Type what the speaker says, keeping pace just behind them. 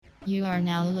You are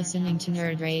now listening to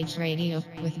Nerd Rage Radio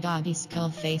with Bobby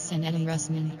Skullface and Adam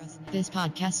Russman. This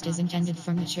podcast is intended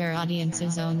for mature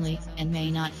audiences only and may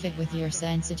not fit with your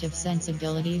sensitive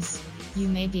sensibilities. You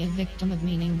may be a victim of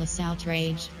meaningless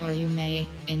outrage, or you may,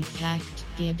 in fact,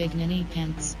 be a big ninny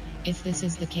pants. If this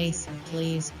is the case,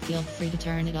 please feel free to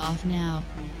turn it off now.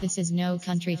 This is no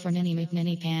country for Ninny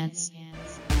McNinny pants.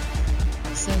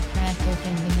 So crack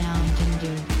open the Mountain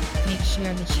Dew. Make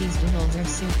sure the cheese doodles are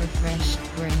super fresh.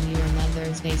 We're in your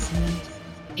mother's basement.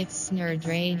 It's Nerd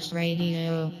Rage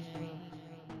Radio.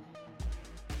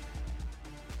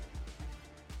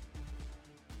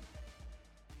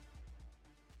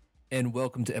 And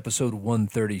welcome to episode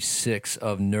 136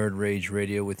 of Nerd Rage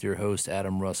Radio with your host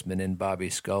Adam Russman and Bobby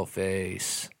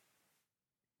Skullface.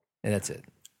 And that's it.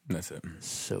 That's it.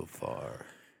 So far.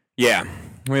 Yeah.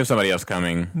 We have somebody else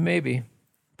coming. Maybe.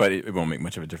 But it won't make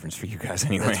much of a difference for you guys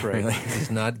anyway. That's right. Really.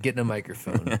 He's not getting a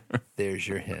microphone. There's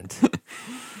your hint.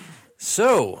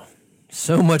 So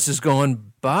much has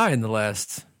gone by in the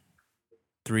last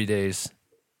 3 days.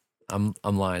 I'm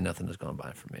lying. Nothing has gone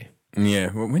by for me.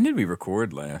 Yeah. Well, when did we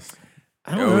record last?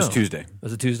 I don't know. It was Tuesday.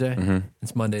 Was it Tuesday? Mm-hmm.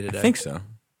 It's Monday today. I think so.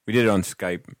 We did it on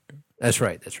Skype. That's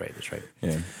right.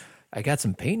 Yeah. I got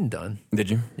some painting done.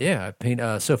 Did you? Yeah, I paint.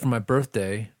 So for my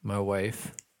birthday, my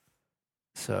wife.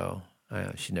 So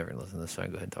she never listens to this, so I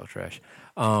can go ahead and talk trash.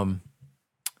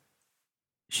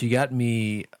 She got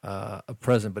me a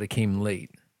present, but it came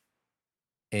late.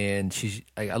 And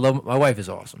I love my wife is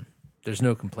awesome. There's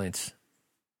no complaints.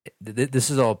 This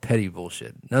is all petty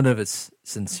bullshit. None of it's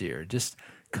sincere. Just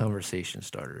conversation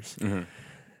starters. Mm-hmm.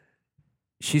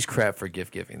 She's crap for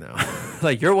gift giving, though.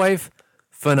 Like your wife,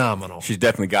 phenomenal. She's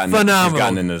definitely gotten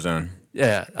in the zone.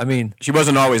 Yeah, I mean, she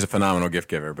wasn't always a phenomenal gift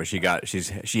giver, but she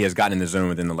has gotten in the zone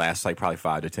within the last probably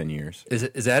 5 to 10 years.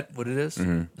 Is that what it is?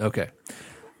 Mm-hmm. Okay.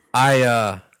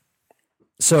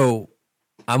 So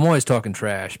I'm always talking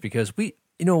trash because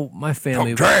my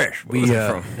family. Talk trash.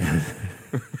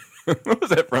 What was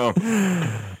that from?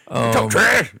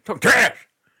 Talk trash.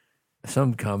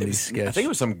 Some comedy sketch. I think it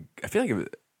was some. I feel like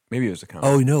maybe it was a comedy.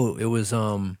 Oh no, it was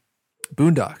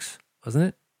Boondocks, wasn't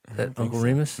it? That Uncle so.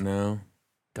 Remus? No.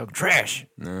 Talk trash.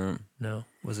 No.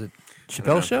 Was it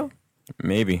Chappelle Show?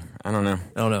 Maybe. I don't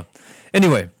know.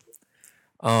 Anyway,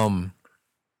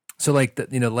 so like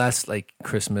last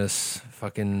Christmas,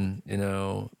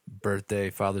 fucking birthday,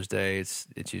 Father's Day, it's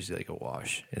usually like a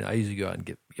wash. And I usually go out and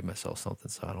give myself something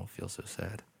so I don't feel so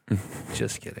sad.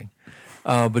 Just kidding.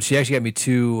 But she actually got me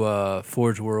 2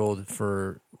 Forge World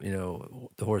for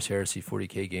the Horse Heresy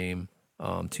 40K game,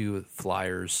 2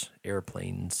 flyers,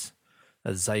 airplanes,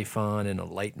 a Xiphon, and a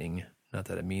Lightning. Not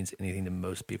that it means anything to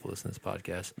most people listening to this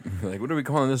podcast. Like, what are we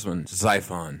calling this one?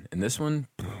 Xiphon. And this one,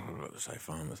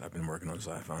 Xiphon. I've been working on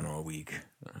Xiphon all week.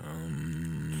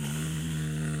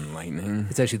 Lightning.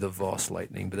 It's actually the Voss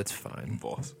Lightning, but that's fine.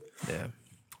 Voss. Yeah.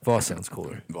 Voss sounds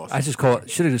cooler. Voss. I should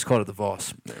have just called it the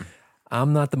Voss. Yeah.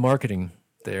 I'm not the marketing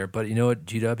there, but you know what,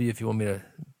 GW, if you want me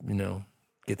to,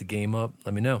 get the game up,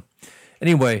 let me know.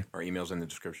 Anyway. Our email's in the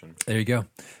description. There you go.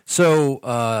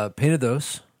 So, painted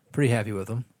those. Pretty happy with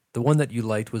them. The one that you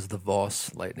liked was the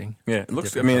Voss Lightning. Yeah, it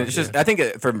looks. I mean, it's just. I think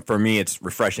for me, it's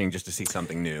refreshing just to see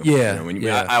something new.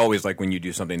 Yeah, I always like when you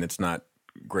do something that's not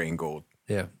gray and gold.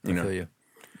 Yeah, I feel you.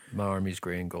 My army's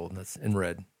gray and gold, and that's in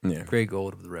red. Yeah, gray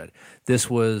gold with red. This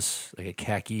was like a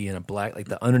khaki and a black. Like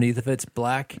the underneath of it's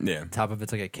black. Yeah, top of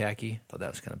it's like a khaki. Thought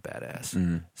that was kind of badass.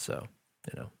 Mm-hmm. So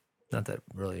not that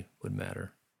really would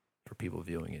matter for people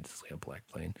viewing it. It's like a black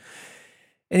plane.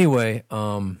 Anyway,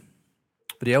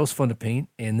 but yeah, it was fun to paint.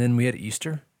 And then we had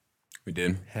Easter. We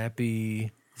did.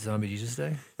 Happy Zombie Jesus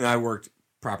Day. And I worked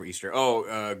proper Easter.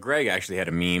 Oh, Greg actually had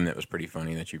a meme that was pretty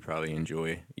funny that you probably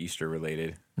enjoy, Easter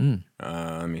related.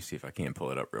 Let me see if I can't pull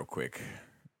it up real quick.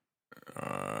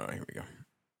 Here we go.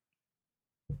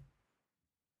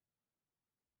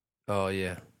 Oh,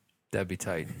 yeah. That'd be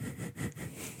tight.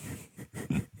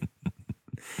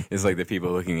 It's like the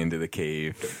people looking into the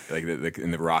cave, like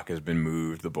and the rock has been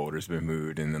moved, the boulder's been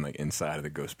moved, and then like inside of the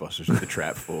Ghostbusters with the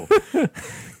trap full.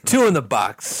 2 in the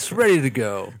box, ready to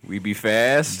go. We be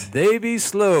fast, they be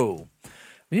slow.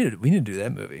 We need to do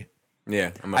that movie.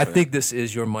 Yeah, I think this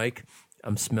is your mic.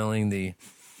 I'm smelling the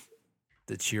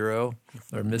churro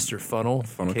or Mr. Funnel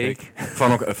cake.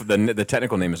 Funnel. The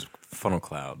technical name is funnel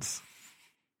clouds,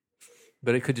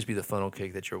 but it could just be the funnel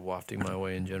cake that you're wafting my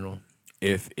way in general.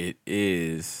 If it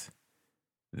is,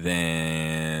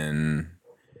 then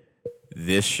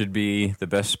this should be the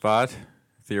best spot,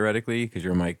 theoretically, because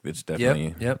your mic, it's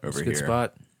definitely over it's a here. good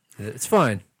spot. It's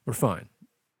fine. We're fine.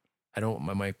 I don't want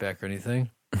my mic back or anything.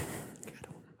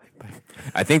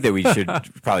 I think that we should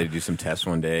probably do some tests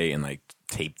one day and like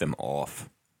tape them off.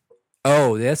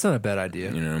 Oh, that's not a bad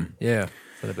idea. You know? Yeah,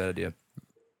 it's not a bad idea.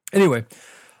 Anyway,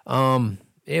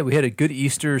 yeah, we had a good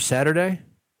Easter Saturday.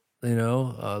 You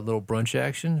know, a little brunch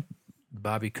action.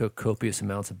 Bobby cooked copious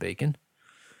amounts of bacon,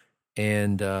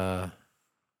 and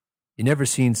you never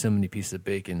seen so many pieces of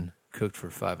bacon cooked for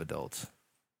 5 adults.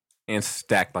 And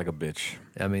stacked like a bitch.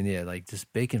 I mean, yeah, like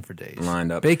just bacon for days.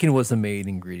 Lined up. Bacon was the main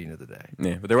ingredient of the day.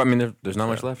 Yeah, but there's not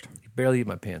much left. Barely get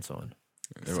my pants on.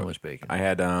 So much bacon. I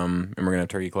had, and we're going to have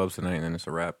turkey clubs tonight, and then it's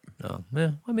a wrap. Oh,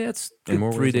 yeah. I mean, that's In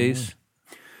more 3 ways than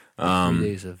days. 3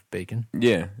 days of bacon.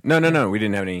 Yeah. No. We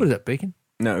didn't have any. What is that, bacon?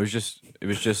 No, it was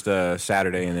just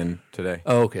Saturday and then today.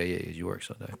 Oh, okay. Yeah, you work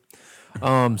Sunday.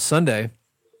 Sunday,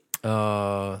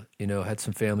 you know, had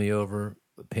some family over.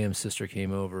 Pam's sister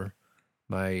came over.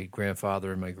 My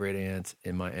grandfather and my great aunt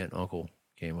and my aunt and uncle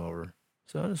came over.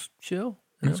 So I just chill.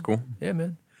 That's cool. Yeah,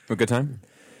 man. A good time?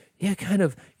 Yeah, kind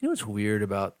of. You know what's weird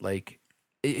about, like,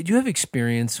 do you have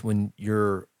experience when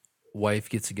your wife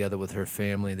gets together with her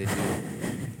family? They do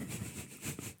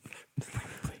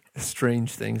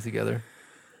strange things together.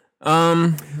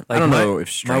 I don't know if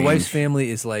strange. My wife's family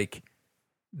is like,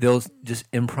 they'll just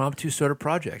impromptu start a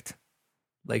project,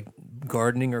 like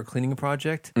gardening or cleaning a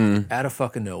project out of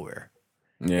fucking nowhere.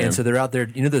 Yeah. And so they're out there,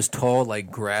 you know, those tall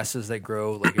like grasses that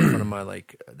grow like in front of my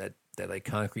like that like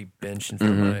concrete bench in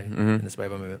front of my, and it's by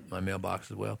my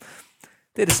mailbox as well.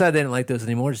 They decided they didn't like those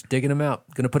anymore, just digging them out.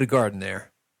 Going to put a garden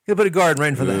there. Going to put a garden right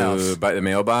in front of the house. By the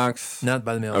mailbox? Not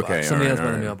by the mailbox. Okay, Somebody else by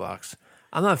the right. mailbox.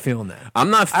 I'm not feeling that.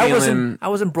 I'm not feeling... I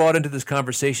wasn't brought into this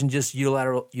conversation, just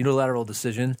unilateral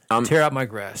decision. Tear out my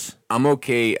grass. I'm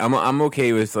okay. I'm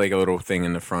okay with like a little thing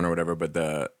in the front or whatever, but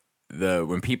the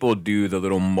when people do the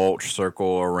little mulch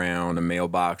circle around a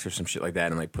mailbox or some shit like that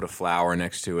and like put a flower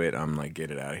next to it, I'm like,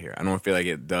 get it out of here. I don't feel like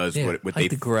it does what like they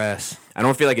the grass. I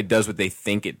don't feel like it does what they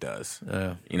think it does.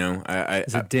 You know,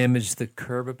 Does it damage the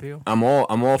curb appeal? I'm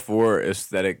all for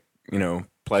aesthetic, you know,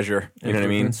 pleasure. You know what I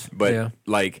mean? But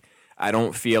like, I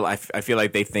don't feel. I feel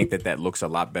like they think that looks a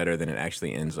lot better than it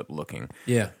actually ends up looking.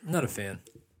 Yeah, not a fan.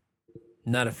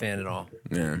 Not a fan at all.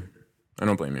 Yeah, I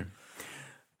don't blame you.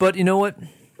 But you know what?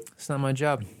 It's not my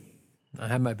job. I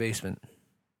have my basement.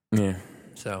 Yeah.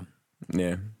 So.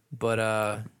 Yeah. But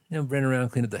you know, ran around,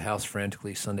 cleaned up the house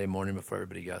frantically Sunday morning before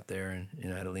everybody got there, and you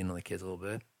know, I had to lean on the kids a little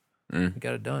bit. We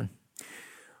got it done.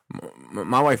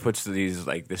 My wife puts these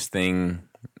like this thing,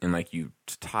 and like you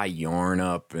tie yarn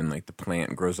up, and like the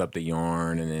plant grows up the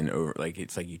yarn, and then over like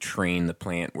it's like you train the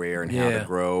plant where and how to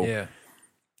grow. Yeah.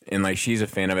 And like she's a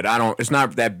fan of it. It's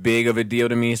not that big of a deal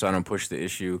to me, so I don't push the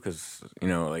issue because you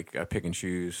know, like I pick and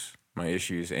choose my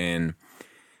issues, and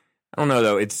I don't know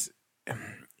though.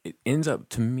 It ends up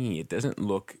to me. It doesn't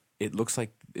look. It looks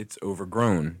like it's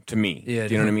overgrown to me. Yeah.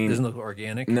 Do you know what I mean? It doesn't look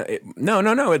organic. No.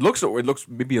 It looks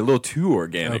maybe a little too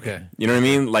organic. Okay. You know what I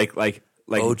mean? Like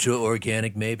ultra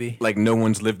organic, maybe. Like no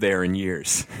one's lived there in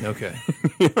years. Okay.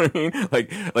 You know what I mean?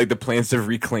 Like the plants have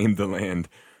reclaimed the land.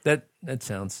 That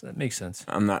makes sense.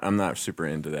 I'm not super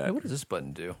into that. Hey, what does this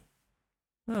button do?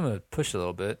 I'm gonna push a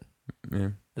little bit. Yeah.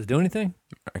 Does it do anything?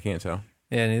 I can't tell.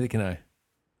 Yeah, neither can I.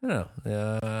 I don't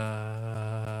know.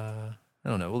 I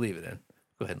don't know. We'll leave it in.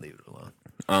 Go ahead and leave it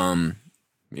alone.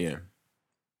 Yeah.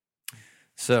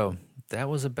 So that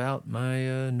was about my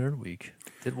nerd week.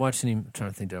 Did watch any? I'm trying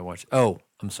to think. Did I watch? Oh,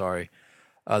 I'm sorry.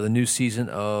 The new season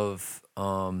of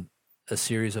a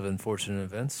series of unfortunate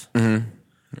events. Mm-hmm.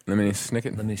 Lemony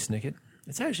Snicket.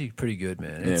 It's actually pretty good,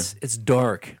 man. It's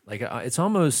dark. Like it's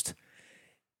almost.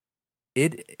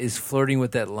 It is flirting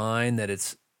with that line that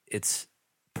it's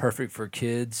perfect for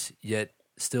kids yet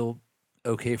still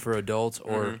okay for adults,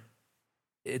 or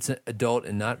it's an adult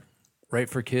and not right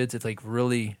for kids. It's like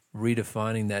really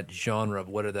redefining that genre of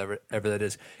whatever that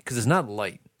is, because it's not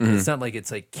light. It's not like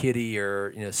it's like kiddie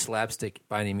or slapstick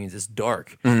by any means. It's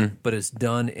dark, but it's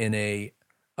done in a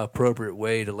appropriate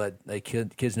way to let like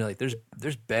kids know like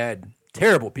there's bad,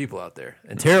 terrible people out there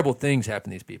and terrible things happen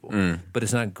to these people, but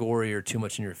it's not gory or too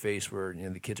much in your face where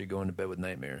the kids are going to bed with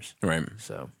nightmares. Right.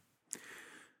 So,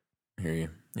 I hear you.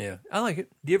 Yeah, I like it.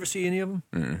 Do you ever see any of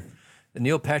them?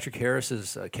 Neil Patrick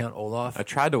Harris's Count Olaf. I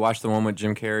tried to watch the one with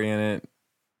Jim Carrey in it.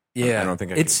 Yeah, I don't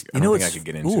think I could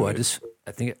get into it.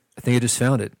 I think I just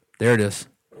found it. There it is.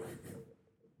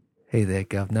 Hey there,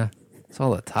 governor. It's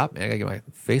all at the top, man. I gotta get my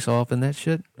face off in that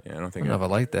shit. Yeah, I don't know if I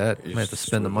like that. I might have to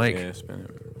spin the mic. Yeah, spin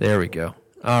it. There we go.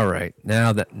 All right.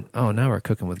 Now we're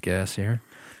cooking with gas here.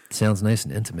 It sounds nice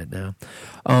and intimate now.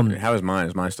 How is mine?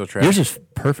 Is mine still trash? Yours is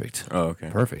perfect. Oh, okay.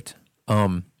 Perfect.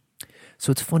 So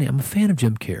it's funny. I'm a fan of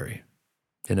Jim Carrey,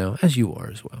 as you are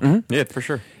as well. Mm-hmm. Yeah, for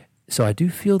sure. So I do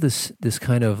feel this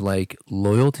kind of like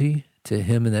loyalty to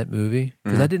him in that movie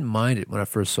because I didn't mind it when I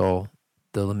first saw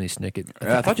the Lemony Snicket.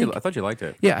 I thought you liked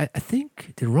it. Yeah, I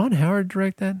think did Ron Howard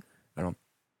direct that? I don't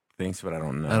think so, but I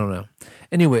don't know. I don't know.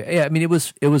 Anyway, yeah, I mean it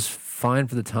was fine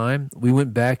for the time. We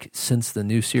went back since the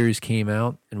new series came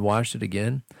out and watched it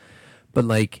again, but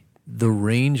like the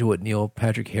range of what Neil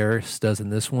Patrick Harris does in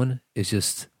this one is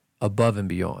just above and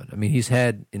beyond. I mean, he's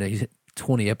had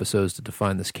 20 episodes to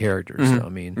define this character. So I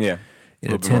mean, Yeah.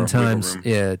 10 times,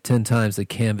 10 times the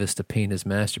canvas to paint his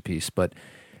masterpiece. But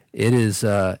it is,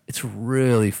 it's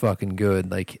really fucking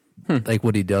good. Like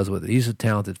what he does with it. He's a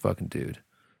talented fucking dude.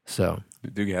 So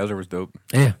Doogie Howser was dope.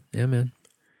 yeah, man.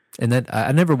 And that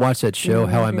I never watched that show,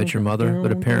 How I Met Your Mother,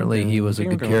 but apparently he was a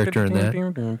good character in that.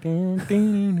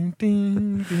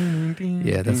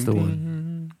 Yeah, that's the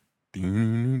one.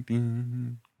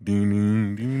 And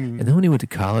then when he went to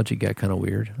college, he got kind of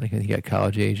weird. Like he got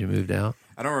college age and moved out.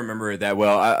 I don't remember it that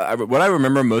well. What I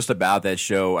remember most about that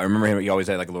show, I remember him. He always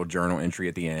had like a little journal entry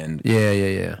at the end.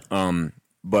 Yeah.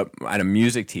 But I had a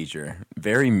music teacher,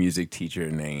 very music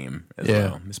teacher name as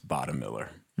well, Miss Bada Miller,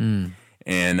 and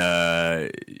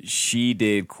she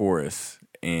did chorus,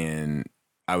 and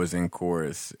I was in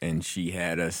chorus, and she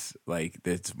had us like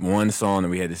this one song that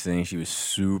we had to sing. She was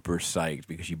super psyched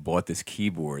because she bought this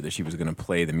keyboard that she was going to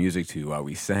play the music to while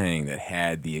we sang that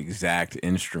had the exact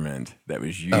instrument that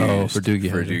was used for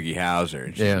Doogie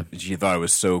Howser. She thought it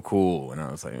was so cool, and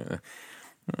I was like,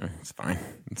 it's fine.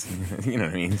 You know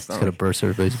what I mean? It's got to burst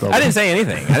everybody's bubble. I didn't say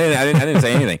anything. I didn't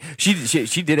say anything.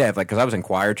 She did have like because I was in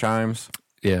choir chimes.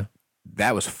 Yeah,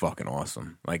 that was fucking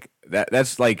awesome. Like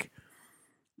that's like.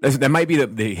 That might be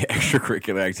the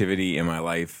extracurricular activity in my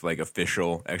life, like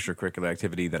official extracurricular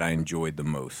activity that I enjoyed the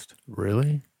most.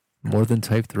 Really? More than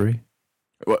Type 3?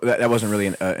 Well, that wasn't really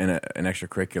an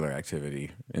extracurricular activity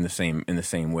in the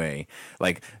same way.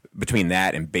 Like between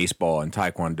that and baseball and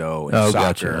taekwondo and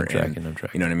soccer, I'm tracking.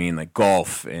 You know what I mean? Like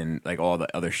golf and like all the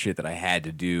other shit that I had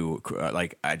to do.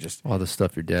 Like I just all the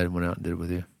stuff your dad went out and did with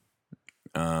you.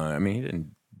 I mean, he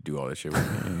didn't do all that shit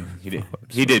with me.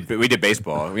 He did. But we did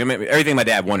baseball. I mean, everything my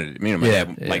dad wanted. My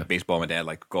dad liked baseball. My dad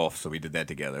liked golf, so we did that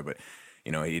together. But he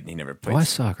never played. Why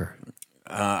soccer?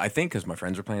 I think because my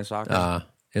friends were playing soccer.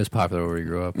 It was popular where you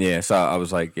grew up. Yeah, so I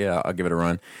was like, yeah, I'll give it a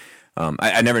run.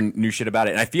 I never knew shit about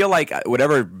it, and I feel like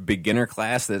whatever beginner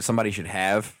class that somebody should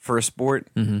have for a sport,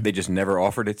 they just never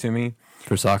offered it to me.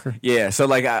 For soccer? Yeah.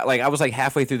 So I was like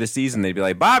halfway through the season, they'd be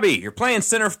like, Bobby, you're playing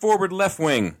center forward left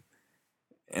wing,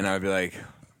 and I would be like.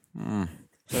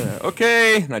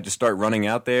 Okay, and I just start running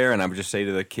out there, and I would just say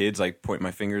to the kids, like, point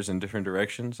my fingers in different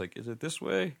directions, like, is it this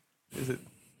way? Is it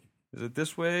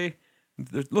this way?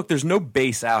 Look, there's no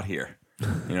base out here.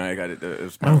 I got it.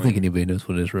 I don't think anybody knows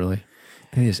what it is really.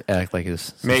 They just act like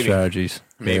it's strategies.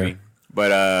 Maybe,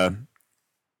 but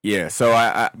yeah. So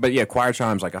but yeah, choir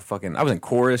chimes. Like I was in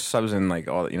chorus. I was in like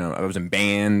all. I was in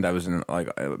band. I was in but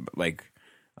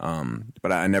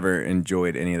I never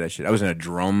enjoyed any of that shit. I was in a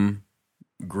drum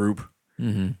group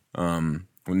with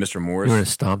Mr. Morris. You were in a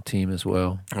stomp team as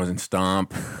well. I was in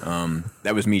stomp.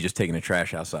 That was me just taking the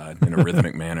trash outside in a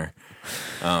rhythmic manner.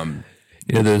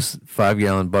 Those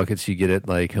 5-gallon buckets you get at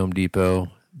like Home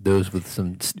Depot, those with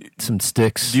some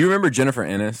sticks. Do you remember Jennifer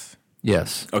Ennis?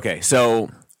 Yes. Okay, so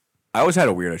I always had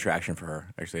a weird attraction for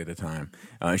her actually at the time.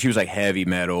 She was like heavy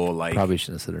metal, like probably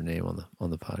shouldn't have said her name on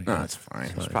the podcast. No, it's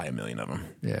fine. There's probably a million of them.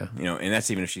 Yeah. And that's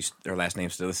even if her last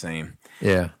name's still the same.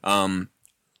 Yeah.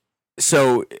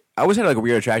 So I always had like a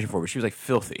weird attraction for her. But she was like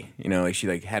filthy, like she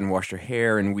like hadn't washed her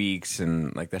hair in weeks,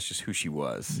 and like that's just who she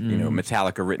was.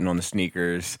 Metallica written on the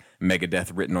sneakers,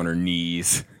 Megadeth written on her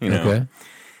knees. Okay.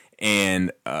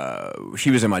 And she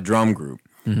was in my drum group,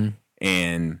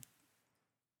 and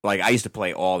like I used to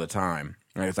play all the time.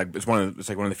 It's one of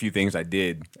the few things I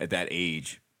did at that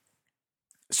age.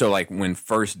 So like when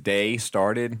first day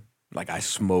started, like I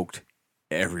smoked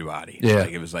everybody. Yeah.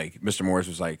 Like it was like Mr. Morris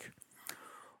was like,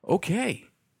 okay,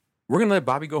 we're going to let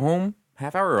Bobby go home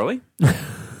half hour early,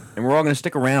 and we're all going to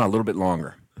stick around a little bit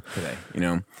longer today,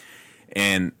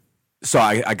 And so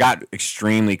I got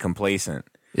extremely complacent.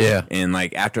 Yeah. And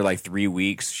like after like 3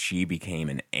 weeks, she became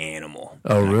an animal.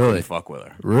 Oh, really? I fuck with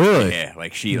her. Really? Yeah.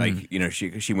 Like she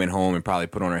she went home and probably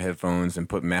put on her headphones and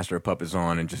put Master of Puppets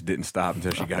on and just didn't stop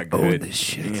until she got good. This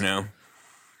shit.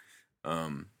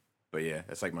 But yeah,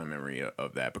 that's like my memory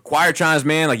of that. But choir chimes,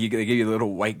 man, like they give you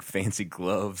little white fancy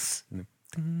gloves,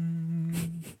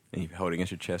 and you hold it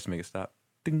against your chest to make it stop.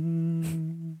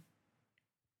 Ding,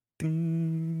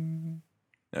 ding.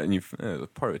 And you're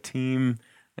part of a team.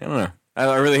 I don't know.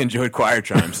 I really enjoyed choir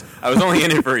chimes. I was only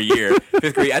in it for a year,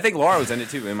 5th grade. I think Laura was in it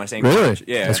too, in my same Really? class.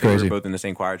 Yeah, That's I think crazy. We were both in the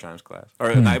same choir chimes class,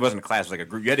 or no, it wasn't a class. It was like a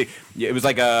group. It was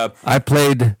like a. I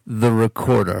played the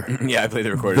recorder. Yeah, I played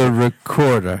the recorder. The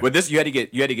recorder. But this you had to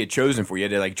get chosen for. You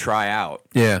had to like try out.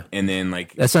 Yeah. And then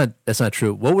like That's not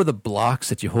true. What were the blocks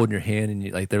that you hold in your hand and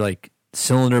you like they're like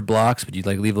cylinder blocks, but you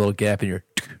like leave a little gap in your.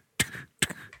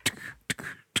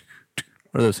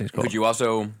 What are those things called? could you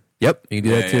also? Yep, you can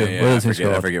do that too. Yeah, What are those things I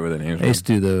called? forget what the names I were. used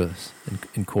to do those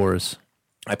in chorus.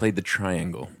 I played the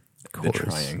triangle. The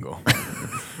Chorus. triangle.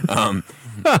 I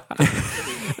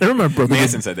remember my brother.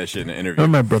 Manson said that shit in an interview.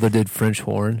 Remember my brother did French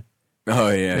horn. Oh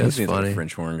yeah, That's he seems like a funny.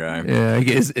 French horn guy. Yeah, I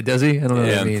guess does he? I don't know what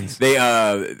Yeah, that means. they.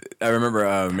 I remember.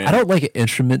 Man, I don't like an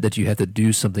instrument that you have to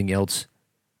do something else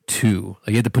to. Like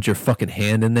you have to put your fucking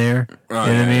hand in there. Oh,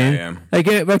 you know yeah, what I mean? yeah. Like,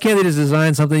 why can't they just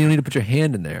design something you don't need to put your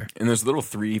hand in there? And those little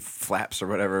 3 flaps or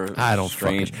whatever. I don't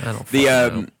strange.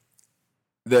 fucking know.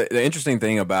 The interesting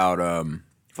thing about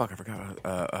fuck, I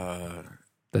forgot.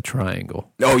 The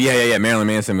triangle. Oh yeah. Marilyn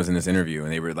Manson was in this interview,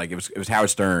 and they were like, it was Howard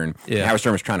Stern. Yeah. Howard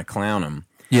Stern was trying to clown him,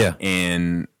 Yeah.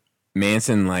 and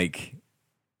Manson like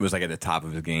was like at the top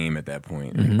of his game at that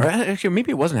point. Mm-hmm. Or actually,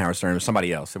 maybe it wasn't Howard Stern; it was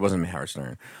somebody else. It wasn't Howard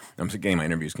Stern. I'm getting my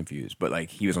interviews confused, but like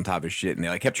he was on top of his shit, and they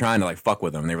like kept trying to like fuck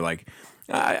with him. They were like,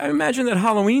 I imagine that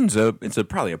Halloween's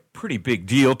probably a pretty big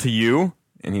deal to you,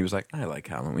 and he was like, I like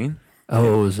Halloween.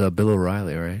 Oh, it was Bill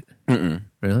O'Reilly, right? Mm-mm.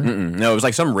 Really? Mm-mm. No, it was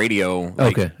like some radio.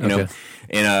 Like, Okay, you know, okay.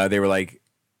 and they were like,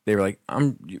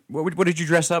 what did you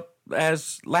dress up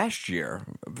as last year?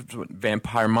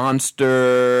 Vampire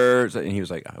monsters? And he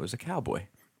was like, I was a cowboy.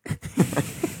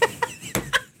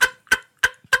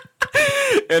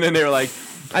 And then they were like,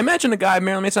 I imagine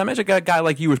Marilyn Manson, I imagine a guy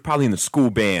like you was probably in the school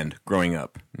band growing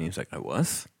up. And he was like, I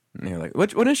was. And they were like,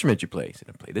 what instrument you play? He said,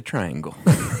 I play the triangle.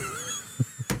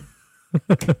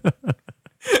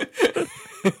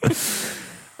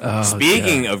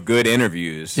 Speaking of good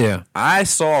interviews, Yeah. I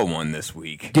saw one this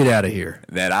week Get out of here.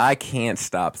 that I can't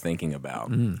stop thinking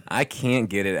about. I can't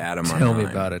get it out of my Tell mind.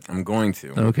 me about it. I'm going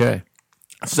to. Okay.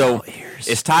 So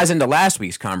it ties into last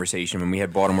week's conversation when we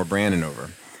had Baltimore Brandon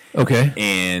over Okay.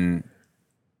 and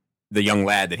the young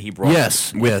lad that he brought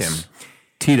Yes. with yes. him.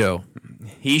 Tito.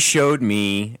 He showed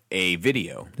me a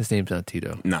video. His name's not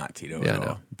Tito. Not Tito Yeah, I at all.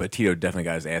 know. But Tito definitely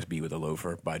got his ass beat with a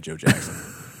loafer by Joe Jackson.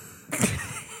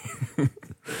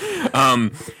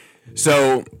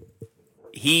 So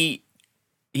he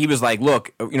was like,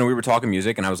 look, we were talking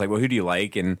music, and I was like, well, who do you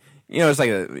like? And it's like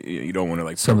you don't want to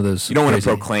like Some of those you don't want to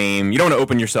crazy- proclaim, you don't want to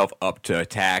open yourself up to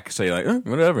attack. So you're like,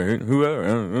 whatever,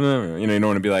 whoever, whatever. You don't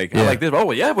want to be like, I Yeah. like this. Oh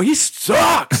well, yeah, well he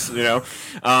sucks.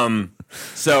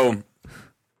 So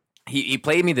he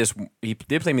played me this. He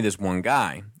did play me this one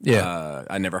guy. Yeah.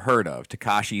 I never heard of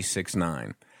Tekashi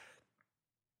 6ix9ine.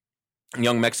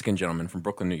 Young Mexican gentleman from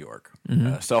Brooklyn, New York,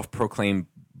 self-proclaimed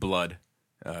blood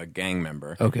gang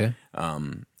member. Okay.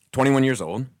 21 years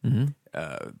old.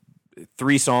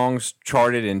 3 songs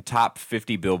charted in top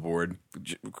 50 Billboard.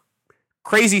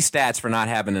 Crazy stats for not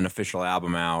having an official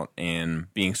album out and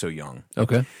being so young.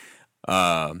 Okay.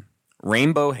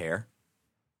 Rainbow hair,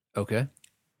 Okay.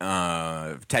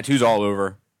 tattoos all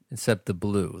over. Except the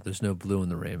blue. There's no blue in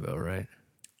the rainbow, right?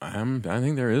 I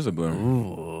think there is a blue.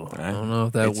 Ooh. I don't know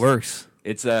if that It's- works.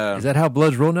 It's Is that how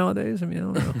bloods roll nowadays? I mean, I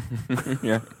don't know.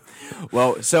 yeah.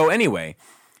 Well, so anyway,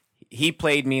 he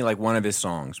played me like one of his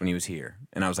songs when he was here,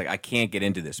 and I was like, I can't get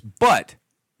into this, but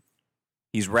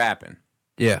he's rapping.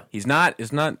 Yeah. He's not.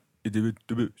 It's not. It's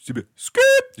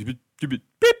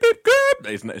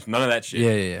none of that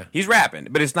shit. Yeah. He's rapping,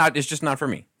 but it's not. It's just not for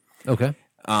me. Okay.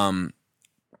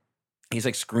 He's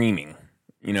like screaming,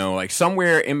 like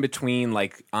somewhere in between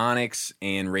like Onyx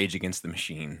and Rage Against the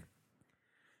Machine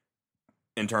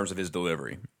in terms of his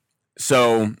delivery.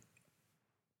 So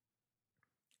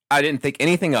I didn't think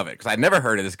anything of it because I'd never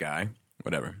heard of this guy,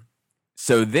 whatever.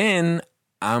 So then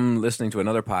I'm listening to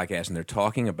another podcast and they're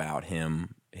talking about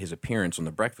his appearance on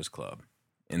The Breakfast Club.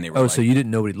 And they were So you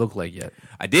didn't know what he looked like yet.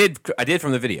 I did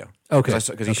from the video. Okay.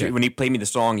 Because when he played me the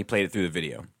song, he played it through the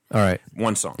video. All right.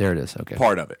 One song. There it is. Okay.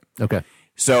 Part of it. Okay.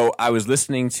 So I was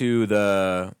listening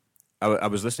to I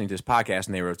was listening to this podcast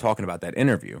and they were talking about that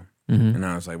interview. And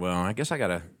I was like, well, I guess I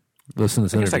gotta Listen to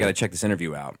this interview. I gotta check this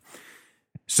interview out.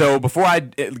 So before I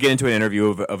get into an interview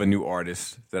of a new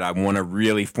artist that I want to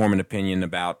really form an opinion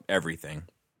about everything,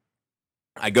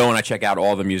 I go and I check out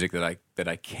all the music that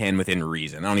I can within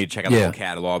reason. I don't need to check out the whole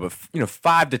catalog, but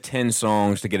 5 to 10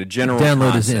 songs to get a general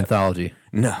Download his concept. anthology.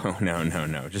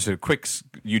 No. Just a quick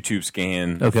YouTube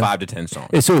scan, Okay. 5 to 10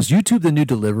 songs. So is YouTube the new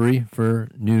delivery for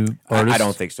new artists? I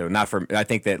don't think so. Not for. I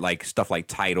think that like stuff like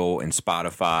Tidal and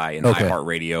Spotify and Okay.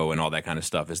 iHeartRadio and all that kind of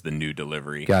stuff is the new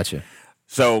delivery. Gotcha.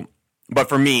 So, but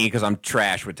for me, because I'm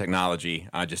trash with technology,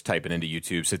 I just type it into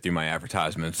YouTube, sit through my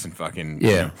advertisements, and fucking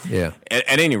Yeah, yeah.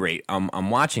 At any rate, I'm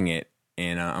watching it,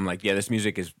 and I'm like, yeah, this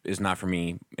music is not for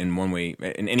me in one way,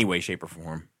 in any way, shape, or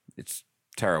form. It's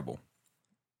terrible.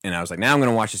 And I was like, now I'm going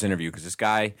to watch this interview because this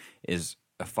guy is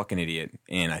a fucking idiot,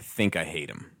 and I think I hate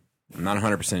him. I'm not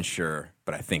 100% sure,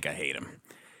 but I think I hate him.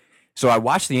 So I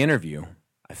watched the interview.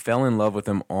 I fell in love with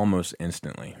him almost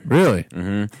instantly. Really?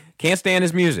 Can't stand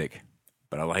his music,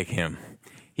 but I like him.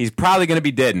 He's probably going to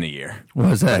be dead in a year. What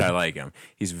was that? But I like him.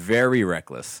 He's very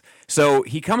reckless. So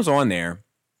he comes on there.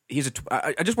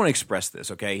 I just want to express this,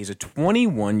 okay? He's a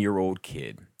 21-year-old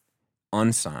kid,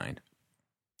 unsigned.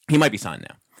 He might be signed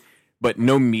now, but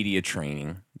no media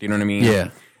training. Do you know what I mean? Yeah.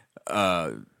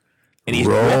 And he's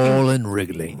Rolling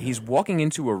Wrigley. He's walking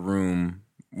into a room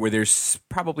where there's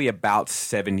probably about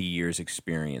 70 years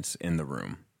experience in the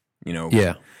room, you know?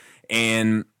 Yeah.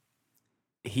 And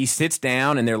he sits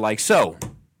down and they're like, so,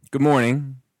 good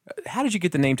morning. How did you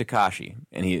get the name Tekashi?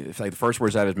 And it's like the first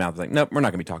words out of his mouth was like, nope, we're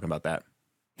not going to be talking about that.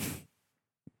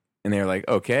 And they're like,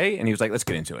 okay. And he was like, let's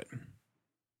get into it.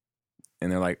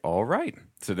 And they're like, all right.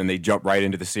 So then they jump right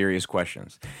into the serious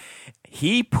questions.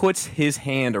 He puts his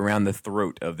hand around the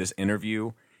throat of this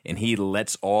interview and he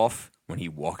lets off when he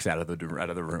walks out of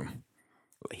the room.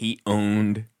 He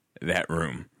owned that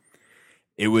room.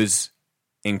 It was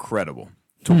incredible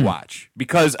to watch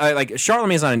because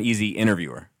Charlamagne's not an easy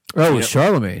interviewer. Oh, it was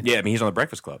Charlamagne. Yeah, I mean he's on the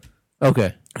Breakfast Club.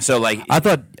 Okay. So like I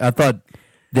thought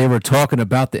they were talking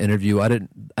about the interview. I didn't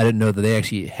know that they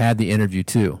actually had the interview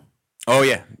too. Oh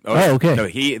yeah. Oh, okay. No,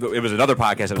 it was another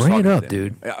podcast that was Bring it talking up, to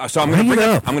them. dude. So I'm Bring going it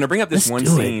up. to bring up this Let's one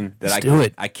do it. scene that Let's do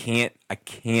it. I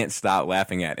can't stop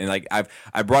laughing at. And like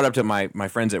I brought up to my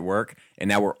friends at work and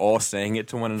now we're all saying it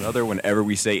to one another whenever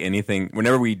we say anything,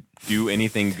 whenever we do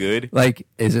anything good. Like,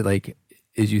 is it like,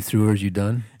 is you through or is you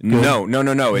done? Good?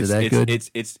 No. Is it that good? It's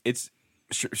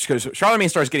because Charlamagne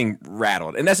starts getting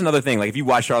rattled, and that's another thing. Like if you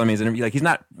watch Charlamagne's interview, like he's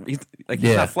not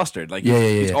flustered. Like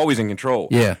he's always in control.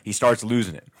 Yeah. He starts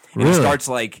losing it, and Really?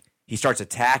 he starts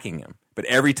attacking him. But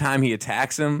every time he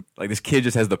attacks him, like this kid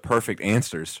just has the perfect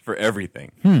answers for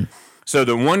everything. So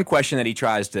the one question that he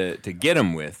tries to get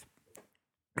him with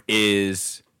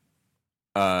is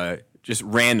just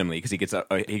randomly because he gets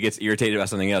irritated about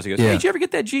something else. He goes, "Hey, did you ever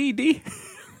get that GED?"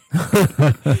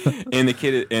 and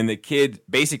the kid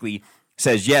basically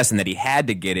says yes, and that he had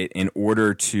to get it in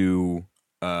order to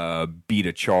beat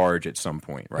a charge at some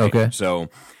point, right? Okay. So,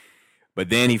 but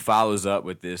then he follows up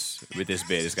with this bit.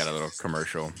 It's got a little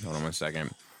commercial. Hold on one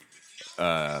second.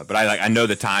 But I know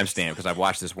the timestamp because I've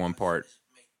watched this one part.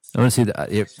 I want to see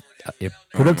the.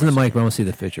 Put up to the mic. I want to see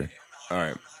the picture. All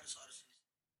right.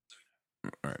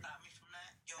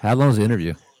 How long is the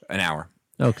interview? An hour.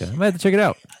 Okay, I might have to check it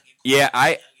out. Yeah,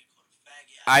 I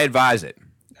advise it.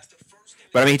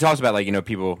 But I mean, he talks about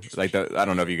people like I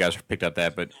don't know if you guys picked up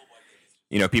that, but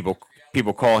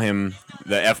people call him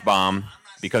the F-bomb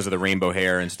because of the rainbow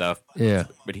hair and stuff. Yeah.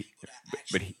 But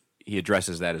he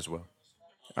addresses that as well.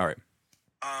 All right.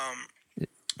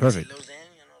 Perfect. Well,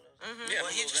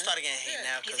 he just started getting hate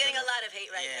now. He's getting a lot of hate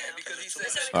right now. Because he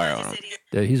said All right, hold on.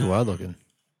 Yeah, he's wild looking.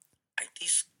 like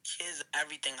these kids,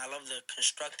 everything. I love the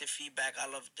constructive feedback. I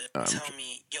love the tell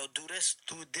me, yo, do this.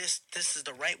 This is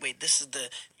the right way. This.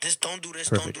 Don't do this.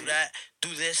 Perfect. Don't do that. Do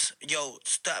this. Yo,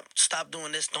 stop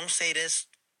doing this. Don't say this.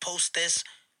 Post this.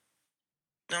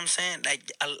 You know what I'm saying?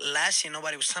 Like last year,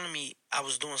 nobody was telling me I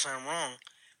was doing something wrong,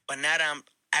 but now that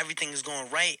everything is going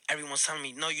right, everyone's telling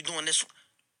me, no, you're doing this.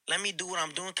 Let me do what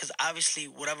I'm doing, because obviously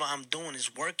whatever I'm doing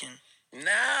is working.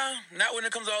 Nah, not when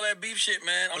it comes to all that beef shit,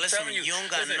 man. I'm Listen, telling you. you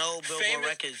don't got no Billboard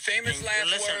records. Famous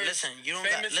last words. Listen, you don't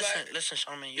got, listen,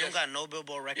 Charlamagne, you don't got no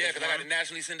Billboard records. Yeah, because I got a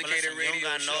nationally syndicated radio you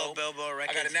don't got show. no Billboard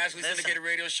records. I got a nationally syndicated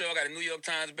radio show. I got a New York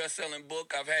Times best-selling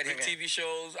book. I've had hit TV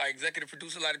shows. I executive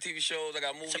produce a lot of TV shows. I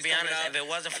got movies To be coming honest, out. if it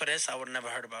wasn't for this, I would have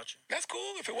never heard about you. That's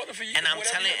cool. If it wasn't for you, And I'm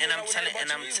whatever telling, you're and doing, I'm I telling,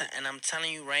 wouldn't and know about you. I'm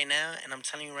telling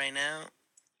you right now,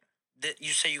 that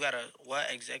you say you got a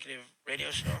what executive radio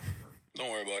show? Don't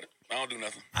worry about it. I don't do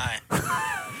nothing. All right,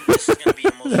 this is gonna be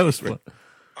your most. That was fun.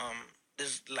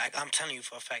 This I'm telling you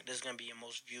for a fact, this is gonna be your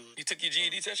most viewed. You took your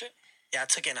GED test yet? Yeah, I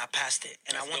took it and I passed it,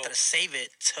 and That's I wanted dope. to save it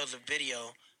till the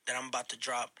video that I'm about to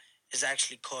drop is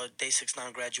actually called Day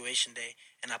 69 Graduation Day,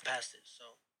 and I passed it. So,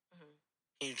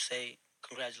 can you say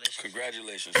congratulations?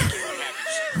 Congratulations.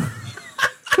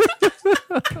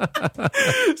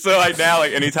 So like now,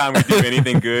 like anytime we do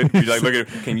anything good, you're like, look at.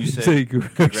 Can you say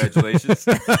congratulations?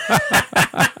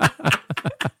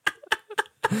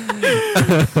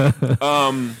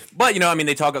 But you know, I mean,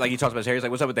 they talk like he talks about his hair. He's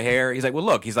like, "What's up with the hair?" He's like, "Well,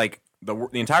 look, he's like the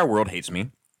entire world hates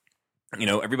me. You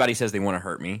know, everybody says they want to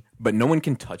hurt me, but no one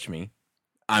can touch me.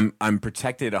 I'm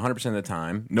protected 100% of the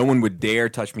time. No one would dare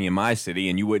touch me in my city,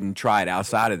 and you wouldn't try it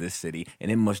outside of this city. And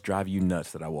it must drive you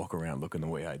nuts that I walk around looking the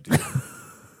way I do."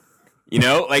 You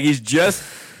know, like he just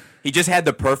had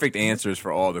the perfect answers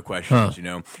for all the questions. You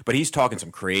know, but he's talking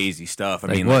some crazy stuff. I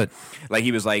mean, what? Like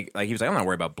he was like I'm not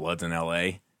worried about Bloods in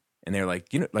L.A. And they're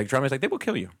like, you know, like Trump was like, they will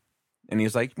kill you. And he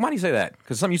was like, why do you say that?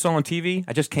 Because something you saw on TV,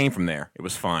 I just came from there. It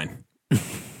was fine. Did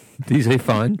he say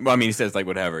fine? Well, I mean, he says like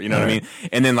whatever. You know what I mean?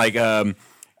 And then like, I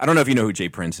don't know if you know who Jay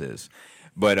Prince is,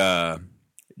 but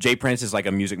Jay Prince is like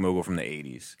a music mogul from the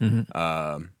 80s.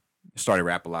 Started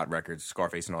Rap-A-Lot Records,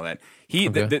 Scarface and all that. I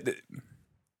don't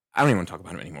even want to talk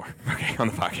about him anymore, okay, on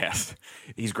the podcast.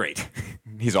 He's great.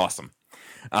 He's awesome.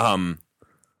 Tommy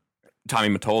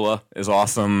Mottola is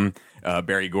awesome.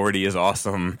 Barry Gordy is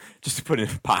awesome. Just to put in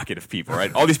a pocket of people,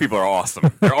 right? All these people are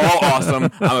awesome. They're all awesome.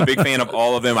 I'm a big fan of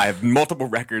all of them. I have multiple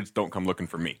records. Don't come looking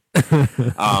for me.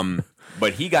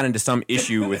 But he got into some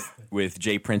issue with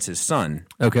Jay Prince's son.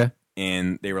 Okay.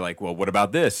 And they were like, well, what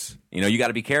about this? You know, you got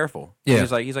to be careful. Yeah. And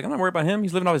he's like, I'm not worried about him.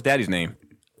 He's living off his daddy's name.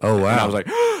 Oh, wow. And I was like,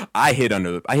 I hid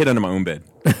under my own bed.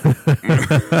 You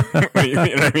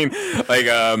know what I mean? Like,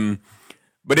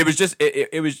 but it was just,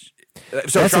 it was.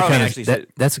 So Charlamagne actually said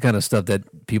that's the kind of stuff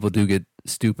that people do get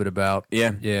stupid about.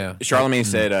 Yeah, yeah. Charlamagne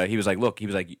said he was like, look,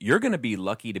 you're going to be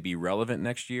lucky to be relevant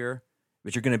next year,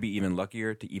 but you're going to be even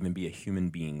luckier to even be a human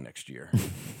being next year.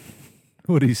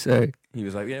 What did he say? He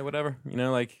was like, yeah, whatever. You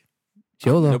know, like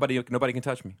nobody can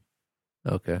touch me.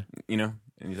 Okay. You know,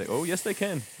 and he's like, oh yes, they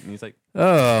can. And he's like,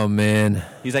 oh man.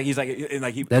 He's like,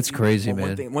 that's crazy,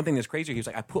 man. One thing that's crazy. He was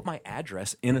like, I put my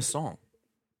address in a song.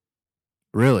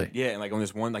 Really? Yeah, and like on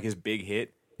this one, like his big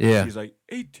hit. Yeah. He's like,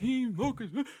 18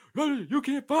 locusts, you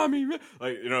can't find me.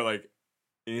 Like, you know, like,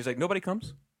 and he's like, nobody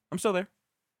comes. I'm still there.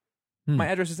 My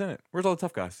address is in it. Where's all the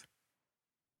tough guys?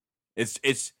 Is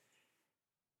it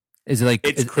like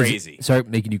it's crazy? Start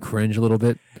making you cringe a little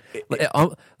bit.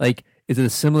 Like, is it a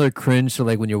similar cringe to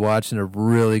like when you're watching a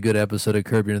really good episode of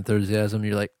Curb Your Enthusiasm?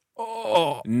 You're like,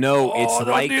 oh no, it's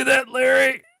like don't do that,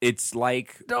 Larry. It's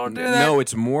like don't do that. No,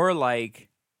 it's more like.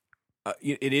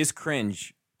 It is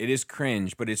cringe. It is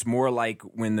cringe, but it's more like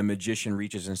when the magician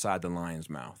reaches inside the lion's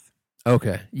mouth.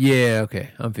 Okay. Yeah. Okay.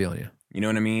 I'm feeling you. You know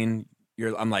what I mean?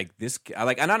 I'm like this.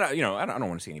 I don't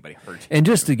want to see anybody hurt. And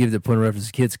just to give the point of reference,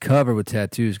 the kid's covered with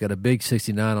tattoos. Got a big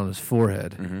 69 on his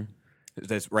forehead. Mm-hmm.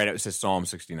 That's right. It says Psalm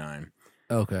 69.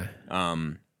 Okay.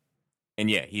 And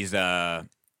yeah, he's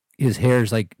his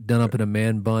hair's like done up in a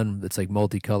man bun that's like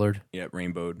multicolored. Yeah,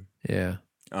 rainbowed. Yeah.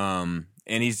 And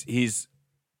he's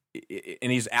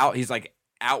out. He's like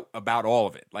out about all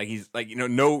of it. Like he's like, you know,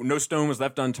 no stone was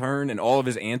left unturned, and all of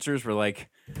his answers were like,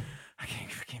 I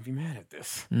can't be mad at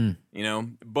this, you know.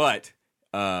 But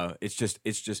it's just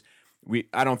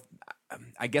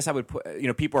I guess I would put, you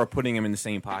know, people are putting him in the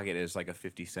same pocket as like a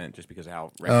 50 Cent just because of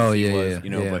how reckless he was, you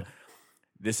know. Yeah. But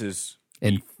this is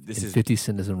 50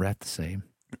 Cent doesn't rap the same.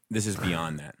 This is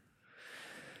beyond that.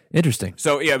 Interesting.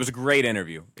 So yeah, it was a great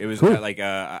interview. It was cool.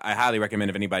 I highly recommend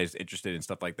if anybody's interested in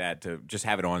stuff like that to just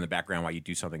have it on in the background while you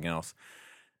do something else.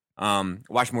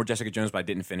 Watched more Jessica Jones, but I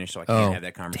didn't finish, so I can't have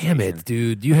that conversation. Damn it,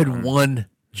 dude! You had one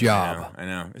job. I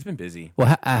know. It's been busy.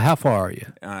 Well, how far are you?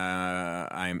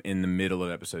 I'm in the middle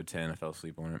of episode 10. I fell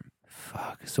asleep on it.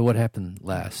 Fuck. So what happened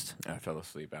last? I fell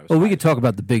asleep. We could talk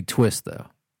about the big twist, though,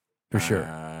 for sure.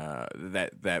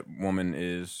 That woman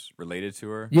is related to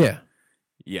her. Yeah.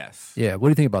 Yes. Yeah. What do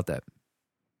you think about that?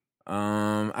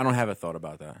 I don't have a thought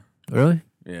about that. Really?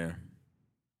 Yeah.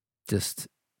 Just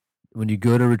when you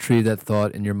go to retrieve that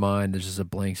thought in your mind, there's just a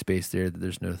blank space there that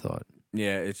there's no thought.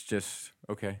 Yeah, it's just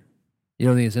okay. You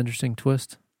don't think it's an interesting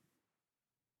twist?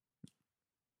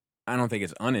 I don't think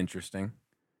it's uninteresting.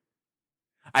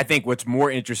 I think what's more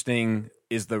interesting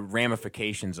is the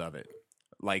ramifications of it.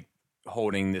 Like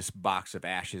holding this box of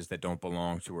ashes that don't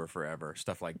belong to her forever,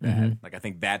 stuff like that. Mm-hmm. Like I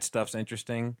think that stuff's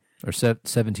interesting. Or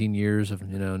 17 years of,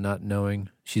 you know, not knowing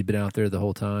she's been out there the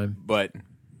whole time. But,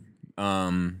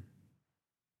 no.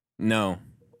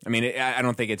 I mean, I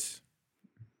don't think it's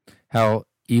how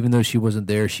even though she wasn't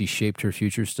there, she shaped her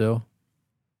future still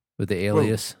with the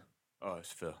alias. Whoa. Oh,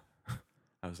 it's Phil.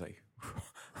 I was like,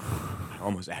 I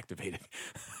almost activated.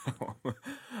 I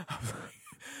was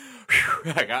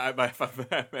like,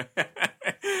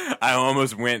 I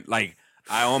almost went like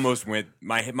I almost went.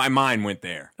 My mind went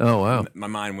there. Oh wow. My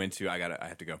mind went to. I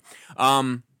have to go.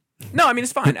 No, I mean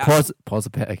it's fine. Pause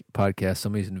the podcast.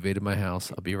 Somebody's invaded my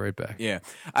house. I'll be right back. Yeah,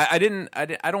 I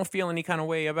don't feel any kind of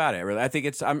way about it. Really, I think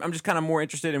it's. I'm just kind of more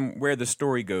interested in where the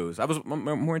story goes. I'm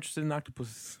more interested in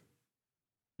octopuses.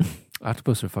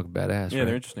 Octopus are fucking badass. Yeah, right?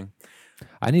 they're interesting.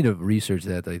 I need to research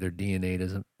that. Like their DNA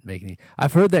doesn't make any.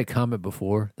 I've heard that comment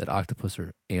before that octopus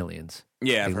are aliens.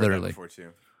 Yeah, I've Like, heard literally. that before too.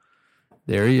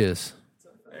 There he is.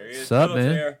 There he is. What's up, Philip's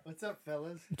man? there. What's up,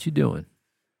 fellas? What you doing?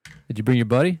 Did you bring your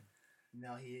buddy?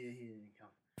 No, he didn't come.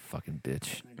 Fucking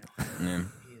bitch. I know. Yeah.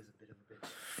 He is a bit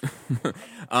of a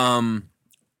bitch.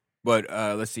 But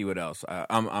let's see what else.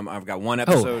 I've got one Oh,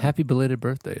 episode. happy belated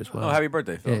birthday as well. Oh, happy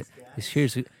birthday, Phil.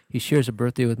 Yeah, he shares a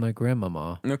birthday with my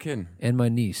grandmama No kidding. and my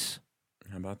niece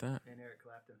How about that? And Eric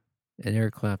Clapton. and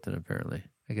Eric Clapton. Apparently,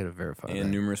 I gotta verify. And that.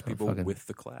 numerous Oh, people fucking- with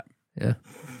the clap. Yeah,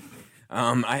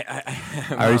 I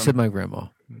I already said my grandma.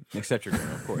 except your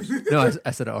grandma, of course. No,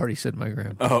 I said I already said my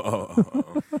grandma.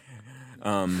 Oh.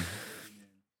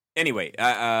 Anyway,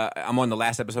 I'm on the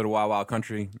last episode of Wild Wild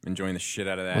Country, enjoying the shit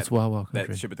out of that. What's Wild Wild That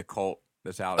Country? shit with the cult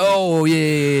that's out. Oh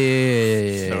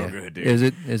yeah. So good, dude. Is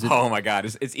it? Is it? Oh my god,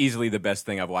 it's easily the best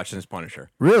thing I've watched since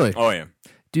Punisher. Really? Oh yeah.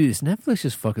 Dude, is Netflix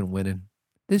just fucking winning?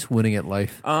 They're just winning at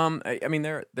life. I mean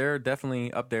they're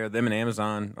definitely up there. Them and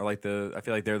Amazon are like I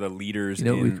feel like they're the leaders. You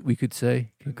know what in, we could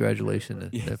say? Congratulations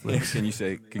to Yeah, Netflix. Can you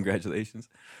say congratulations?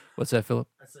 What's that, Philip?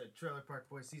 I said Trailer Park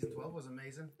Boys season 12 was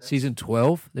amazing. Season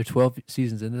 12? They're 12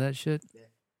 seasons into that shit? Yeah.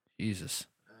 Jesus.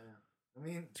 I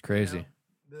mean, It's crazy.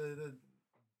 You know, the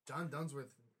John Dunsworth,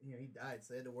 you know, he died,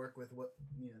 so they had to work with what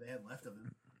they had left of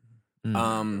him.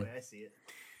 The way I see it.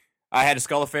 I had a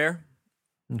skull affair.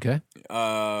 Okay.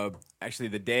 Actually,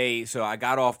 the day, so I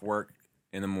got off work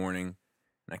in the morning,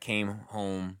 and I came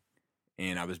home,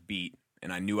 and I was beat,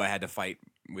 and I knew I had to fight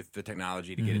with the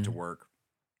technology to get it to work.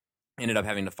 Ended up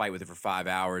having to fight with it for 5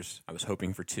 hours. I was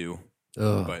hoping for 2,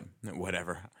 Ugh. but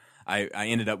whatever. I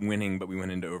ended up winning, but we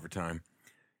went into overtime.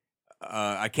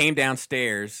 I came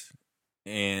downstairs,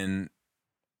 and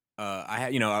I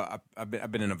had,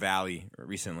 I've been in a valley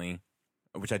recently,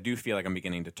 which I do feel like I'm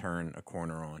beginning to turn a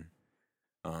corner on.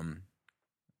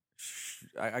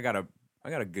 I got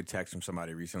a good text from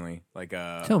somebody recently. Like,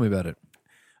 Tell me about it.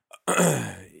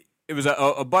 it was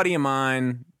a buddy of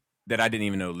mine that I didn't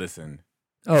even know listened.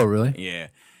 Oh, really? Yeah,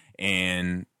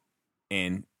 and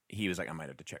he was like, I might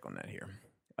have to check on that here.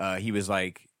 He was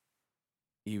like,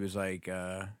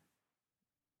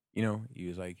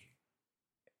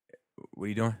 what are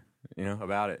you doing?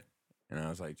 About it. And I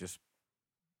was like, just,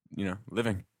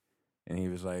 living. And he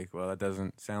was like, well, that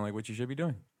doesn't sound like what you should be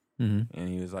doing. Mm-hmm. And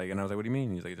he was like, and I was like, what do you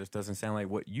mean? He's like, it just doesn't sound like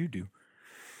what you do.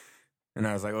 And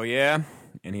I was like, oh yeah.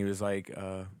 And he was like,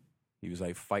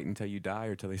 fight until you die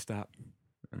or till they stop.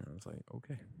 And I was like,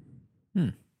 okay.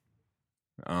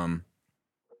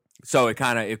 So it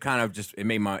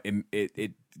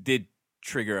did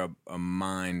trigger a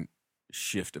mind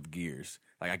shift of gears.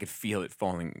 Like I could feel it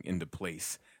falling into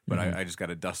place, but I just got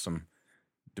to dust some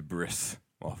debris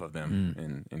off of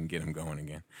them and get them going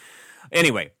again.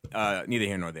 Anyway, neither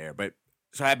here nor there. But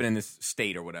so I've been in this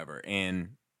state or whatever,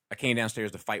 and I came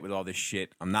downstairs to fight with all this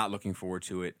shit. I'm not looking forward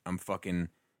to it. I'm fucking,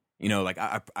 like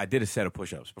I did a set of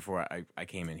push-ups before I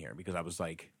came in here because I was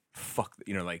like, fuck,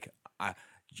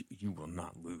 you will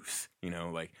not lose, and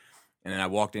then I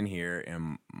walked in here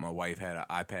and my wife had an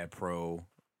iPad Pro,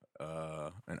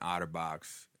 an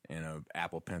OtterBox, and an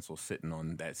Apple Pencil sitting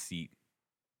on that seat,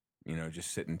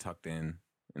 just sitting tucked in,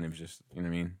 and it was just, you know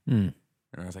what I mean?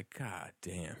 And I was like, God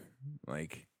damn,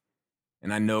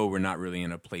 and I know we're not really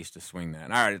in a place to swing that.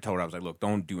 And I already told her, I was like, look,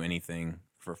 don't do anything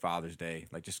for Father's Day,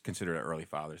 just consider it an early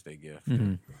Father's Day gift.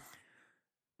 Mm-hmm.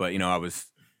 But I was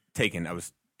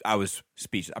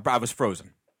speechless. I was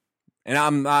frozen. And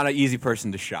I'm not an easy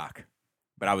person to shock,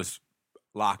 but I was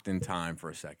locked in time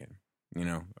for a second.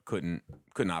 I couldn't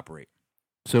operate.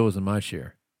 So it wasn't my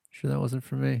share. Sure that wasn't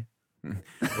for me?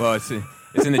 Well, it's in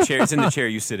the chair. It's in the chair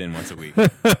you sit in once a week.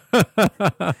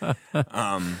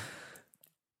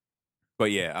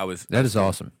 But yeah, I was. That is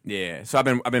awesome. Yeah, so I've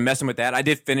been messing with that. I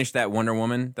did finish that Wonder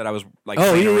Woman that I was Oh,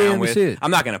 playing yeah, around let me with. see it. I'm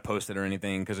not gonna post it or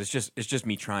anything because it's just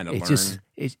me trying to learn.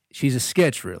 She's a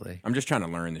sketch, really. I'm just trying to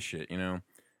learn the shit,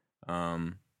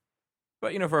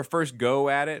 But for a first go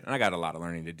at it, and I got a lot of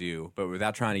learning to do, but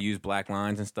without trying to use black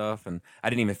lines and stuff, and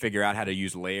I didn't even figure out how to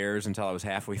use layers until I was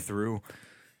halfway through.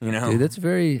 Dude, that's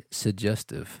very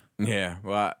suggestive. Yeah,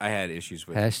 well, I had issues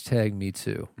with. Hashtag me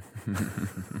too.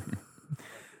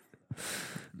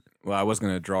 Well, I was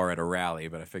going to draw her at a rally,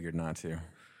 but I figured not to.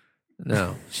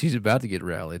 No, she's about to get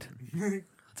rallied. I'll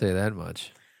tell you that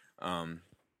much.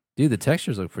 Dude, the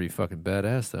textures look pretty fucking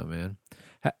badass, though, man.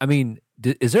 I mean,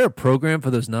 is there a program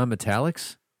for those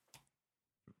non-metallics?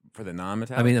 For the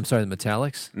non-metallic? I mean, I'm sorry, the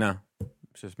metallics? No.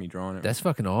 It's just me drawing it. That's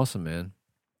fucking awesome, man.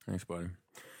 Thanks, buddy.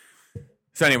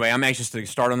 So anyway, I'm anxious to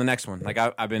start on the next one. Like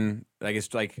I've been like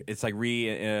it's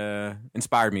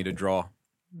inspired me to draw.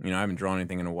 I haven't drawn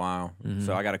anything in a while. Mm-hmm.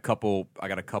 So I got a couple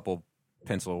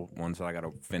pencil ones that I got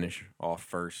to finish off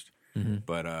first. Mm-hmm.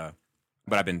 But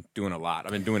I've been doing a lot.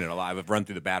 I've been doing it a lot. I've run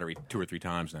through the battery 2 or 3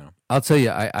 times now. I'll tell you,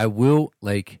 I will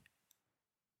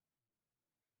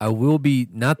be,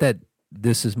 not that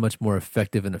this is much more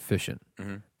effective and efficient,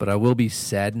 mm-hmm. but I will be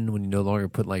saddened when you no longer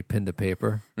put like pen to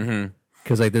paper. Mm-hmm.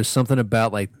 Because like there's something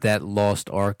about like that lost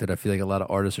art that I feel like a lot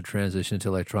of artists are transitioning to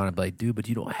electronic. Like, dude, but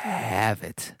you don't have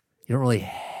it. You don't really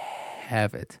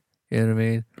have it. You know what I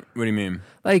mean? What do you mean?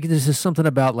 Like there's just something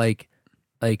about like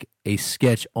a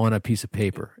sketch on a piece of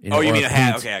paper. You mean a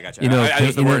have? Okay, I got you. I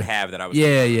was the word have that I was.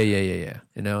 Yeah.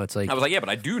 It's like I was like, yeah, but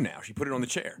I do now. She put it on the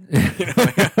chair.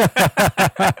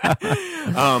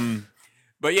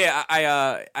 But yeah,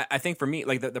 I think for me,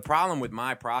 like the problem with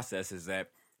my process is that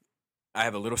I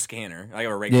have a little scanner. I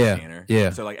have a regular scanner.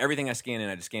 Yeah. So like everything I scan in,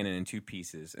 I just scan it in 2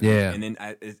 pieces. And, Yeah. And then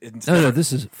it's no,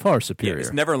 this is far superior. Yeah,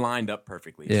 it's never lined up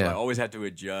perfectly. Yeah. So I always have to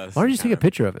adjust. Why don't you just take a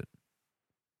picture of it?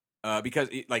 Because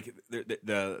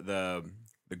the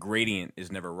gradient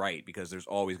is never right because there's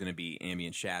always going to be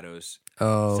ambient shadows.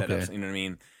 Oh, okay. Setups, you know what I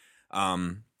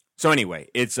mean? So anyway,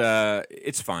 it's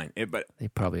fine. But They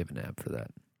probably have an app for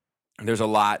that. there's a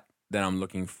lot that I'm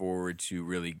looking forward to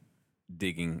really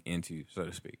digging into, so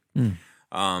to speak. Mm.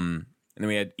 And then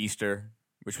we had Easter,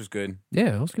 which was good.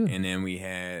 Yeah, it was good. And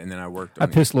then I worked. I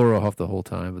pissed Laura off the whole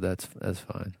time, but that's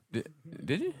fine.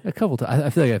 Did you? A couple times. I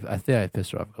feel like I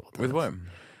pissed her off a couple times. With what?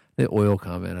 The oil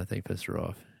comment, I think, pissed her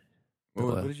off.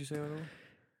 What did you say about it?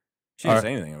 She didn't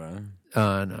say anything about it.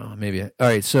 No, maybe. All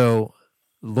right, so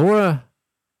Laura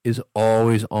is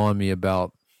always on me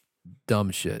about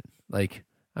dumb shit. Like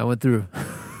I went through,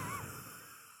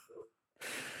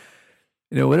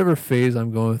 whatever phase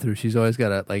I'm going through, she's always got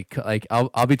to like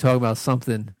I'll be talking about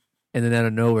something, and then out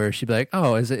of nowhere she'd be like,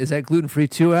 "Oh, is that gluten free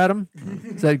too, Adam?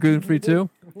 Is that gluten free too?"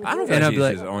 I don't think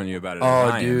she's on you about it.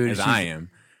 As I am.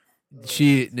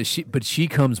 But she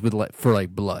comes with for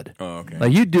blood. Oh, okay.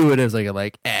 Like you do it as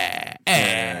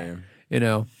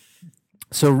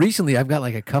So recently I've got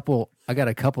a couple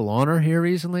on her here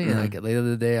recently, and later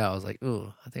the day I was like,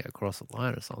 "Ooh, I think I crossed the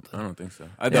line or something." I don't think so.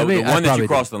 The one that you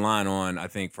crossed the line on, I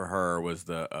think for her was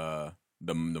the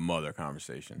mother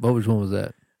conversation. Which one was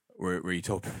that? Where you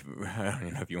told, I don't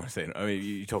even know if you want to say it. I mean,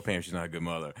 you told Pam she's not a good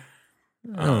mother.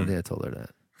 I don't think I told her that.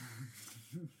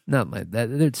 Not like that.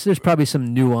 There's probably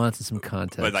some nuance and some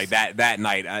context. But like that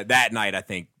night, I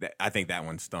think that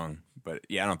one stung. But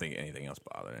yeah, I don't think anything else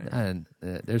bothered. And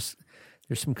there's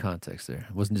some context there.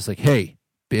 It wasn't just like, "Hey,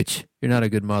 bitch, you're not a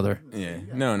good mother." Yeah,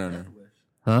 no.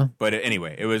 Huh? But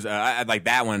anyway, it was I like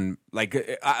that one.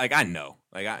 I know,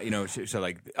 so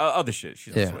like other shit.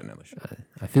 She's not sweating other shit.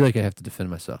 I feel like I have to defend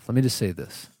myself. Let me just say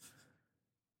this: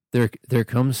 there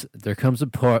comes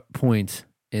a point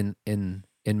in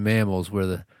mammals where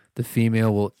the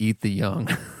female will eat the young,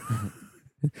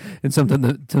 and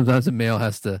sometimes the male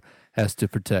has to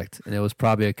protect. And it was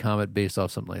probably a comment based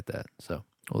off something like that. So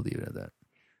we'll leave it at that.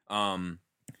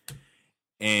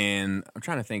 And I'm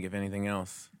trying to think of anything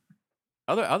else.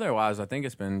 Otherwise, I think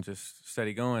it's been just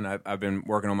steady going. I've been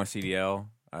working on my CDL.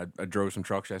 I drove some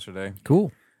trucks yesterday.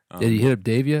 Cool. Did you hit up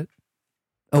Dave yet?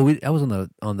 Oh, I was on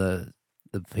the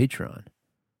Patreon.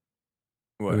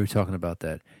 What? We were talking about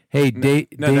that. Hey, Dave.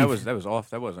 No, that was off.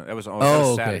 That was off.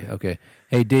 Oh, Saturday. okay.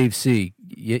 Hey, Dave C.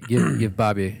 Give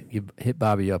Bobby hit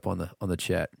Bobby up on the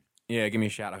chat. Yeah, give me a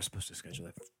shout. I was supposed to schedule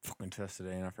that fucking test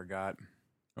today, and I forgot.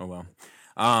 Oh well.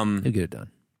 You'll get it done.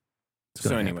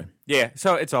 So anyway, yeah.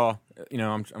 So it's all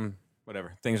I'm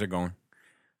whatever. Things are going.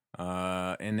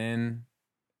 And then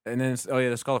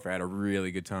the Skull Fair, I had a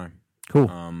really good time.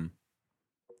 Cool.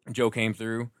 Joe came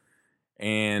through,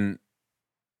 and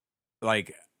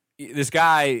like this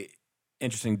guy,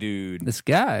 interesting dude. This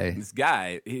guy,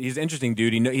 he's an interesting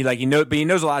dude. But he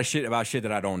knows a lot of shit about shit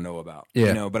that I don't know about.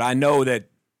 Yeah. But I know that.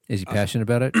 Is he passionate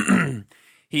about it?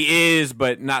 He is,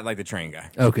 but not like the train guy.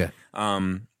 Okay.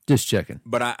 Just checking.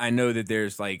 But I know that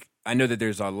there's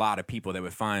a lot of people that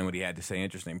would find what he had to say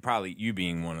interesting. Probably you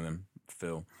being one of them,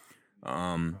 Phil.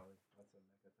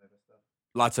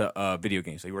 Lots of video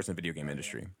games. So he works in the video game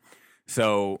industry.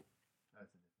 So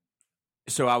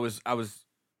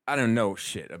I don't know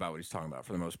shit about what he's talking about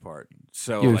for the most part.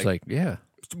 So he was like, yeah.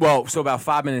 Well, so about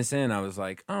 5 minutes in, I was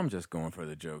like, I'm just going for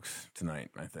the jokes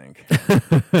tonight, I think.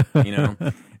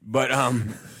 But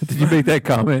Did you make that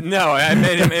comment? no, I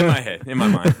made him in my head, in my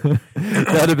mind,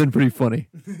 That'd have been pretty funny.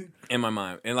 in my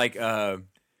mind, and like,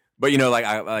 but you know,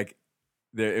 like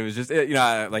it was just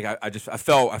I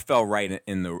fell right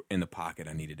in the pocket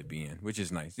I needed to be in, which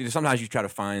is nice. You know, sometimes you try to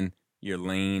find your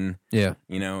lane, Yeah.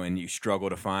 you know, and you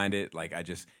struggle to find it. Like I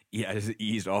just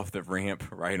eased off the ramp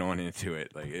right on into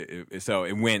it. Like so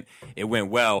it went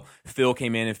well. Phil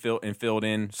came in and filled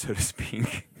in, so to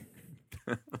speak.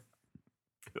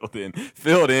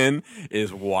 Filled in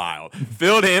is wild.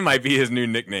 Filled in might be his new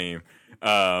nickname,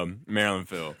 Maryland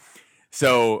Phil.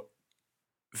 So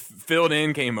filled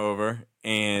in came over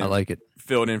and I like it.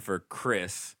 filled in for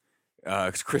Chris.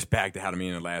 'Cause Chris backed out of me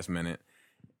in the last minute,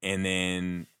 and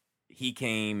then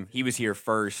he was here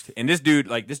first. And this dude,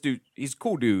 he's a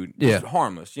cool dude. Yeah. He's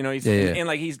harmless. You know, he's Yeah. and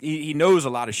like he knows a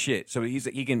lot of shit. So he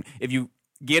can, if you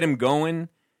get him going,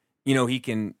 you know, he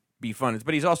can be fun.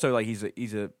 But he's also like he's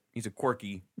a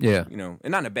quirky, Yeah. you know,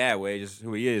 and not in a bad way, just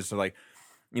who he is. So like,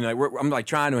 you know, like I'm like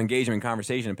trying to engage him in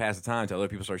conversation and pass the time until other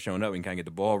people start showing up and kind of get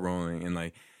the ball rolling. And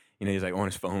like, you know, he's like on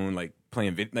his phone, like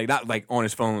playing video, like not like on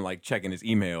his phone, like checking his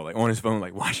email, like on his phone,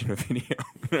 like watching a video.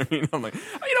 You know what I mean? I'm like,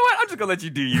 oh, you know what? I'm just gonna let you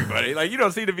do you, buddy. Like you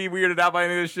don't seem to be weirded out by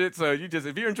any of this shit. So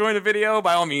if you're enjoying the video,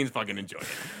 by all means, fucking enjoy it.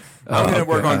 I'm gonna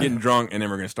work on getting drunk, and then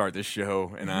we're gonna start this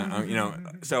show. And I'm you know,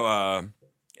 so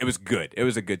it was good. It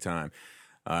was a good time.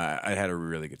 I had a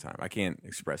really good time. I can't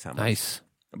express how much. Nice.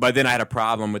 But then I had a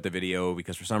problem with the video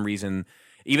because for some reason,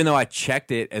 even though I checked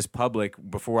it as public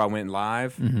before I went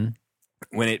live,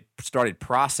 when it started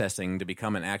processing to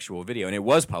become an actual video, and it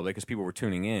was public because people were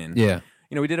tuning in. Yeah.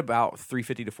 You know, we did about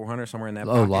 350 to 400 somewhere in that.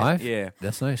 Oh, pocket. live? Yeah.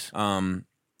 That's nice.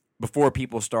 Before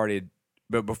people started,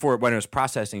 but before when it was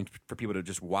processing for people to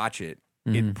just watch it,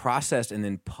 it processed and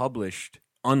then published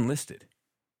unlisted.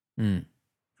 Mm.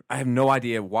 I have no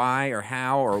idea why or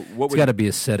how or what. It's got to be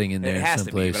a setting in there. It has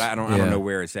someplace. to be, but I don't know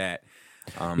where it's at.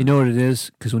 You know what it is?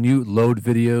 Because when you load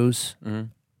videos,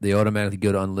 they automatically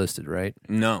go to unlisted, right?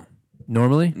 No,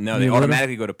 Normally? no, they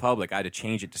automatically go to public. I had to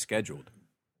change it to scheduled.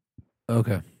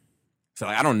 Okay. So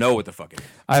like, I don't know what the fuck it is.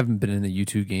 I haven't been in the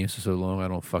YouTube games for so long. I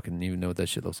don't fucking even know what that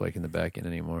shit looks like in the back end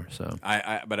anymore. So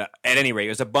But at any rate, it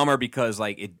was a bummer because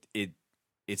like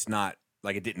it's not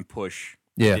like it didn't push.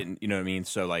 Yeah. It didn't, you know what I mean?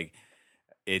 So like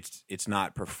it's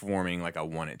not performing like I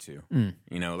want it to.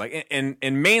 You know, like and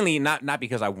mainly not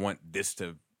because I want this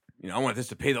to, you know, I want this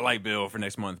to pay the light bill for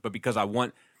next month, but because I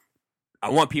want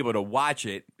people to watch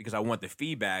it because I want the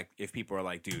feedback. If people are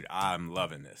like, dude, I'm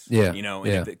loving this. Yeah. You know,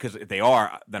 Yeah. because if they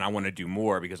are, then I want to do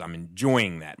more because I'm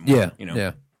enjoying that more. yeah. You know.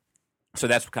 Yeah. So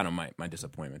that's kind of my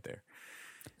disappointment there.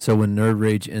 So when Nerd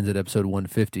Rage ends at episode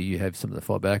 150, you have something to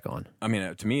fall back on. I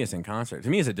mean, to me, it's in concert. To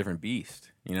me, it's a different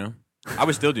beast. You know, I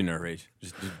would still do Nerd Rage.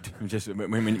 Just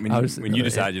when you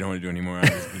decide you don't want to do anymore,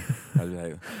 I was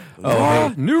like,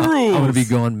 hey, new rules. I'm going to be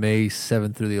gone May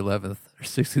 7th through the 11th or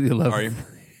 6th through the 11th. Are you?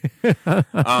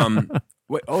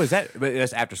 Wait, is that? But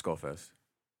that's after Skullfest.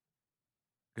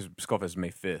 Because Skullfest is May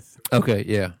 5th. Okay,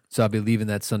 yeah. So I'll be leaving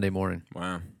that Sunday morning,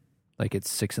 Wow. like it's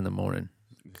 6 in the morning,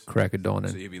 crack of dawn.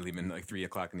 So you'll be leaving like 3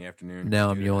 o'clock in the afternoon. Now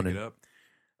I'm Get yawning. up.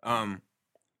 I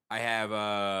have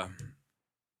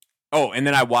and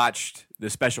then I watched the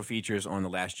special features on The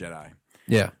Last Jedi,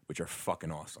 Yeah. which are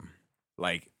fucking awesome.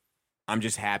 Like, I'm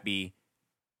just happy.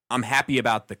 I'm happy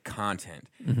about the content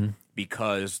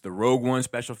because the Rogue One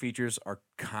special features are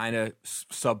kind of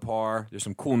subpar. There's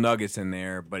some cool nuggets in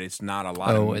there, but it's not a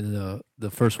lot. Oh, and the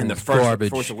first one and the was first garbage.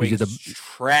 Force 'cause Awakens you is had to-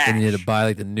 trash. and you had to buy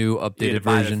like the new You had updated to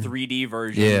buy version. the 3D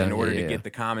version Yeah, in order yeah, to yeah. get the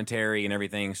commentary and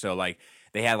everything. So like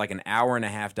they had like an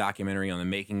hour-and-a-half documentary on the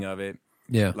making of it.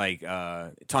 Yeah. Like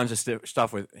tons of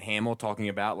stuff with Hamill talking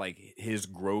about like his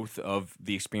growth of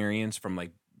the experience from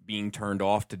like being turned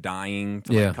off to dying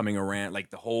to Yeah. like coming around. Like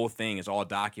the whole thing is all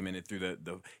documented through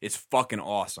the it's fucking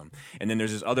awesome. And then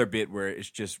there's this other bit where it's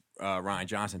just Rian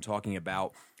Johnson talking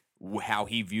about how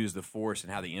he views the Force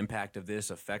and how the impact of this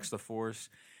affects the Force.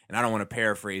 And I don't want to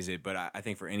paraphrase it, but I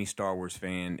think for any Star Wars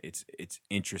fan, it's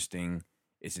interesting.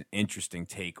 It's an interesting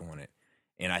take on it.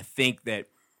 And I think that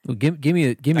Well, give me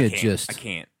a gist. I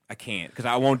can't because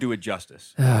I won't do it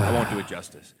justice. I won't do it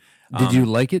justice. Did you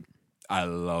like it? I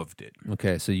loved it.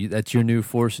 Okay, so that's your new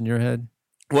Force in your head.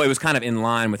 Well, it was kind of in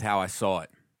line with how I saw it.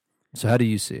 So how do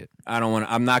you see it?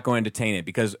 I'm not going to entertain it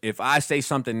because if I say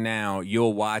something now,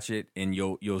 you'll watch it and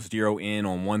you'll zero in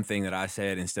on one thing that I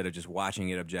said instead of just watching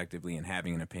it objectively and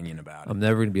having an opinion about it. I'm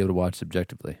never going to be able to watch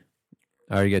subjectively.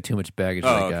 I already got too much baggage for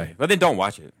that okay. guy. But then don't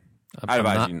watch it. I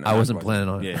wasn't planning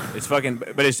on it. Yeah, it's fucking.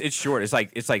 But it's short. It's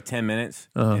like 10 minutes,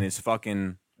 and it's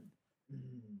fucking.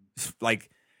 It's like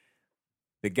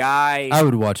the guy. I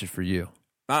would watch it for you.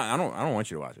 I don't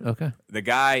want you to watch it. Okay. The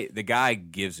guy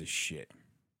gives a shit.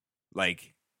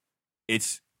 Like,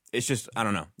 it's just, I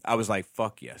don't know. I was like,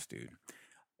 fuck yes, dude.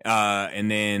 And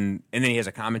then he has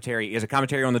a commentary. He has a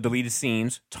commentary on the deleted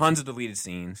scenes. Tons of deleted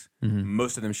scenes. Mm-hmm.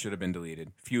 Most of them should have been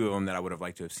deleted. Few of them that I would have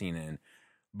liked to have seen in.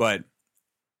 But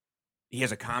he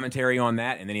has a commentary on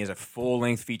that, and then he has a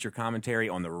full-length feature commentary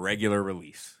on the regular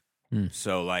release.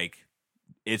 So, like,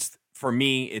 it's for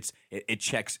me, it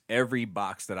checks every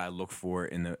box that I look for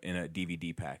in a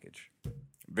DVD package.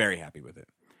 Very happy with it.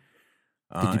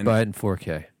 Did you buy it in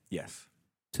 4K? Yes.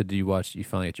 So did you watch? You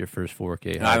finally get your first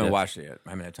 4K? No, I haven't watched it yet. I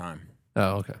haven't had time.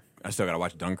 Oh, okay. I still got to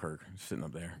watch Dunkirk. It's sitting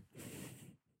up there.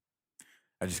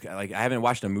 I haven't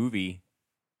watched a movie.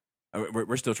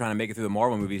 We're still trying to make it through the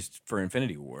Marvel movies for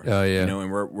Infinity War. Oh yeah. You know, and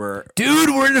we're dude,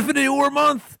 we're in Infinity War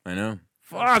month. I know.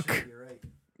 Fuck. You're right.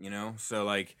 You know, so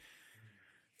like,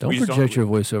 Don't project your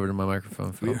voice over to my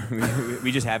microphone, Phil.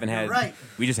 we just haven't had. Right.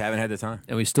 We just haven't had the time.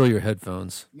 And we stole your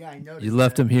headphones. Yeah, I noticed. You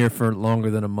left that. them here for longer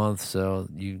than a month, so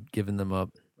you given them up.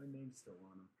 My name's still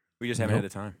on them. We just haven't had the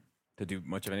time to do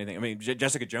much of anything. I mean,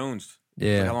 Jessica Jones.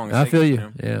 Yeah, Like how long it's I feel taken, you.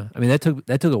 you know? Yeah, I mean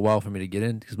that took a while for me to get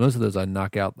in because most of those I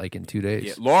knock out like in 2 days.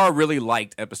 Yeah, Laura really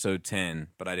liked episode 10,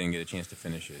 but I didn't get a chance to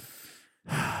finish it.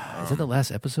 Is that the last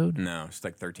episode? No, it's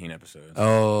like 13 episodes.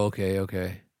 Oh, okay.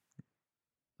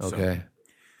 So, Okay.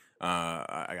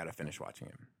 I got to finish watching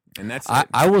it, and that's I, it.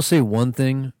 I will say one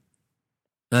thing,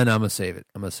 and I'm gonna save it.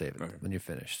 Okay. When you're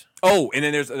finished. Oh, and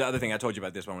then there's the other thing I told you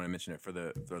about this, but I want to mention it for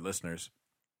the listeners.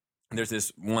 There's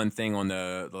this one thing on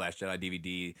the Last Jedi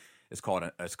DVD. It's called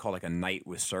like a night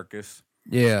with Circus,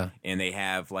 Yeah. and they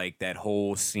have like that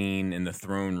whole scene in the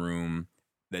throne room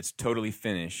that's totally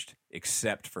finished,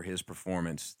 except for his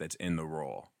performance that's in the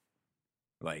Raw.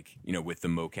 Like, you know, with the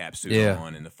mocap suit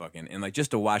on and the fucking, and like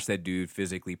just to watch that dude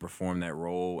physically perform that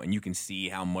role, and you can see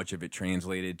how much of it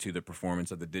translated to the performance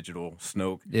of the digital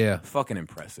Snoke. Yeah. Fucking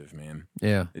impressive, man.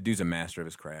 Yeah. The dude's a master of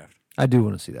his craft. I do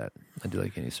want to see that. I do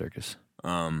like any circus.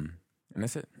 And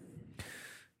that's it.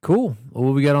 Cool. Well,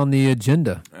 what we got on the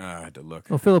agenda? I had to look.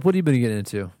 Oh, Philip, what have you been getting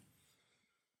into?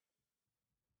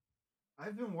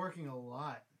 I've been working a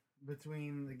lot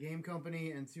between the game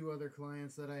company and 2 other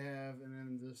clients that I have, and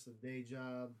then just a day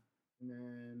job. And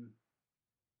then,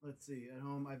 let's see, at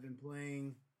home I've been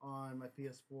playing on my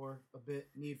PS4 a bit.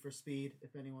 Need for Speed,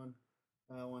 if anyone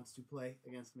wants to play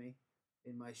against me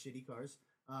in my shitty cars.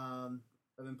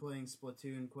 I've been playing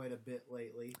Splatoon quite a bit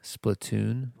lately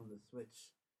Splatoon. on the Switch.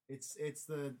 It's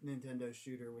the Nintendo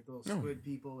shooter with little squid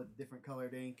people with different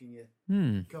colored ink, and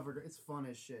you cover. It's fun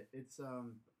as shit.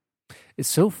 It's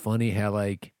so funny how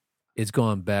like it's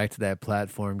gone back to that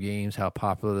platform games. How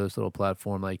popular those little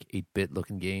platform like 8-bit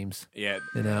looking games. Yeah,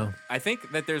 You know. I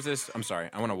think that there's this. I'm sorry,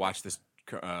 I want to watch this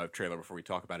trailer before we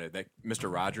talk about it. That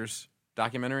Mr. Rogers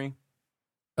documentary.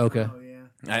 Okay. Oh yeah.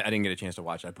 I didn't get a chance to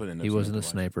watch it. I put it in. He wasn't a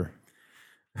sniper.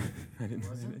 I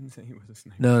didn't say he was a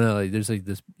sniper. No. Like, there's like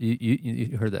this.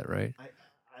 You heard that right?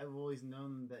 I've always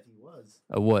known that he was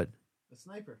A what? a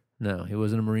sniper. No, he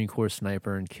wasn't a Marine Corps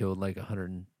sniper and killed like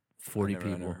 140 I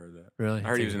people. never heard that. Really? I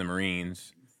heard he was in the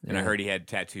Marines, and I Yeah. heard he had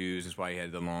tattoos. That's why he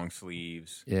had the long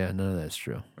sleeves. Yeah, none of that's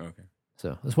true. Okay.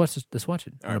 So let's watch this. Let's watch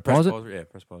it. All Wanna right, press pause it. pause. Yeah,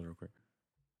 press pause real quick.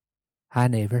 Hi,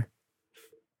 neighbor.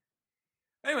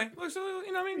 Anyway, looks, you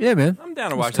know what I mean? Yeah, man. I'm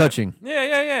down to It's watch touching. that.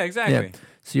 Yeah, exactly. Yeah.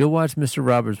 So you'll watch Mr.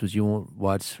 Roberts, but you won't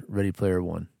watch Ready Player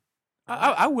One.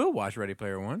 I will watch Ready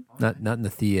Player One. Not in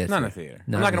the theater. Not in the theater.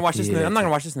 Not I'm not in gonna the watch this. I'm not theater. gonna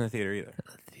watch this in the theater either.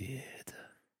 Theater.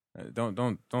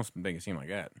 Don't make it seem like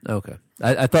that. Okay.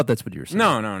 I thought that's what you were saying.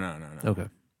 No. Okay.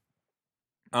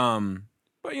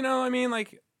 But you know, I mean,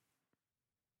 like,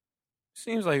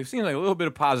 seems like a little bit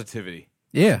of positivity.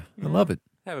 Yeah, I love it.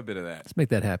 Have a bit of that. Let's make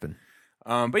that happen.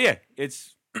 But yeah,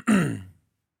 it's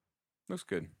looks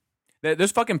good.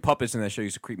 Those fucking puppets in that show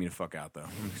used to creep me the fuck out, though.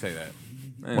 Let me say that.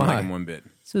 I didn't Why? like them one bit.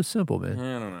 So simple, man.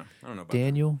 I don't know. I don't know about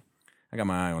Daniel, that. I got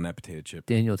my eye on that potato chip.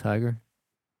 Daniel Tiger.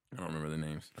 I don't remember the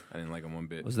names. I didn't like them one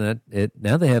bit. Wasn't that it?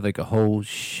 Now they have like a whole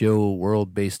show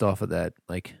world based off of that,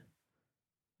 like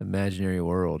imaginary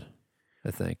world.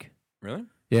 I think. Really?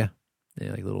 Yeah,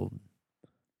 like little,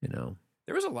 you know.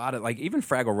 There was a lot of, like, even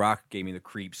Fraggle Rock gave me the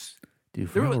creeps. Dude,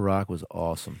 There Fraggle was- Rock was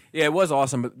awesome. Yeah, it was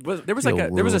awesome, but there was The like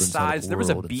a world inside the there was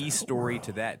a world B inside the story world.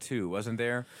 to that too, wasn't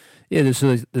there? Yeah, there's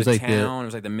The like town. It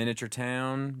was like the miniature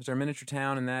town. Was there a miniature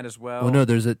town in that as well? well, no,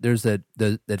 there's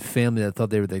that family that thought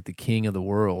they were like the king of the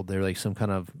world. They're like some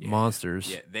kind of monsters.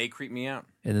 Yeah, they creep me out.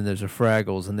 And then there's a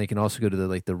Fraggles, and they can also go to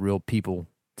the real people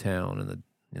town and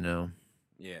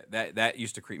Yeah, that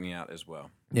used to creep me out as well.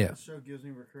 yeah. This show gives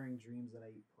me recurring dreams that I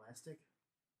eat plastic.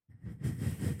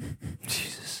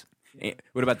 Jesus.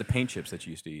 What about the paint chips that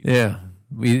you used to eat? Yeah,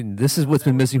 this is what's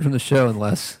been missing from the show in the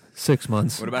last 6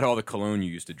 months. What about all the cologne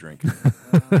you used to drink?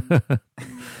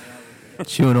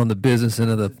 Chewing on the business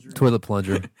end of the toilet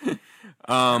plunger. That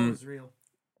was real.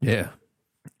 Yeah.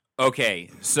 Okay,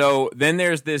 so then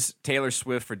there's this Taylor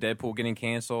Swift for Deadpool getting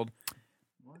canceled.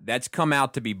 That's come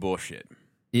out to be bullshit.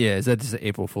 Yeah, is that just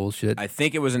April Fool's shit? I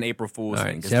think it was an April Fool's All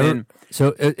thing. right. 'Cause then,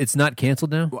 So it's not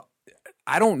canceled now?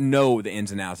 I don't know the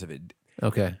ins and outs of it.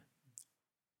 Okay.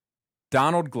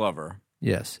 Donald Glover.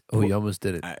 Yes. Oh, you almost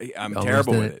did it. I'm Almost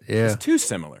terrible did with it. it. Yeah. It's too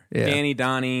similar. Yeah. Danny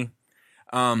Donnie.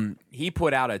 He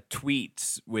put out a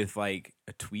tweet with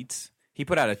He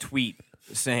put out a tweet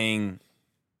saying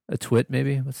A twit,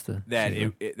 maybe? What's the... that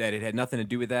it had nothing to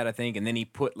do with that, I think, and then he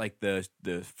put like the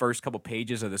first couple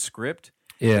pages of the script.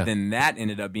 Yeah. But then that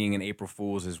ended up being an April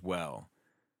Fool's as well.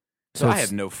 So I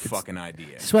have no fucking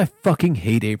idea. That's why I fucking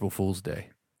hate April Fool's Day.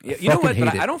 Yeah, you know what? hate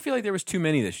But it. I don't feel like there was too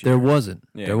many this year. There wasn't.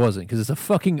 Yeah. There wasn't. Because it's a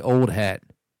fucking old hat,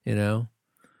 you know?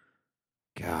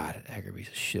 God, it aggravates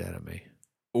the shit out of me.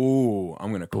 Oh, I'm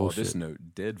going to call this Bullshit. note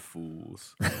Dead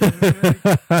Fools.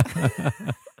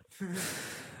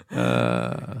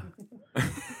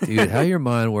 Dude, how your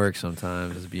mind works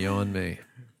sometimes is beyond me.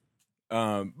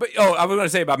 I was going to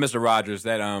say about Mr. Rogers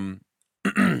that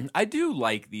I do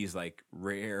like these like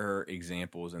rare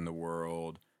examples in the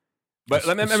world. But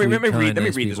let me Sweet, read kind, nice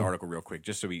this people. article real quick,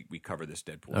 just so we cover this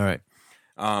Deadpool. All right.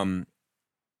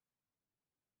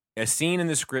 A scene in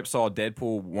the script saw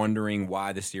Deadpool wondering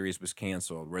why the series was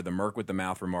canceled, where the Merc with the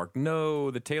Mouth remarked,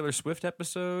 "No, the Taylor Swift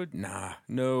episode? Nah,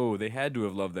 no, they had to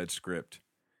have loved that script."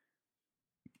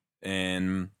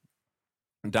 And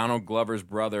Donald Glover's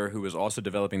brother, who was also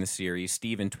developing the series,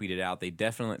 Steven, tweeted out,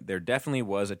 there definitely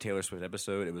was a Taylor Swift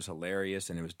episode. It was hilarious,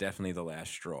 and it was definitely the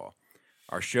last straw.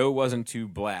 Our show wasn't too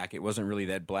black. It wasn't really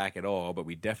that black at all, but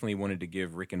we definitely wanted to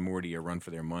give Rick and Morty a run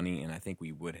for their money, and I think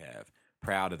we would have.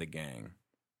 Proud of the gang.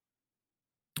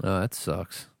 Oh, that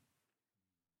sucks.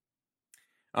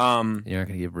 You're not going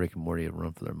to give Rick and Morty a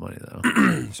run for their money,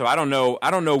 though. So I don't know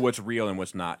what's real and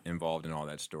what's not involved in all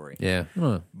that story. Yeah. I don't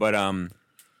know. But I don't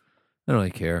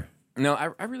really care. no,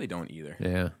 I really don't either.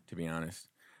 Yeah. To be honest.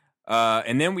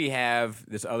 And then we have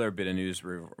this other bit of news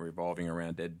revolving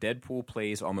around Deadpool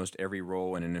plays almost every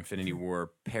role in an Infinity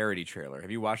War parody trailer.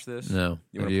 Have you watched this? No.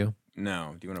 You Have wanna- you?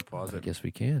 No. Do you want to pause I it? guess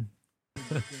we can.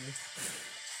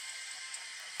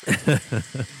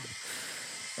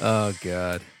 Oh,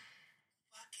 God.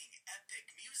 Fucking epic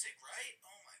music, right?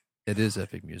 Oh my. It is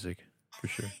epic music, for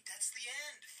sure. Alright, that's the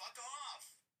end. Fuck off.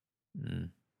 Mm.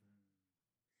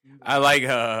 I like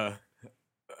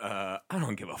I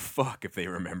don't give a fuck if they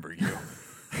remember you.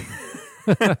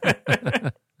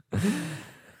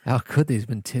 How could they? It's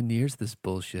been 10 years of this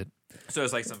bullshit. So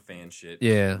it's like some fan shit.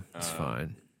 Yeah, it's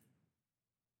fine.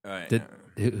 All right.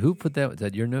 Who put that? Is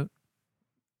that your note?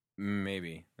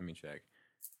 Maybe. Let me check.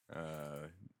 I'm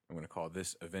going to call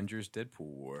this Avengers Deadpool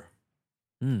War.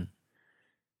 Hmm.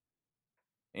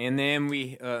 And then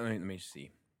we let me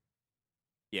see.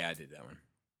 Yeah, I did that one.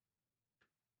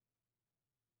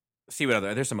 Let's see what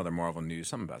other. There's some other Marvel news.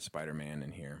 Something about Spider-Man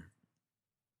in here.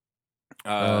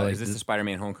 Is this the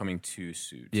Spider-Man Homecoming 2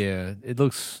 suit? Yeah, it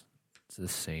looks the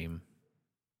same,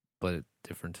 but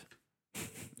different.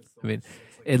 I mean,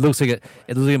 it looks like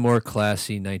a more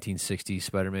classy 1960s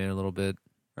Spider-Man a little bit.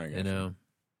 I You guess. know,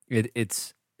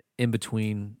 it's in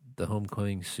between the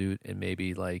Homecoming suit and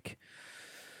maybe like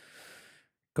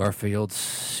Garfield's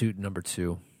suit number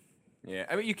 2. Yeah,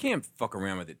 I mean, you can't fuck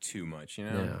around with it too much, you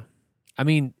know? Yeah, I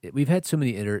mean, we've had so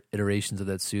many iterations of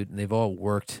that suit, and they've all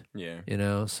worked. Yeah. You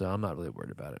know, so I'm not really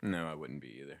worried about it. No, I wouldn't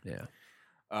be either. Yeah,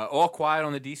 All quiet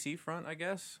on the DC front, I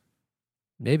guess.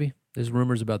 maybe there's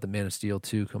rumors about the Man of Steel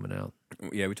 2 coming out.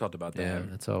 Yeah, we talked about that. Yeah,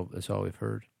 that's all we've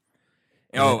heard.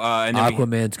 And then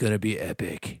Aquaman's gonna be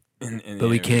epic, and but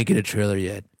we yeah. can't get a trailer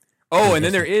yet. Oh, and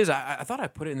then there is. I thought I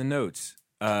put it in the notes.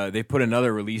 They put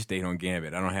another release date on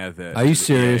Gambit. I don't have the. Are you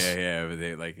serious? Yeah. But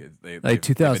they like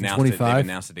 2025? They've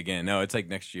announced it again. No, it's like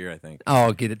next year, I think.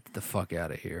 Oh, get it the fuck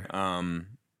out of here.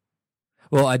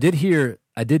 Well, I did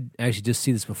actually just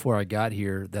see this before I got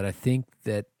here that I think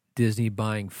that Disney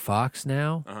buying Fox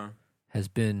now has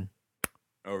been.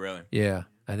 Oh, really? Yeah,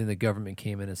 I think the government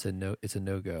came in and said no. It's a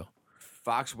no-go.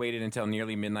 Fox waited until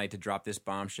nearly midnight to drop this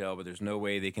bombshell, but there's no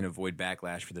way they can avoid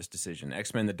backlash for this decision.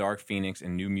 X-Men: The Dark Phoenix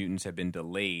and New Mutants have been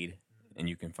delayed, and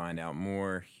you can find out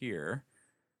more here.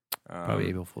 Probably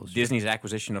April Fool's. Disney's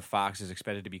acquisition of Fox is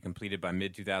expected to be completed by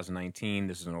mid-2019.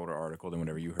 This is an older article than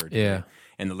whatever you heard today. Yeah.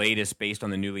 And the latest, based on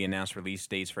the newly announced release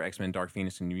dates for X-Men: Dark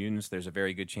Phoenix and New Mutants, there's a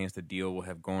very good chance the deal will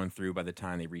have gone through by the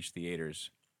time they reach theaters.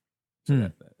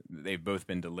 So they've both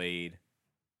been delayed.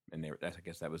 and I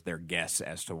guess that was their guess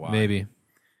as to why. Maybe.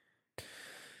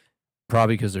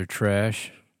 Probably because they're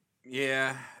trash.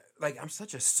 Yeah, like I'm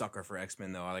such a sucker for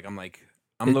X-Men though.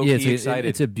 I'm low key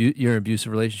excited. You're in an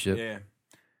abusive relationship. Yeah.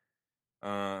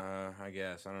 I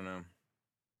guess I don't know.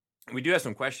 We do have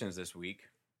some questions this week.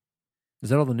 Is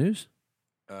that all the news?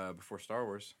 Before Star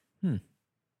Wars. Hmm.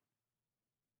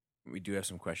 We do have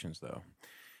some questions though,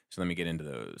 so let me get into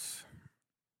those.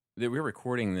 We're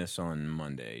recording this on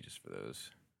Monday, just for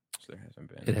those. So there hasn't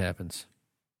been. It happens.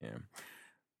 Yeah.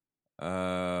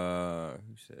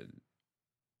 Who said?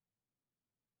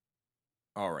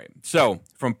 All right. So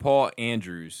from Paul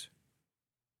Andrews.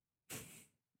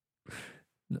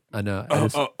 I know.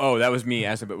 Oh, that was me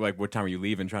asking, but like, what time are you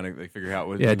leaving? Trying to figure out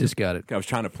what. Yeah, I just got it. I was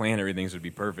trying to plan everything so it'd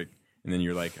be perfect, and then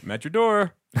you're like, "I'm at your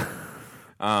door." Yeah,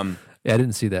 I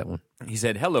didn't see that one. He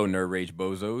said, "Hello, Nerd Rage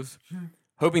bozos.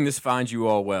 Hoping this finds you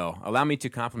all well. Allow me to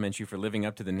compliment you for living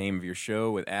up to the name of your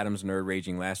show with Adam's Nerd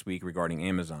Raging last week regarding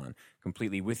Amazon.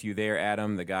 Completely with you there,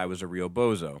 Adam. The guy was a real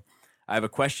bozo. I have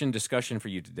a discussion for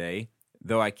you today,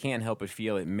 though I can't help but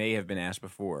feel it may have been asked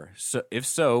before. So, if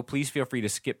so, please feel free to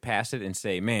skip past it and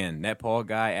say, man, that Paul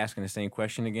guy asking the same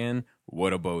question again,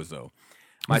 what a bozo.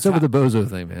 What's up with the bozo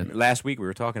thing, man? Last week we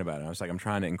were talking about it. I was like, I'm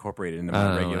trying to incorporate it into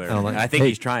my regular. I think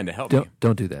he's trying to help me.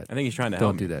 Don't do that. I think he's trying to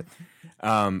help me. Don't do that.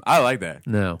 I like that.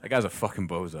 No. That guy's a fucking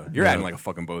bozo. You're acting like a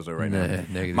fucking bozo right now.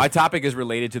 Negative. My topic is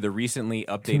related to the recently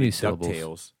updated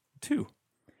DuckTales 2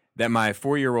 that my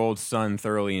 4-year-old son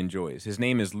thoroughly enjoys. His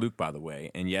name is Luke, by the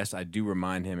way, and yes, I do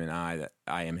remind him and I that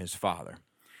I am his father.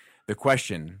 The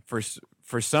question,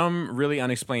 for some really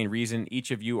unexplained reason,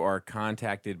 each of you are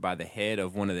contacted by the head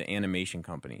of one of the animation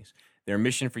companies. Their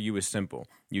mission for you is simple.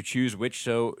 You choose which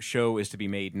show is to be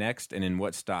made next and in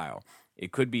what style.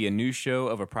 It could be a new show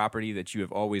of a property that you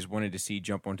have always wanted to see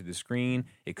jump onto the screen.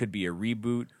 It could be a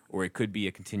reboot, or it could be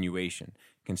a continuation.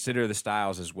 Consider the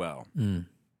styles as well.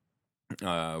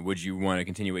 Would you want a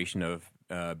continuation of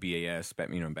BAS,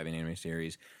 Batman Anime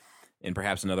Series, and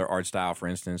perhaps another art style, for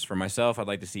instance? For myself, I'd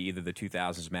like to see either the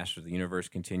 2000s Masters of the Universe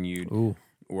continued,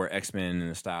 or X-Men in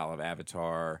the style of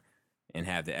Avatar, and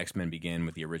have the X-Men begin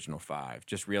with the original 5.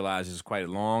 Just realize this is quite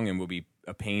long and will be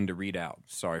a pain to read out.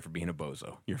 Sorry for being a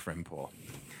bozo. Your friend Paul.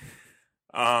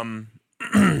 I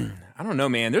don't know,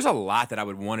 man. There's a lot that I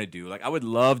would want to do. Like, I would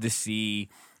love to see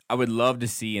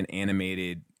an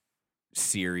animated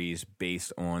series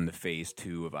based on the Phase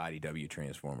 2 of IDW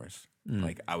Transformers.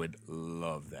 Like, I would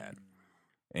love that.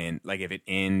 And like, if it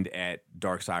ended at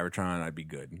Dark Cybertron, I'd be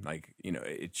good. Like,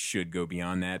 it should go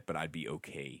beyond that, but I'd be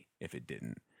okay if it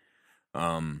didn't.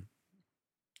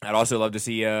 I'd also love to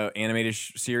see a animated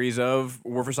series of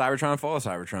War for Cybertron, Fall of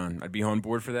Cybertron. I'd be on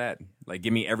board for that. Like,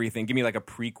 give me everything. Give me like a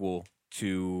prequel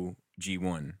to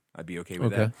G1. I'd be okay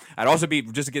with that. I'd also be,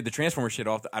 just to get the Transformer shit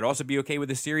off, I'd also be okay with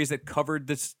a series that covered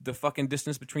the fucking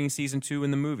distance between season 2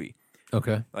 and the movie.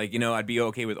 Okay. Like, I'd be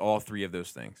okay with all 3 of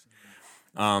those things.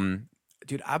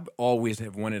 Dude, I've always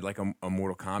have wanted like a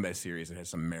Mortal Kombat series that has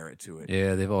some merit to it.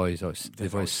 Yeah, they've always sucked.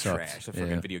 Trash. A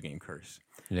fucking video game curse.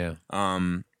 Yeah.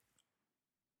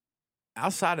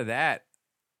 Outside of that,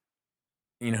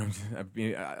 if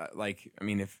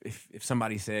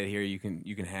somebody said, here, you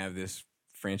can have this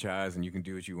franchise and you can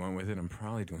do what you want with it, I'm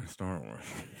probably doing Star Wars.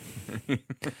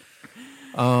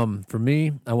 For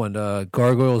me, I want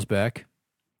Gargoyles back.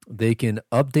 They can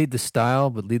update the style,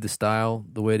 but leave the style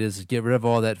the way it is. Get rid of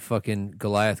all that fucking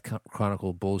Goliath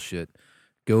Chronicle bullshit.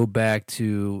 Go back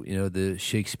to, the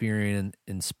Shakespearean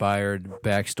inspired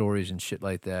backstories and shit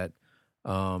like that.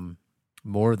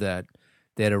 More of that.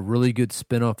 They had a really good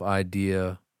spin-off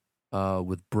idea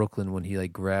with Brooklyn when he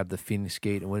like grabbed the Phoenix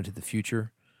Gate and went into the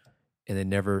future, and they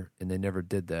never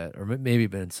did that. Or maybe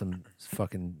been some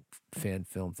fucking fan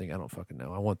film thing. I don't fucking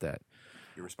know. I want that.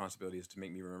 Your responsibility is to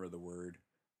make me remember the word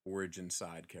origin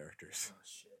side characters.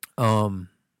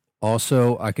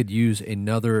 Also, I could use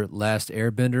another Last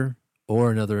Airbender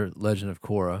or another Legend of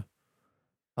Korra.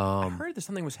 I heard that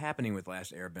something was happening with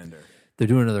Last Airbender. They're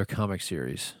doing another comic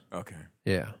series. Okay.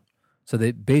 Yeah. So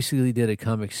they basically did a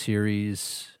comic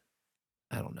series,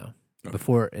 I don't know,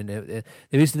 before, and they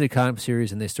basically did a comic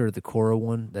series, and they started the Korra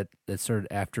one that started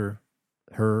after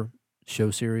her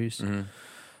show series.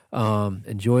 Mm-hmm.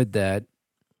 Enjoyed that.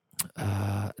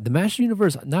 The Master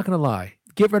Universe, not going to lie,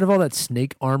 get rid of all that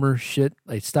snake armor shit.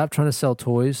 Like, stop trying to sell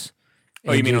toys.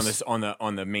 Oh, you mean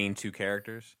on the main 2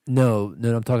 characters? No,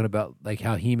 I'm talking about like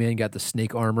how He-Man got the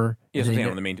snake armor. Yes, on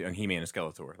the main on He-Man and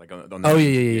Skeletor. Like on the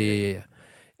yeah.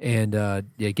 And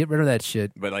get rid of that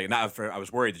shit. But like, I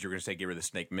was worried that you were going to say get rid of the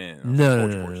Snake Men. No.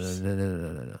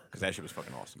 Because that shit was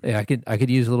fucking awesome. Yeah, I could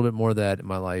use a little bit more of that in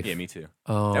my life. Yeah, me too.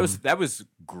 That was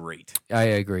great. I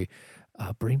agree.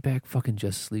 Bring back fucking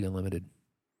Justice League Unlimited.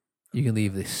 You can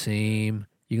leave the same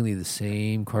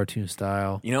cartoon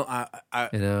style. You know,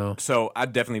 I so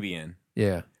I'd definitely be in.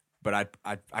 Yeah. But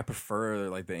I prefer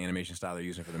like the animation style they're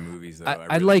using for the movies. Though.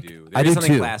 I really do. There is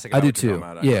something classic I do about what you're too.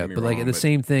 talking about. Yeah, but like the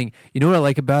same thing. You know what I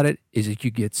like about it is that you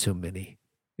get so many.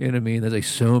 You know what I mean? There's like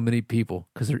so many people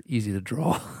because they're easy to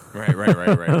draw.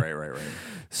 Right.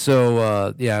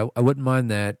 So yeah, I wouldn't mind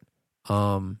that.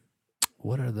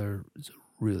 What other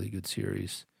really good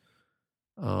series?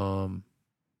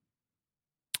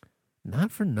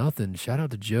 Not for nothing. Shout out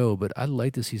to Joe, but I'd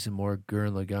like to see some more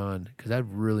Gurren Lagann because I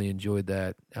really enjoyed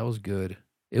that. That was good.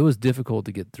 It was difficult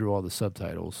to get through all the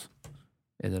subtitles,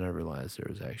 and then I realized there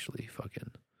was actually fucking.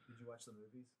 Did you watch the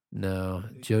movies? No,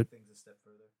 They Joe. take things a step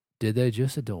further. Did they? Joe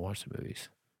said don't watch the movies.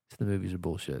 The movies are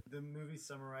bullshit. The movies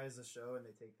summarize the show and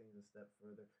they take things a step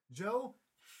further. Joe,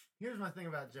 here's my thing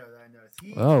about Joe that I noticed.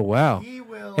 Oh wow! He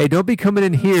will. Hey, don't be coming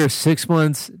in here 6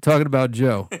 months talking about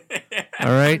Joe. All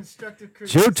right, Constructive Joe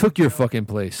criticism, took your Joe. fucking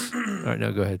place. All right,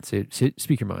 now go ahead.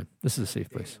 Speak your mind. This is a safe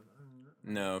place.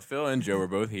 No, Phil and Joe were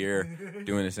both here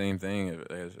doing the same thing.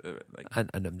 Like,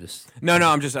 I'm just no,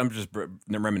 I'm just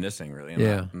reminiscing. Really,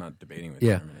 Yeah. I'm not debating with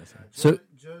Yeah. you. Reminiscing. So-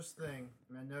 Joe's thing,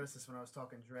 and I noticed this when I was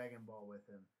talking Dragon Ball with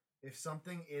him. If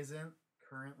something isn't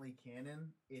currently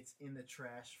canon, it's in the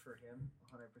trash for him.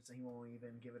 100%. He won't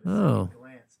even give it a Oh. second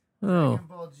glance. Oh. Dragon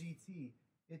Ball GT.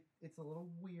 It's a little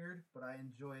weird, but I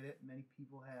enjoyed it. Many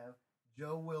people have.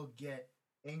 Joe will get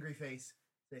angry face.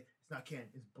 Say it's not canon.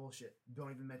 It's bullshit.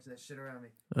 Don't even mention that shit around me.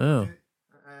 Oh. Dude,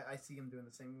 I see him doing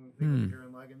the same thing with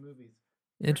Gurren Lagann movies.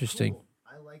 They're Interesting. cool.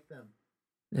 I like them.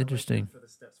 I like Interesting. them for the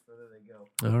steps further they go.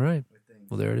 All right. With things.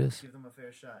 Well, there it is. Give them a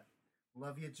fair shot.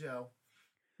 Love you, Joe.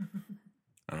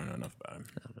 I don't know enough about him.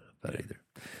 I don't know about that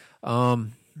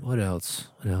either. What else?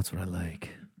 What else would I like?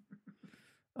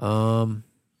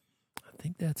 I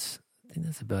think that's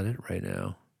about it right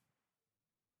now.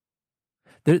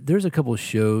 There's a couple of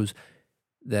shows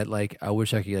that like I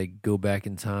wish I could like go back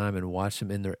in time and watch them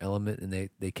in their element, and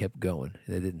they kept going.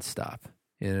 They didn't stop.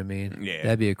 You know what I mean? Yeah.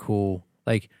 That'd be a cool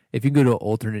like if you can go to an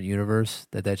alternate universe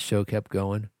that show kept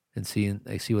going and see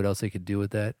what else they could do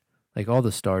with that. Like all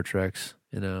the Star Treks,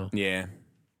 you know. Yeah.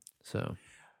 So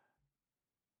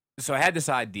I had this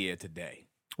idea today.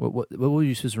 what were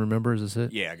you supposed to remember? Is this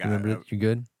it? Yeah, I You got remember it. it? You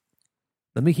good?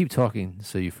 Let me keep talking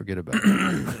so you forget about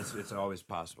it. It's always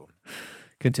possible.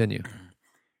 Continue.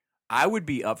 I would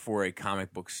be up for a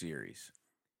comic book series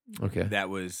Okay. that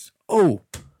was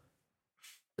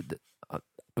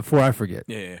Before I forget,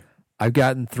 yeah. I've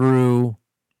gotten through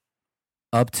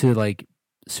up to like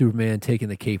Superman taking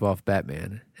the cape off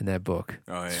Batman in that book.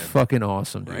 Oh, It's yeah. fucking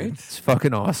awesome, dude. Right? It's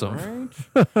fucking awesome.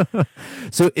 Right?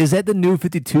 So is that the new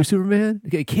 52 Superman?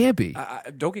 It can't be.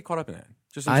 Don't get caught up in that.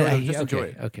 Just enjoy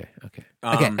it. Okay.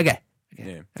 Um, Okay.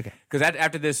 Yeah. Okay. Because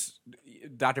after this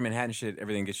Dr. Manhattan shit,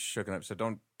 everything gets shooken up. So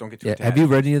don't get too Yeah. attached. Have you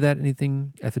read any of that?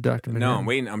 Anything after Dr. No, Manhattan? I'm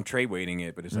waiting. I'm trade waiting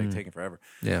it, but it's like taking forever.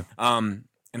 Yeah.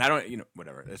 And I don't,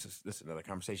 whatever. This is another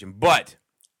conversation. But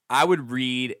I would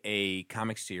read a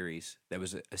comic series that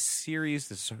was a series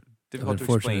that's difficult to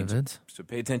Unfortunate explain. events. So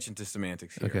pay attention to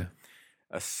semantics here. Okay.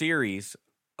 A series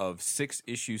of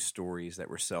 6-issue stories that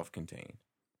were self-contained.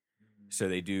 So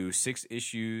they do 6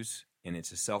 issues, and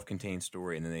it's a self-contained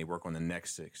story, and then they work on the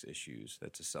next 6 issues.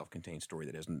 That's a self-contained story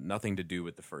that has nothing to do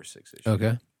with the first 6 issues.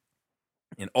 Okay.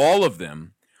 And all of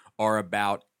them are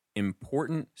about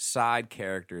important side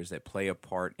characters that play a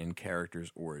part in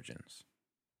characters' origins.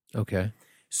 Okay.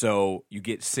 So you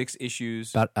get 6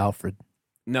 issues. About Alfred.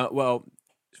 No, well,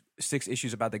 6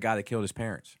 issues about the guy that killed his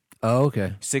parents. Oh,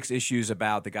 okay. 6 issues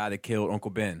about the guy that killed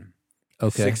Uncle Ben.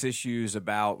 Okay. 6 issues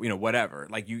about, whatever.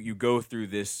 Like you go through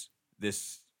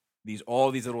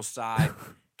all these little side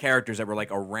characters that were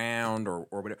like around or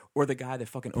whatever, or the guy that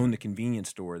fucking owned the convenience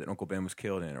store that Uncle Ben was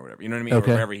killed in or whatever. You know what I mean?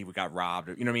 Okay. Or wherever he got robbed.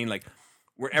 Or, you know what I mean? Like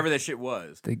wherever that shit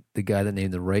was. The guy that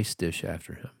named the rice dish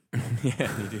after him.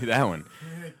 Yeah, you do that one.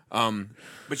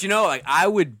 But like I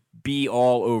would be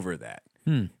all over that.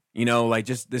 Like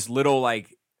just this little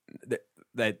like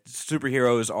that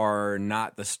superheroes are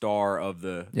not the star of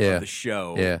the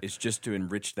show. Yeah. It's just to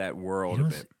enrich that world You know,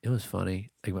 a bit. it was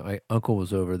funny. Like my uncle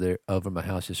was over my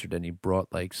house yesterday, and he brought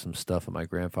like some stuff of my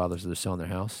grandfather's that they're selling their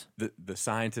house. The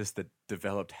scientist that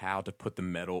developed how to put the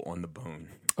metal on the bone.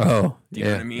 Oh, Do you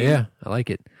know what I mean? Yeah, I like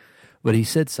it. But he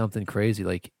said something crazy.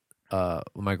 Like when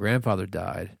my grandfather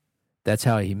died, that's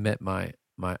how he met my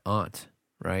aunt,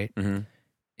 right? Mm-hmm.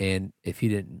 And if he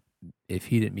didn't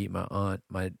meet my aunt,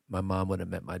 my mom would have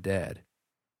met my dad.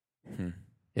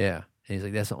 Yeah, and he's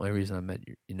like, that's the only reason I met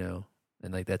you,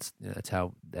 and like that's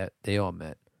how that they all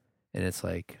met. And it's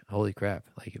like, holy crap!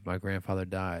 Like if my grandfather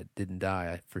didn't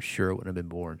die, I for sure wouldn't have been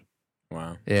born.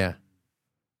 Wow. Yeah.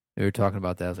 We were talking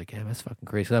about that. I was like, damn, that's fucking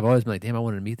crazy. 'Cause I've always been like, damn, I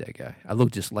wanted to meet that guy. I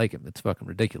look just like him. It's fucking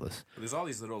ridiculous. There's all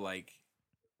these little like,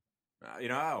 I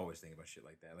always think about shit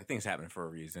like that. Like things happen for a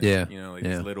reason. Yeah. Like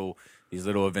Yeah. these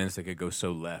little events that could go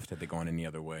so left had they gone any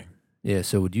other way. Yeah.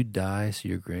 So would you die so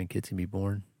your grandkids can be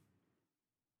born?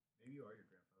 Maybe you are your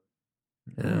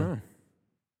grandfather. I don't know.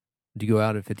 Would you go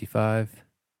out at 55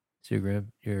 so your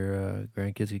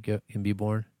grandkids can be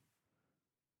born?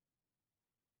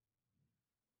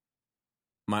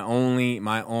 My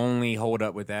only hold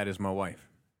up with that is my wife.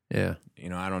 Yeah.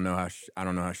 I don't know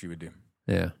how she would do.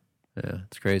 Yeah. Yeah.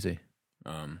 It's crazy.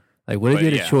 Um, Like, what if But you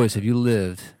had yeah. a choice? If you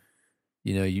lived,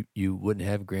 you wouldn't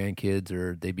have grandkids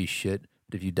or they'd be shit.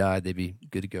 But if you died, they'd be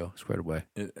good to go, squared away.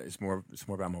 it's more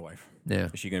about my wife. Yeah.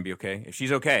 Is she gonna be okay? If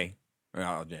she's okay,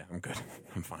 well, yeah, I'm good.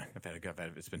 I'm fine. I've had it.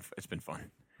 It's been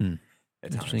fun. Hmm.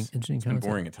 At Interesting. times. Interesting. It's been concept.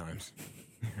 boring at times.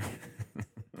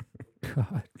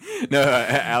 God.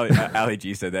 No, Ali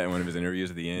G said that in one of his interviews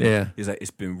at the end. Yeah. He's like,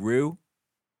 it's been real,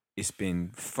 it's been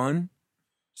fun,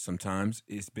 sometimes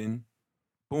it's been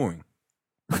boring.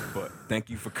 But thank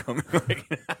you for coming.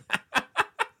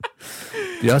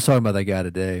 Dude, I was talking about that guy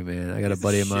today, man. I got a He's the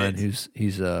buddy of mine shit.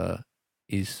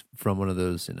 he's from one of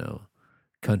those,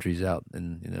 countries out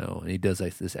and he does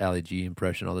like this Ali G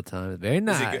impression all the time. Very Is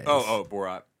nice. it good? Oh,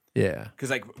 Borat. Yeah.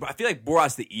 Because I feel like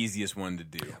Borat's the easiest one to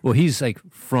do. Well, he's like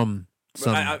from But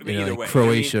some either way,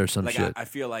 Croatia or some like, shit. I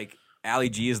feel like Ali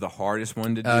G is the hardest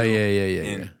one to do. Oh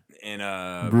yeah. And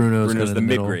Bruno's the kinda mid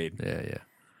middle. grade. Yeah.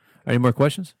 Any more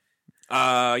questions?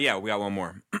 Yeah, we got one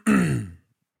more.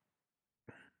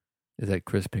 Is that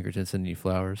Chris Pinkerton sending you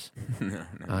flowers? no.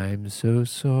 I'm so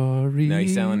sorry. No,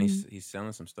 he's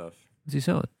selling some stuff. What's he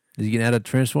selling? Is he getting out of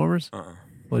Transformers?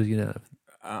 What is he getting out of?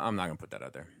 I'm not gonna put that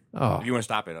out there. Oh, If you want to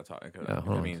stop it, I'll talk. Oh, hold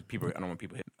I on. mean, I don't want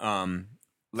people hit. getting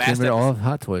Last rid of all episode, of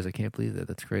Hot Toys. I can't believe that.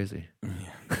 That's crazy.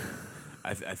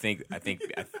 I think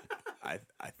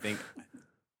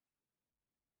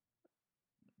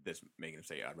that's making him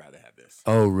say I'd rather have this.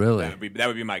 Oh, really? That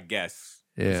would be my guess.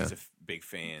 Yeah. He's a big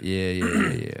fan.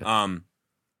 Yeah.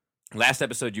 Last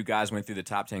episode, you guys went through the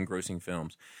top 10 grossing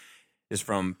films. This is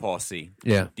from Paul C.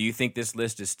 Yeah. Do you think this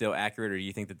list is still accurate, or do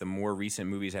you think that the more recent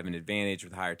movies have an advantage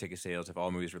with higher ticket sales if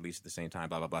all movies released at the same time?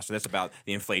 Blah blah blah. So that's about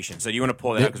the inflation. So you want to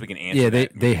pull that up because we can answer. Yeah,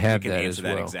 that. they We have can that answer as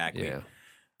that well. exactly. Yeah.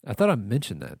 I thought I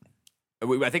mentioned that.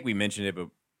 I think we mentioned it, but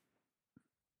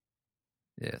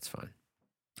Yeah, it's fine.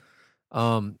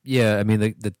 Yeah, I mean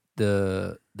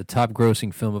the top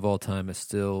grossing film of all time is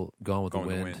still Gone with the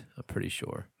Wind. I'm pretty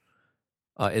sure.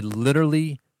 It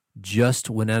literally just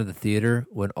went out of the theater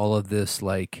when all of this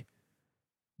like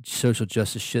social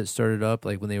justice shit started up,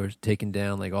 like when they were taking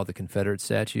down like all the Confederate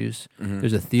statues. Mhm.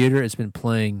 There's a theater. It's been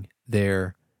playing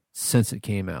there since it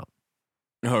came out.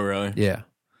 Oh, really? Yeah.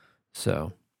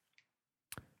 So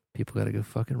people got to go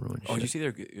fucking ruin shit. Oh, did you see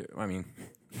their? I mean,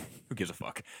 who gives a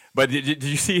fuck? But did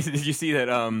you see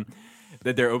that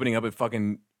that they're opening up a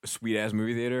fucking sweet ass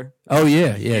movie theater? Oh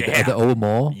yeah. Yeah. The old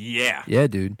mall. Yeah. Yeah,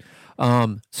 dude.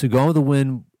 So Gone with the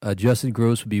Wind, adjusted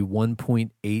gross would be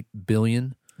 1.8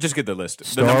 billion. Just get the list.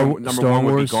 Star number Star one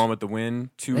would be Wars. Gone with the Wind.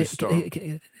 Two is Star. I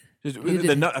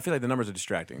feel like the numbers are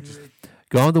distracting.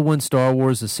 Gone with the Wind, Star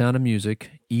Wars, The Sound of Music,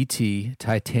 E.T.,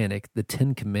 Titanic, The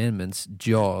Ten Commandments,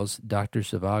 Jaws, Dr.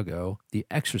 Zhivago, The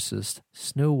Exorcist,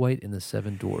 Snow White and the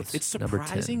Seven Dwarfs. It's number 10.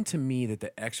 surprising to me that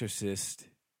The Exorcist.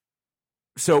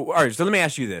 So, all right. So let me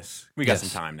ask you this. We got Yes.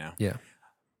 some time now. Yeah.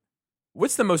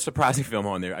 What's the most surprising film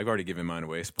on there? I've already given mine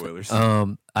away. Spoilers.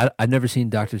 I've never seen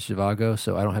Dr. Zhivago,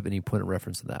 so I don't have any point of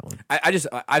reference to that one.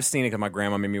 I've seen it because my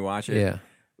grandma made me watch it. Yeah.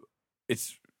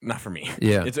 It's not for me.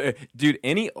 Yeah. It's dude.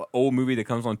 Any old movie that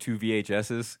comes on 2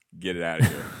 VHSs, get it out of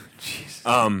here. Jesus.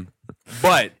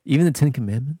 But Even the Ten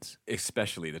Commandments?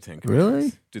 especially the 10 Really?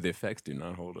 Commandments. Dude, the effects do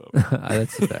not hold up.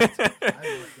 That's a fact. I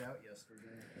worked out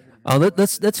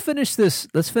yesterday. Let's finish this.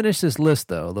 Let's finish this list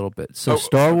though a little bit. So Oh,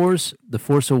 Star Wars: The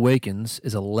Force Awakens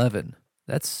is 11.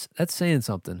 That's saying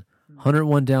something.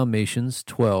 101 Dalmatians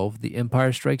 12. The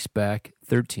Empire Strikes Back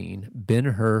 13.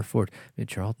 Ben-Hur 14. Man,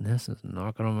 Charlton Heston's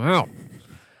knocking them out.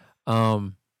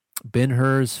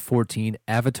 Ben-Hur's 14.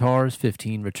 Avatar's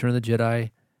 15. Return of the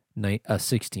Jedi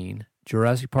 16.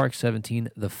 Jurassic Park 17.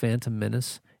 The Phantom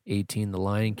Menace 18. The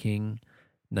Lion King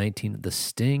 19. The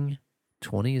Sting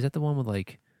 20. Is that the one with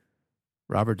like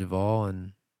Robert Duvall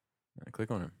and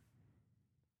Click on him.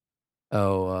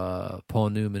 Paul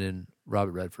Newman and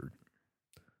Robert Redford?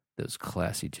 Those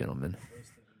classy gentlemen.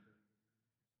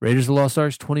 Raiders of the Lost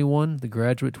Ark 21, The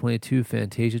Graduate 22,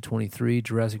 Fantasia 23,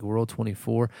 Jurassic World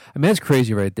 24. I mean, that's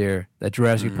crazy right there. That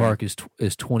Jurassic Park is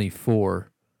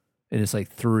 24, and it's like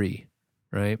 3,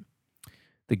 right?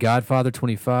 The Godfather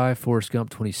 25, Forrest Gump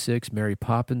 26, Mary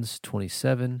Poppins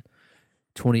 27,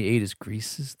 28 is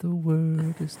Grease is the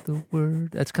word.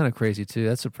 That's kind of crazy too.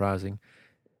 That's surprising.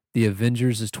 The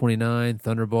Avengers is 29,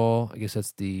 Thunderball, I guess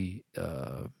that's the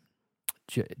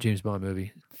James Bond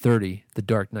movie, 30, The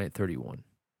Dark Knight 31.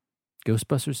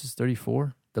 Ghostbusters is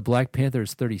 34. The Black Panther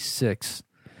is 36.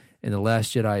 And The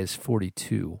Last Jedi is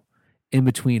 42. In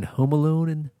between Home Alone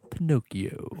and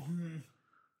Pinocchio.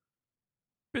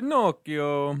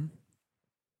 Pinocchio.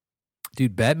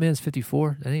 Dude, Batman's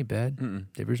 54. That ain't bad. Mm-mm.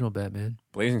 The original Batman.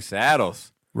 Blazing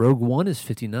Saddles. Rogue One is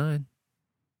 59.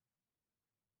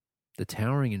 The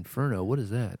Towering Inferno. What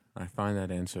is that? I find that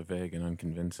answer vague and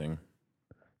unconvincing.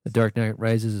 The Dark Knight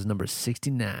Rises is number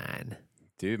 69.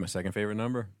 Dude, my second favorite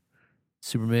number.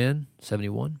 Superman,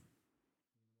 71.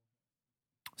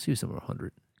 See who's number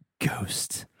 100.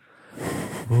 Ghost.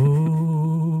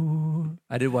 Ooh.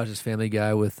 I did watch this Family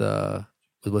Guy with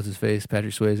what's his face?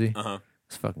 Patrick Swayze. Uh-huh.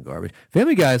 It's fucking garbage.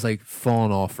 Family Guy is like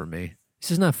falling off for me. It's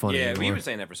just not funny Yeah, anymore. we've been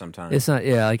saying that for some time. It's not,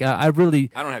 yeah, like I really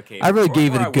I don't have cable. I really Or-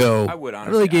 gave or it a go. I would, I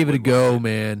honestly. really gave it a would go, watch it.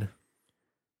 man.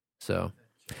 So,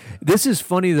 this is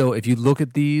funny though. If you look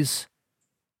at these,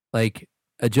 like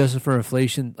adjusted for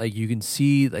inflation, like you can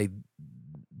see like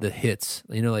the hits.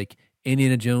 You know, like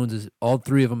Indiana Jones is all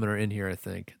 3 of them are in here. I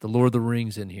think the Lord of the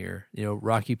Rings in here. You know,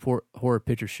 Rocky Horror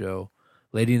Picture Show,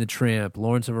 Lady and the Tramp,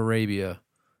 Lawrence of Arabia,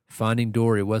 Finding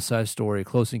Dory, West Side Story,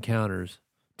 Close Encounters,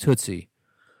 Tootsie,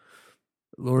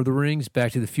 Lord of the Rings,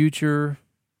 Back to the Future,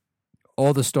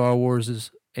 all the Star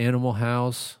Warses, Animal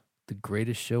House, The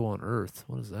Greatest Show on Earth.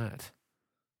 What is that?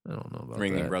 I don't know about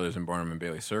Ringling that. Brothers and Barnum and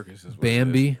Bailey Circus is what it is.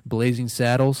 Bambi, Blazing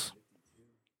Saddles.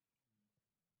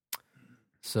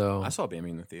 So I saw Bambi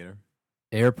in the theater.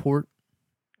 Airport,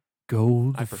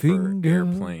 Goldfinger. I prefer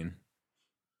Airplane.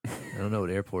 I don't know what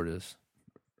Airport is.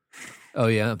 Oh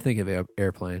yeah, I'm thinking of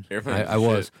Airplane. Airplane I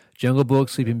was shit. Jungle Book,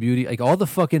 Sleeping Beauty, like all the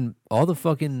fucking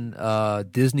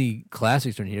Disney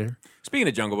classics are in here. Speaking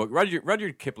of Jungle Book,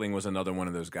 Rudyard Kipling was another one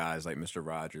of those guys like Mr.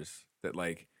 Rogers that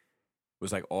like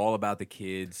was like all about the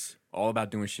kids, all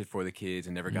about doing shit for the kids,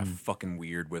 and never got fucking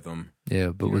weird with them. Yeah,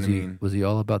 but You know was what I he mean? was he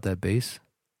all about that bass?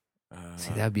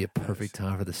 See, that'd be a perfect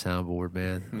time for the soundboard,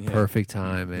 man. Perfect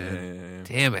time, man.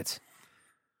 Damn it.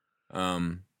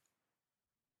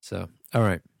 So, all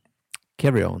right,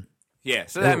 carry on. Yeah.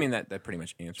 So that, I mean that pretty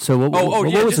much answers. So what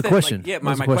was just the that, question? Like, yeah, What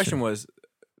my was the question was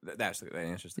that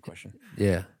answers the question.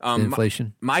 Yeah, the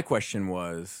inflation. My question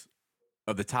was,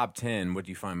 of the top 10, what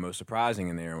do you find most surprising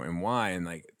in there, and why? And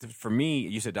like for me,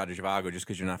 you said Dr. Zhivago just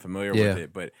because you're not familiar with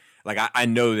it, but like I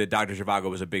know that Dr. Zhivago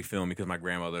was a big film because my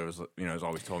grandmother was has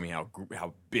always told me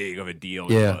how big of a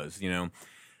deal it was,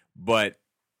 but.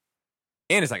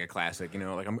 And it's like a classic,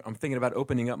 like I'm thinking about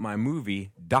opening up my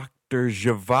movie, Dr.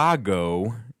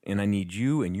 Zhivago, and I need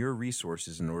you and your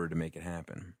resources in order to make it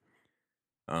happen.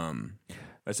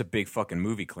 That's a big fucking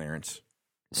movie, Clarence.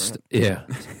 Yeah.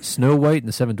 Snow White and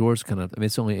the Seven Dwarfs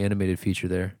it's the only animated feature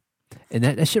there. And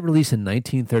that shit released in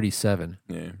 1937.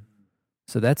 Yeah.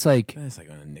 So that's like on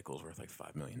a nickel's worth like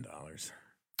 $5 million.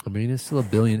 I mean, it's still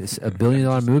 $1 billion. It's $1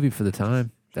 billion movie for the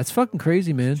time. That's fucking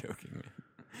crazy, man. Joking, man.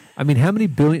 I mean, how many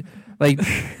billion like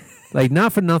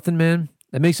not for nothing, man.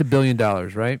 That makes $1 billion,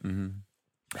 right? Mm-hmm.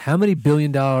 How many $1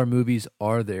 billion movies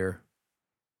are there?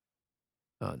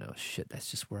 Oh no, shit! That's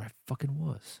just where I fucking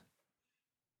was.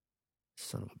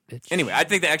 Son of a bitch. Anyway, I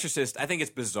think The Exorcist. I think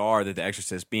it's bizarre that The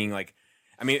Exorcist being like.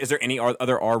 I mean, is there any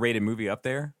other R-rated movie up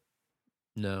there?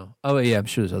 No. Oh yeah, I'm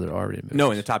sure there's other R-rated movies. No,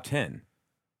 in the top 10.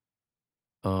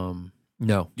 No. Do you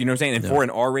know what I'm saying? And for an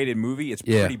R-rated movie, it's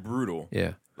pretty brutal.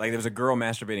 Yeah. Like there was a girl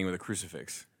masturbating with a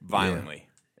crucifix violently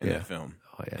in that film.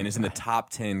 Oh yeah. And it's in the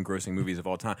top 10 grossing movies of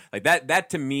all time. Like that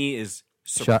to me is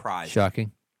surprising.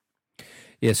 Shocking.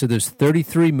 Yeah, so there's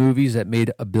 33 movies that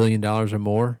made $1 billion or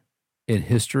more in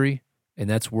history, and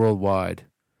that's worldwide.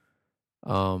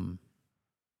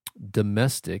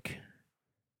 Domestic.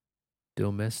 I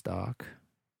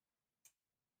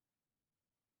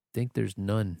think there's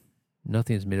none.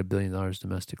 Nothing has made $1 billion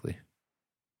domestically.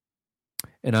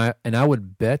 And I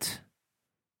would bet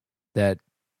that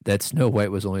Snow White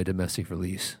was only a domestic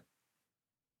release.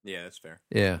 Yeah, that's fair.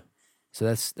 Yeah. So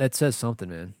that says something,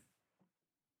 man.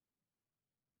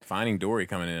 Finding Dory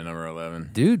coming in at number 11.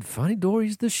 Dude, Finding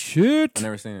Dory's the shit. I've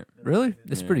never seen it. Really?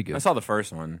 It's pretty good. I saw the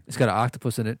first one. It's got an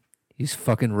octopus in it. He's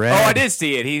fucking rad. Oh, I did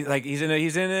see it. He's in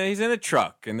a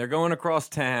truck and they're going across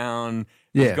town.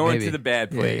 He's going to the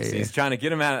bad place. Yeah. He's trying to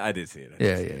get him out. I did see it.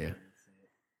 Yeah.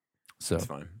 So That's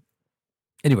fine.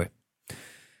 anyway,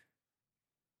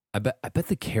 I bet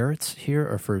the carrots here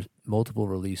are for multiple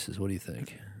releases. What do you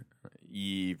think?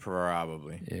 Yeah,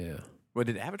 probably. Yeah. What,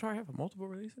 did Avatar have multiple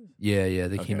releases? Yeah.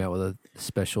 They came Okay. out with a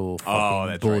special Oh, fucking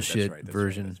that's bullshit right.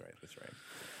 version. That's right.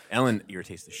 Ellen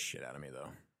irritates the shit out of me, though.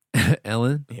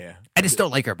 Ellen, Yeah. I just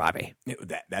don't like her, Bobby.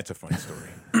 That's a funny story.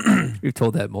 We've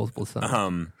told that multiple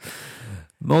times.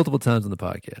 Multiple times on the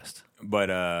podcast. But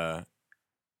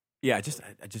yeah, I just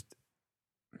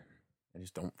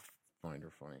don't find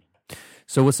her funny.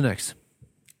 So what's next?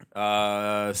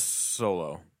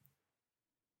 Solo.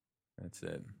 That's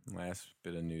it. Last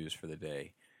bit of news for the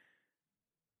day.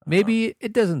 Maybe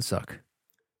it doesn't suck.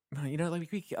 You know,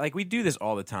 like we do this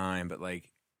all the time, but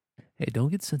like, Hey, don't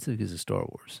get sensitive because of Star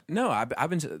Wars. no,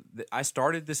 I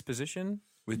started this position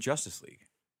with Justice League.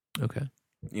 Okay.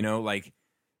 You know, like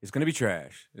it's gonna be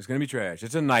trash. It's gonna be trash.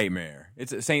 It's a nightmare.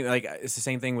 It's the same. Like it's the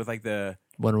same thing with like the.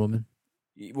 Wonder Woman.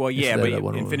 Well, yeah, that but Wonder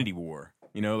Woman. Infinity War.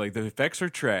 You know, like the effects are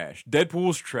trash.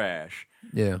 Deadpool's trash.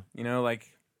 Yeah. You know,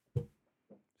 like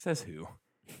says who?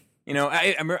 You know,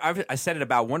 I said it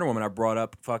about Wonder Woman. I brought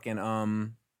up fucking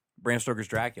Bram Stoker's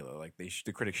Dracula. Like the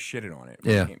critics shitted on it.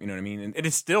 Yeah. You know what I mean? And it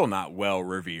is still not well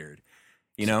revered.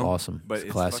 You know, It's awesome. but it's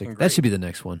it's classic. fucking That great. should be the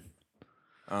next one.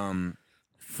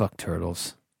 Fuck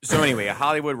turtles. So anyway, a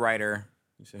Hollywood writer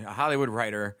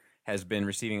has been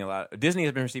receiving Disney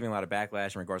has been receiving a lot of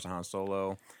backlash in regards to Han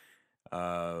Solo.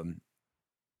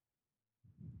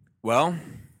 Well,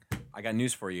 I got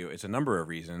news for you. It's a number of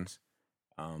reasons,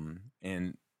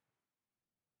 and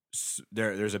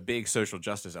there's a big social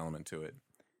justice element to it.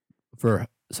 For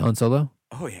Han Solo?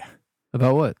 Oh yeah,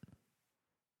 About what?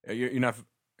 you're not.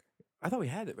 I thought we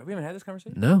had it. We haven't had this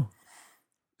conversation. No.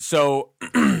 So,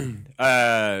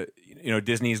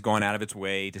 Disney's gone out of its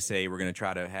way to say we're going to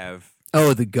try to have.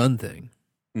 Oh, the gun thing.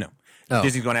 No. Oh.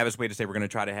 Disney's going to have its way to say we're going to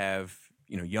try to have,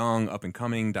 young, up and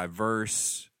coming,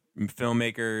 diverse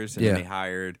filmmakers. And Yeah. then they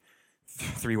hired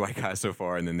 3 white guys so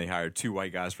far, and then they hired 2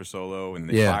 white guys for Solo, and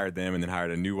they Yeah. fired them, and then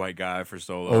hired a new white guy for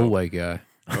Solo. Old white guy.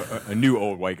 A new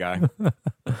old white guy.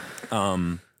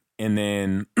 And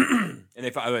then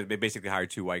they basically hired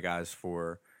 2 white guys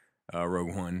for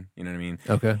Rogue One. You know what I mean?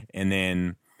 Okay. And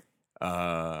then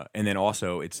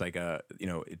also it's like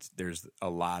there's a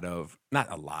lot of,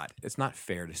 not a lot, it's not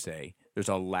fair to say, there's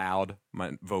a loud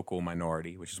vocal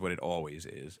minority, which is what it always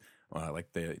is, like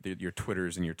your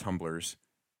Twitters and your Tumblrs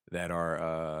that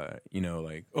are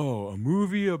like, oh, a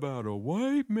movie about a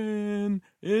white man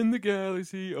in the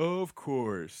galaxy, of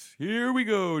course, here we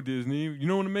go, Disney, you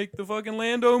don't want to make the fucking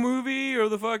Lando movie or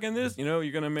the fucking this,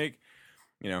 you're gonna make,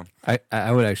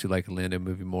 I would actually like a Lando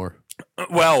movie more,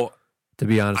 well, to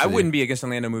be honest I with you. wouldn't be against a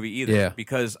Lando movie either, Yeah.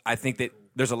 because I think that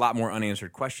there's a lot more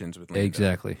unanswered questions with Lando.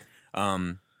 Exactly.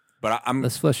 But I'm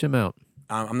Let's flesh him out.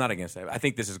 not against that. I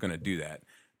think this is going to do that,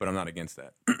 but I'm not against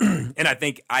that. And I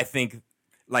think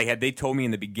like had they told me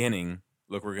in the beginning,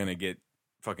 look, we're going to get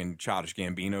fucking Childish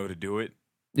Gambino to do it,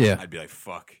 Yeah. I'd be like,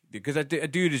 fuck, because a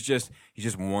dude he's just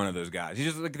one of those guys. He's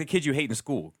just like the kid you hate in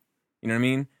school. You know what I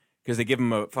mean? Because they give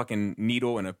him a fucking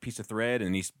needle and a piece of thread,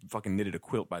 and he's fucking knitted a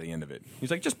quilt by the end of it. He's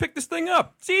like, just pick this thing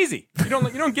up. It's easy. You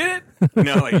don't get it?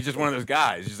 Like he's just one of those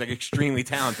guys. He's like extremely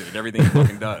talented at everything he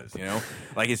fucking does.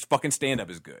 Like his fucking stand up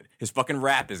is good. His fucking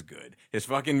rap is good. His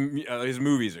fucking his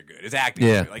movies are good. His acting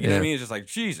is Yeah, good. Like you know what I yeah. mean? It's just like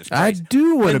Jesus I Christ.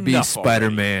 do want to be Enough already.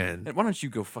 Spider-Man. And why don't you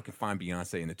go fucking find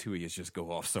Beyonce and the two of you just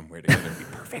go off somewhere together and be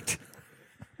perfect?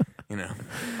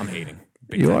 I'm hating.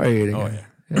 Big You time. are hating. Oh it.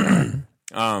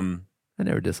 yeah. I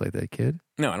never disliked that kid.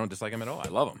 No, I don't dislike him at all. I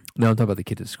love him. No, I'm talking about the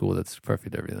kid at school that's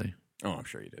perfect at everything. Oh, I'm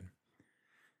sure you did.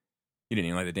 You didn't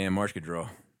even like the damn Marsh could draw.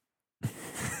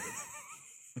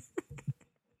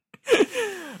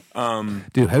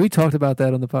 Dude, have we talked about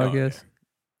that on the Oh, podcast?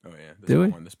 yeah. Did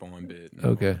we? The Spawn bit.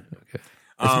 Okay.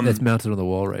 That's mounted on the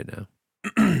wall right now.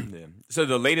 Yeah. So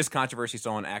the latest controversy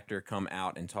saw an actor come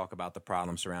out and talk about the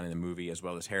problems surrounding the movie, as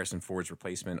well as Harrison Ford's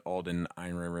replacement, Alden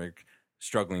Ehrenreich,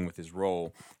 struggling with his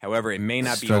role. However, it may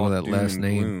not be all Struggle that doom last and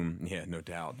name. gloom. Yeah, no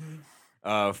doubt.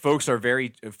 Folks, a very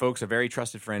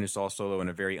trusted friend who saw Solo in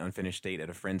a very unfinished state at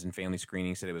a friends and family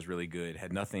screening said it was really good.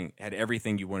 Had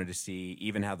everything you wanted to see,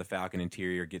 even how the Falcon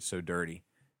interior gets so dirty.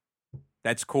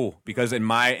 That's cool, because in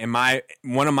my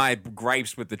one of my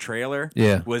gripes with the trailer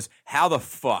Yeah. was how the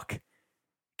fuck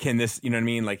can this, you know what I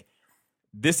mean? Like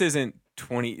this isn't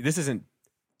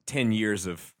 10 years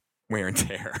of wear and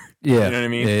tear. Yeah. You know what I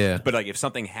mean? Yeah. But like if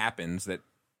something happens that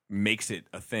makes it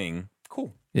a thing,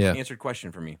 cool. Yeah. Answered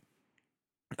question for me.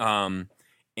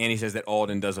 And he says that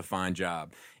Alden does a fine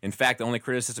job. In fact, the only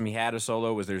criticism he had of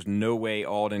Solo was there's no way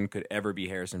Alden could ever be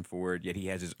Harrison Ford, yet he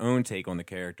has his own take on the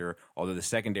character, although the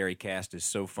secondary cast is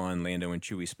so fun, Lando and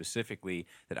Chewie specifically,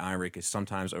 that Einrich is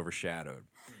sometimes overshadowed.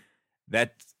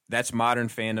 That's modern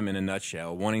fandom in a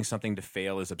nutshell. Wanting something to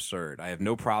fail is absurd. I have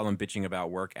no problem bitching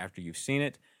about work after you've seen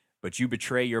it, but you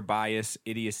betray your bias,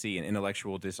 idiocy, and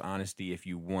intellectual dishonesty if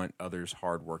you want others'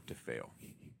 hard work to fail.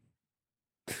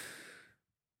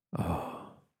 Oh.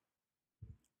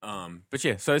 But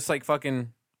yeah, so it's like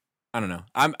fucking, I don't know.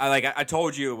 I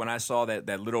told you when I saw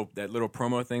that little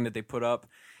promo thing that they put up.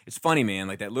 It's funny, man.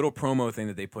 Like that little promo thing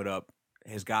that they put up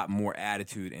has got more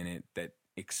attitude in it that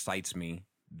excites me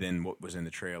than what was in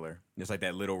the trailer. It's like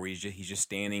that little where he's just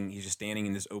standing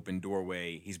in this open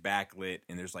doorway. He's backlit,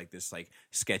 and there's like this like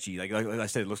sketchy, like I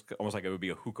said, it looks almost like it would be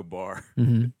a hookah bar.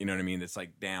 Mm-hmm. You know what I mean? It's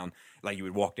like down, like you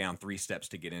would walk down 3 steps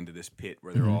to get into this pit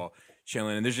where they're all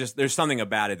chilling. And there's something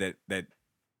about it that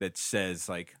says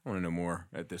like I want to know more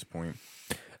at this point.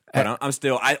 But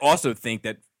I also think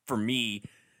that for me,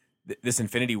 this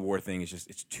Infinity War thing is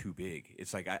it's too big.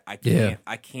 It's like I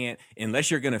can't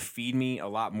unless you're gonna feed me a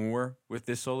lot more with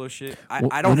this Solo shit. I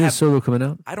don't when have is Solo coming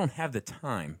out? I don't have the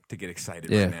time to get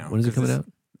excited Yeah. right now. When is it coming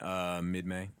out?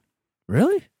 Mid-May.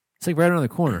 Really? It's like right around the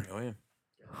corner. Oh yeah.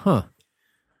 Huh.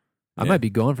 I Yeah. might be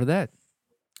going for that.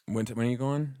 When are you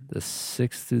going? The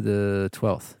 6th through the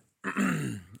 12th.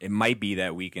 It might be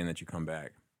that weekend that you come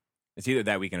back. It's either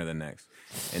that weekend or the next.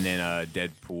 And then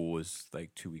Deadpool is like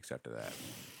 2 weeks after that.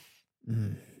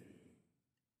 Mm.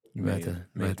 You might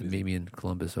have to meet me in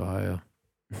Columbus, Ohio.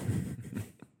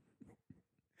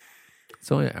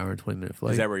 It's only an hour and 20-minute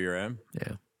flight. Is that where you're at?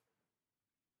 Yeah.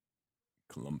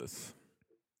 Columbus.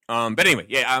 But anyway,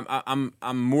 yeah, I'm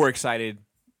more excited.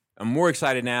 I'm more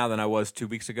excited now than I was 2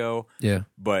 weeks ago. Yeah.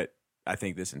 But I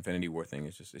think this Infinity War thing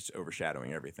is it's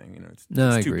overshadowing everything. You know, it's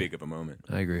I too agree. big of a moment.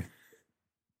 I agree.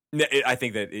 I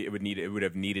think that it would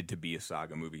have needed to be a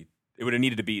saga movie. It would have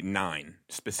needed to be 9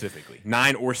 specifically,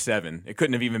 9 or 7. It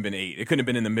couldn't have even been 8. It couldn't have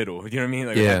been in the middle. You know what I mean?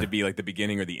 Like, It had to be like the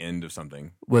beginning or the end of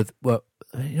something. You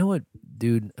know what,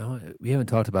 dude? We haven't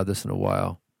talked about this in a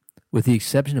while. With the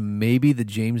exception of maybe the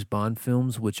James Bond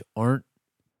films, which aren't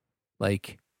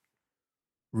like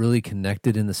really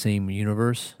connected in the same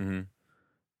universe,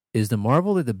 is the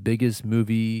Marvel like the biggest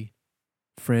movie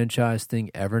franchise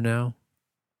thing ever now?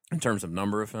 In terms of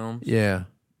number of films? Yeah.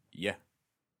 Yeah.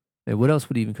 And what else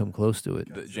would even come close to it?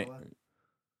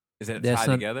 Is that That's tied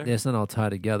not, together? That's not all tied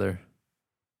together.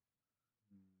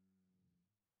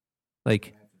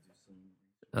 Like,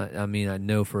 I mean, I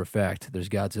know for a fact there's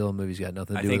Godzilla movies got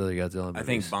nothing to do with other Godzilla movies. I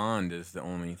think Bond is the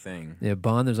only thing. Yeah,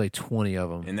 Bond, there's like 20 of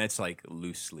them. And that's like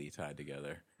loosely tied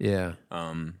together. Yeah.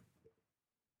 I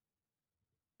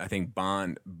think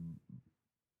Bond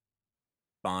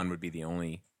would be the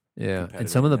only. Yeah, and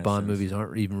some of the Bond movies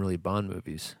aren't even really Bond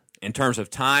movies. In terms of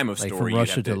time of like story, From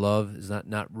Russia to Love is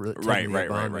not really right. a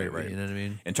Bond movie, you know what I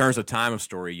mean? In terms of time of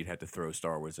story, you'd have to throw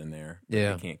Star Wars in there.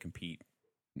 Yeah, they can't compete.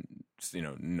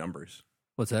 Numbers.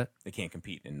 What's that? They can't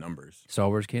compete in numbers. Star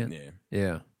Wars can't.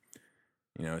 Yeah.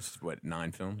 You know, it's what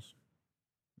 9 films,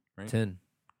 right? 10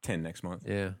 next month.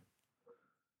 Yeah.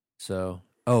 So,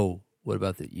 what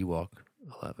about the Ewok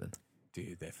 11?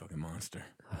 Dude, that fucking monster.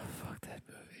 Oh, fuck that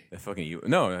movie. That fucking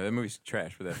that movie's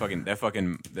trash. But that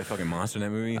fucking monster in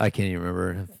that movie. I can't even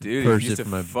remember. Dude, he used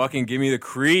to fucking give me the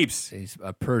creeps.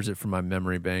 I purged it from my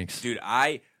memory banks. Dude,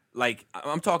 I'm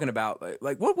talking about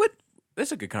like what?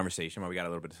 That's a good conversation while we got a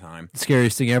little bit of time.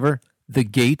 Scariest thing ever. The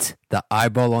gate, the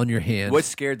eyeball on your hand. What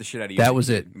scared the shit out of you? That was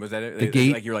it. Was that it? The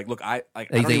gate. Like you're like, look, I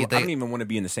don't even want to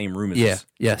be in the same room as this.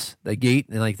 Yes. The gate,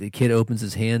 and like the kid opens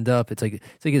his hand up. It's like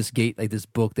this gate, like this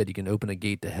book that you can open a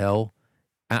gate to hell.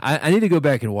 I need to go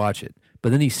back and watch it.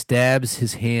 But then he stabs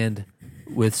his hand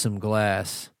with some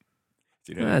glass.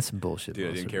 Dude, that's some bullshit. Dude,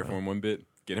 I didn't care for him one bit.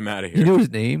 Get him out of here. You know his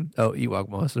name? Oh, Ewok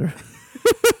Monster.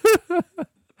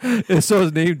 I saw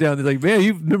his name down. They're like, man,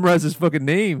 you've memorized his fucking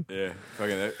name. Yeah,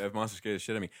 fucking that monster scared the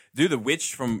shit out of me. Dude, the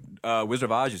witch from Wizard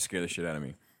of Oz just scared the shit out of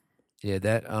me. Yeah,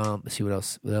 that. Let's see what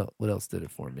else. What else did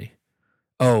it for me?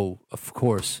 Oh, of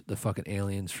course, the fucking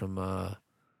aliens from Fire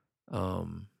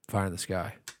in the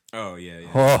Sky. Oh yeah.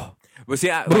 Oh, well,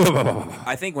 see,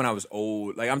 I think when I was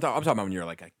old, like I'm talking about when you're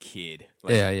like a kid.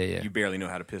 Like, yeah. You barely know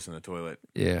how to piss in the toilet.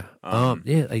 Yeah.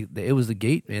 Yeah. Like it was the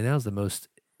gate, man. That was the most.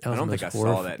 I don't think I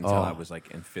saw that until I was like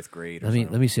in 5th grade. Let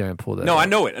me see if I can pull that. No, up. I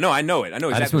know it. No, I know it. I know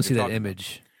exactly. I just want to see that about.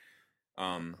 image.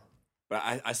 But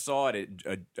I saw it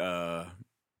at a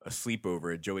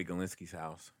sleepover at Joey Galinsky's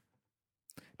house.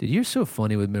 Dude, you're so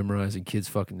funny with memorizing kids'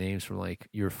 fucking names from like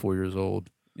you're 4 years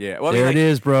old. Yeah, well, there it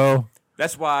is, bro.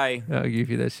 That's why I'll give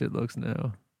you that shit looks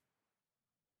now.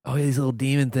 Oh, yeah, these little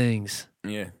demon things.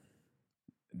 Yeah.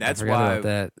 That's forgot why. about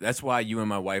that. That's why you and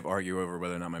my wife argue over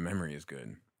whether or not my memory is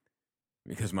good,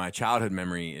 because my childhood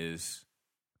memory is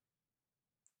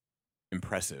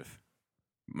impressive.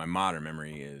 My modern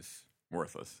memory is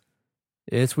worthless.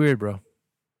 It's weird, bro.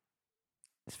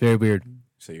 It's very weird.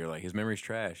 So you're like, his memory's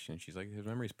trash, and she's like, his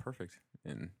memory's perfect,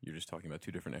 and you're just talking about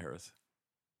two different eras.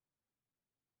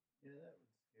 Yeah, that would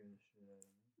scare the shit out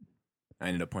of me. I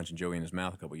ended up punching Joey in his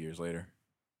mouth a couple years later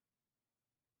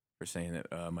for saying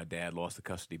that my dad lost the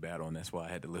custody battle, and that's why I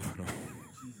had to live with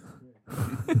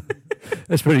him.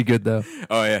 That's pretty good, though.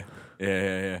 Oh yeah,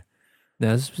 yeah.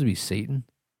 Now, is this supposed to be Satan?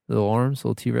 Little arms,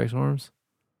 little T-Rex arms?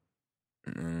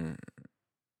 Dude,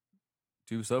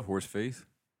 what's up, horse face?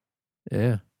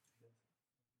 Yeah.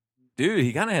 Dude,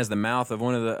 he kind of has the mouth of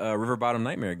one of the River Bottom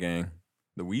Nightmare gang,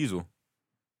 the Weasel.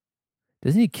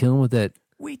 Doesn't he kill him with that?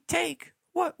 We take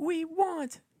what we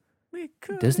want.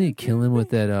 Doesn't he kill him with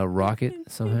that rocket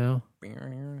somehow? I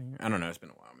don't know. It's been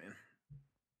a while,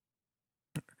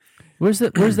 man. Where's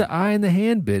the eye and the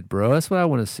hand bit, bro? That's what I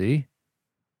want to see.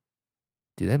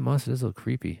 Dude, that monster does look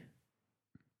creepy.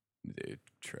 Dude,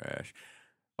 trash.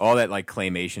 All that like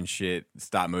claymation shit,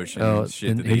 stop motion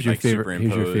shit that they here's your like favorite.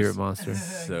 Here's your favorite superimpose. monster.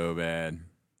 So bad.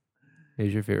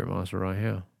 Here's your favorite monster right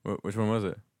here. Which one was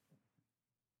it?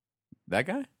 That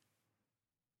guy?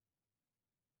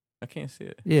 I can't see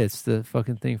it. Yeah, it's the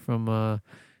fucking thing from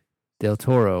Del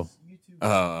Toro.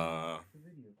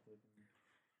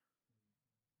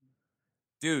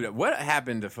 Dude, what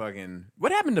happened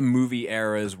to movie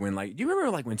eras when like, do you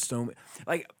remember like when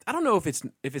like, I don't know if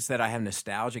it's that I have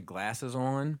nostalgic glasses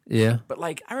on, Yeah. but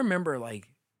like I remember like,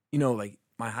 you know, like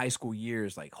my high school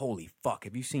years, like, holy fuck,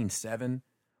 have you seen Seven?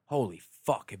 Holy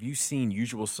fuck, have you seen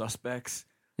Usual Suspects?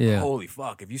 Yeah. Holy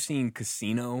fuck, have you seen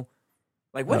Casino?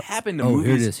 Like, what happened to here it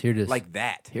movies is. Here it is. like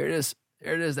that? Here it is.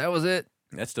 Here it is. That was it.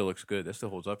 That still looks good. That still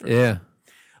holds up for me. Yeah.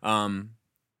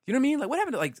 You know what I mean? Like, what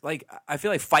happened to like? I feel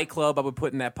like Fight Club I would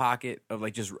put in that pocket of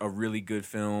like just a really good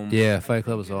film. Yeah, Fight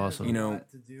Club was It has awesome. You know- a lot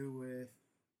to do with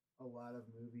a lot of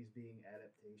movies being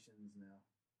adaptations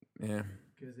now, Yeah.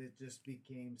 because it just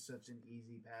became such an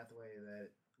easy pathway that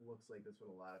it looks like that's what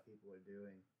a lot of people are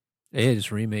doing. Yeah,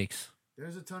 just remakes.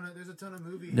 There's a ton of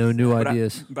movies. No new But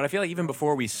ideas. But I feel like even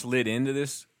before we slid into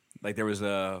this, like there was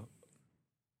a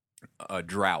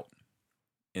drought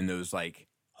in those like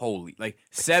like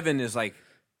Seven is like,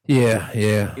 Yeah.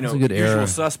 you know, It's a good Usual era.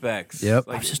 Suspects. Yep.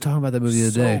 Like, I was just talking about that movie the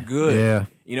other so day. good. Yeah.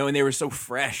 You know, and they were so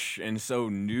fresh and so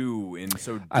new and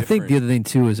so different. I think the other thing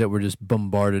too is that we're just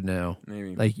bombarded now.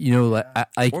 Maybe. Like, you know, like or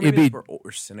it'd maybe be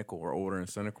we're cynical. We're older and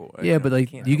cynical. yeah, but like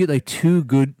can't you help get like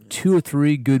two or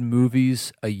three good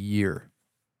movies a year.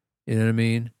 You know what I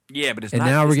mean? yeah, but it's And not,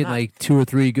 now we're it's getting not- like two or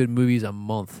three good movies a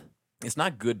month. it's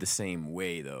not good the same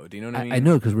way though. Do you know what I mean? I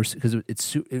know because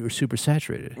we're super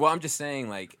saturated. Well, I'm just saying,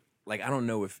 like I don't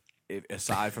know if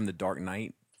aside from The Dark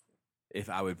Knight, if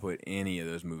I would put any of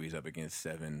those movies up against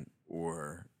Seven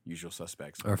or Usual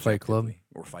Suspects Or Fight Club. objectively,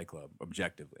 or Fight Club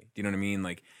objectively. Do you know what I mean?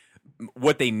 Like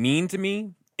what they mean to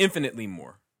me, infinitely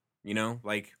more. You know,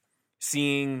 like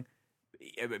seeing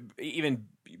even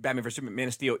Batman vs Superman, Man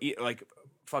of Steel, like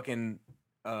fucking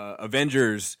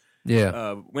Avengers,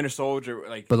 Yeah, Winter Soldier,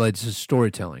 like. but like just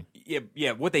storytelling.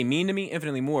 Yeah. What they mean to me,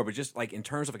 infinitely more. But just like in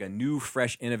terms of like a new,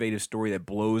 fresh, innovative story that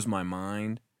blows my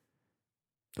mind,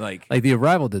 like Like The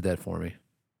Arrival did that for me.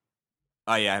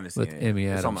 oh yeah, I haven't seen with it. Amy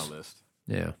It's on my Adams. list.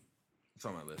 Yeah, It's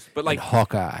on my list. But like like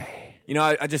Hawkeye. you know,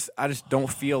 I just don't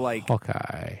feel like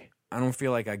Hawkeye. I don't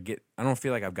feel like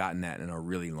I've gotten that in a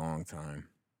really long time.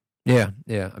 Yeah.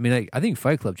 I mean, I think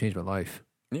Fight Club changed my life.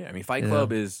 Yeah, I mean, Fight Yeah.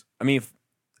 Club is. I mean,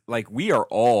 like we are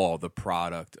all the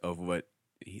product of what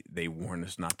they warned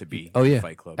us not to be. Oh, yeah.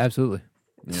 Fight Club. Absolutely.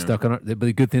 Yeah. Stuck on our. But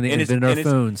the good thing they And it's- invented our and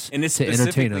it's- phones And it's to entertain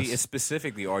specifically, us. it's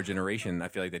specifically our generation. I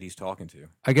feel like that he's talking to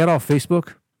I got off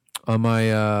Facebook on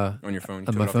my on your phone. You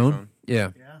on took my it off your phone. Yeah,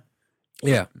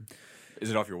 Yeah. Is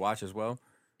it off your watch as well?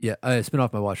 yeah. It's been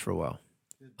off my watch for a while.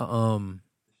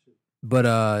 But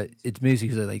it's basically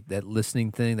because like that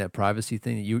listening thing, that privacy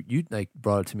thing. You like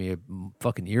brought it to me a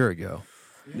fucking year ago.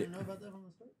 You didn't know about that from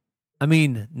the start? I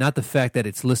mean, not the fact that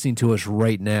it's listening to us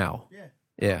right now. Yeah.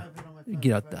 Yeah. I have it on my phone.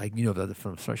 Get out. If I- Like, you know about the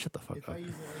phone. Sorry, shut the fuck If up. I use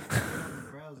it, I can go in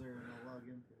the browser and I'll log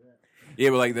in for that. Yeah,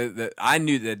 but like I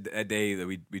knew that day that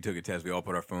we took a test, we all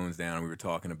put our phones down and we were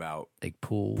talking about Like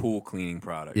pool. pool cleaning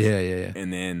products. Yeah.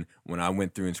 And then when I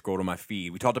went through and scrolled on my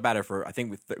feed, we talked about it for I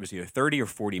think it was either 30 or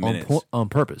 40 minutes. On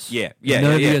purpose. Yeah.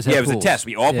 None of you guys had It was a pools. test.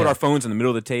 We all put Yeah. our phones in the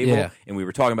middle of the table, Yeah. and we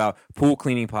were talking about pool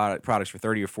cleaning products for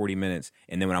 30 or 40 minutes.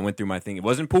 And then when I went through my thing, it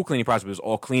wasn't pool cleaning products, but it was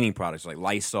all cleaning products like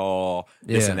Lysol,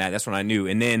 this Yeah. and that. That's when I knew.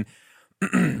 And then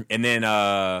And then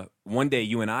one day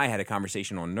you and I had a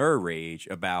conversation on Nerd Rage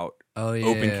about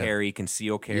open carry,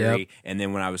 conceal carry, and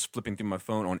then when I was flipping through my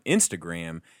phone on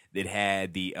Instagram, it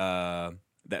had the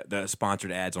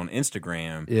sponsored ads on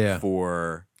Instagram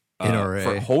for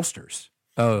holsters.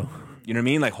 Oh, you know what I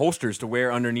mean? Like holsters to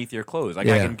wear underneath your clothes. Like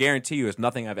I can guarantee you, it's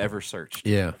nothing I've ever searched.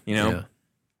 Yeah, you know.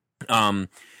 Yeah.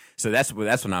 So that's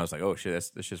when I was like, oh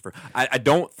shit, this shit's for. I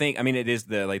don't think. I mean, it is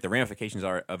the ramifications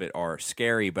of it are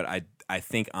scary, but I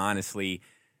think honestly,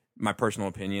 my personal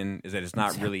opinion is that it's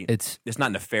not really it's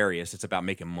not nefarious. It's about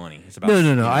making money. It's about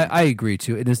no. I agree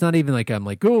too. And it's not even like I'm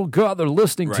like, oh god, they're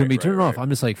listening to me. Turn it off. I'm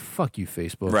just like, fuck you,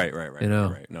 Facebook. Right. You know.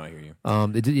 Right. No, I hear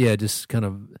you. Just kind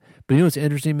of. But you know what's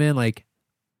interesting, man? Like,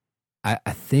 I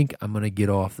think I'm gonna get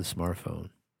off the smartphone.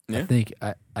 Yeah. I think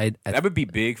I that would be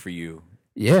big for you.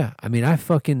 Yeah, I mean, I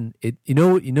fucking it. You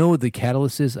know what the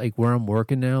catalyst is? Like where I'm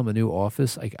working now, my new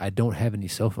office. Like I don't have any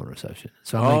cell phone reception,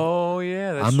 so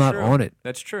I'm that's not true. on it.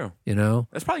 That's true. You know,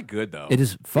 that's probably good though. It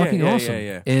is fucking awesome.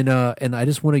 Yeah. And I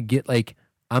just want to get like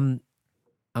I'm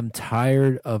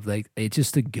tired of like it's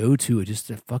just a go to. It's just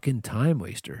a fucking time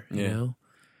waster. You know.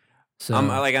 So I'm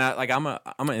an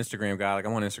Instagram guy. Like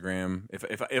I'm on Instagram.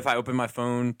 If I open my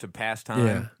phone to pass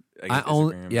time,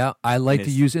 I like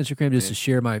to use Instagram just to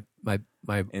share my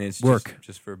and it's work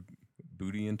just for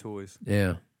booty and toys.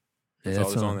 Yeah, that's all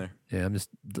that's on there. Yeah, I'm just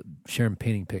sharing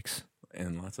painting pics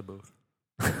and lots of both.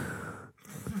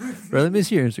 Bro, let me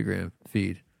see your Instagram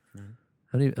feed.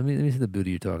 Mm-hmm. Let me see the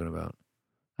booty you're talking about.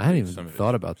 I hadn't even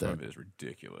thought about that. Some of it is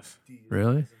ridiculous.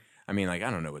 Really? I mean, like I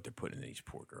don't know what they're putting in these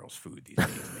poor girls' food these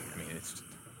days. I mean,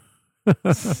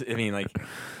 it's. I mean, like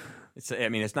it's. I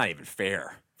mean, it's not even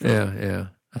fair. Yeah.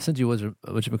 I sent you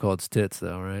whatchamacallit's tits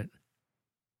though, right?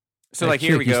 So like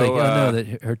here we go. Like, no,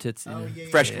 that her tits.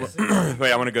 Fresh.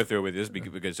 Wait, I want to go through it with this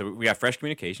because so we got Fresh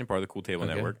Communication, part of the Cool Table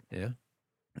Network. Yeah.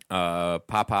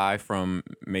 Popeye from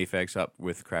Mayfex up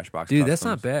with Crashbox. Dude, that's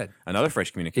not bad. Another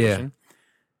Fresh Communication. Yeah.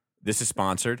 This is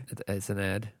sponsored. It's an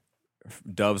ad.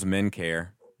 Dove's Men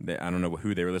Care. I don't know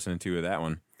who they were listening to with that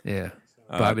one. Yeah.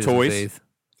 Toys.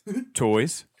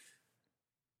 Toys.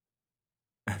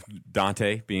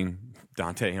 Dante being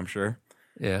Dante, I'm sure.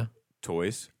 Yeah.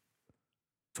 Toys.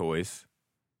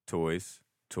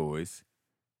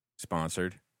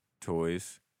 Sponsored.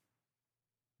 Toys.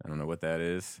 I don't know what that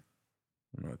is.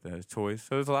 Toys.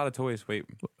 So there's a lot of toys. Wait.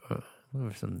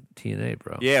 Some TNA,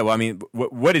 bro. Yeah, well, I mean,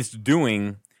 what it's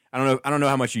doing, I don't know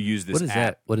how much you use this What is app.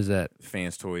 that? What is that?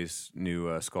 Fans Toys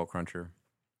new Skull Cruncher.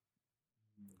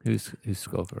 Who's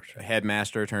Skull Cruncher?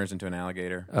 Headmaster turns into an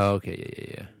alligator. Oh,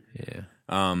 okay. Yeah.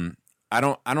 I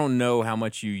don't know how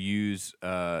much you use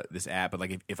this app, but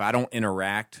like if I don't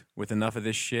interact with enough of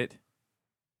this shit,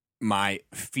 my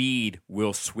feed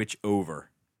will switch over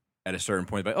at a certain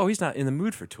point. But he's not in the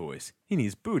mood for toys. He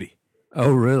needs booty.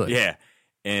 Oh, really? Yeah.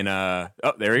 And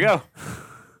there we go.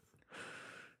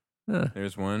 Huh.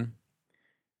 There's one.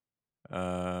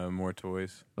 More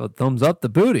toys. Well, thumbs up the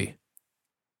booty.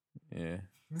 Yeah.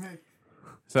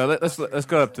 So let's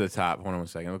go up to the top. Hold on 1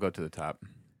 second. We'll go to the top.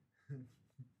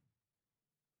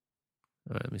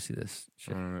 All right, let me see this.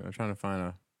 I'm trying to find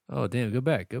a. Oh damn! Go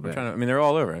back. I mean, they're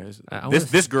all over.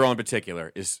 This girl in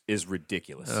particular is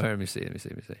ridiculous. All right, let me see.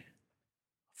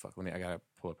 Fuck! I gotta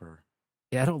pull up her.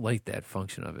 Yeah, I don't like that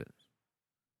function of it.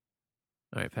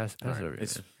 All right, pass it over.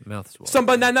 It's mouth is watering. Some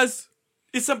bananas.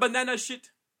 It's some banana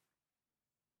shit.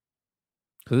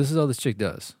 So this is all this chick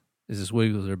does. Is just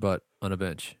wiggles her butt on a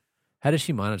bench. How does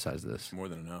she monetize this? More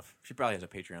than enough. She probably has a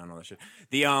Patreon and all that shit.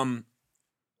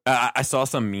 I saw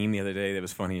some meme the other day that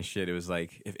was funny as shit. It was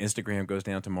like, if Instagram goes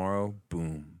down tomorrow,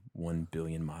 boom, 1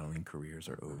 billion modeling careers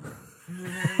are over.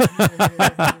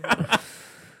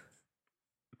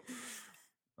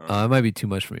 It might be too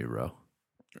much for me, bro.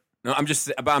 No, I'm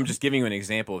just giving you an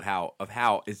example of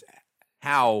how.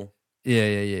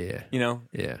 Yeah. You know.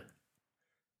 Yeah.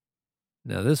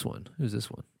 Now this one. Who's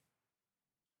this one?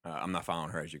 I'm not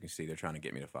following her, as you can see. They're trying to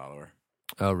get me to follow her.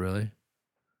 Oh, really?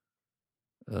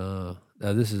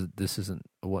 This isn't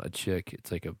a chick.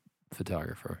 It's like a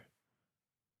photographer.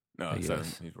 No, so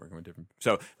he's working with different.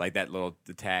 So like that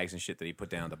the tags and shit that he put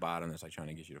down at the bottom. That's like trying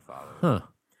to get you to follow. Huh.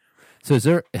 So is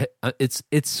there?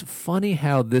 It's funny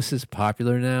how this is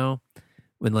popular now,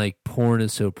 when like porn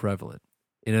is so prevalent.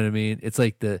 You know what I mean? It's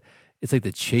like the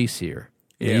chase here.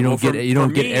 Yeah, you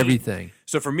don't get everything.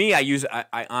 So for me,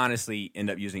 I honestly end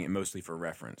up using it mostly for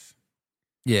reference.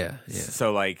 Yeah.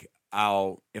 So like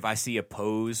if I see a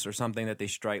pose or something that they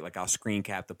strike, like I'll screen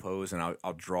cap the pose and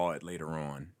I'll draw it later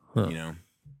on. Huh. You know,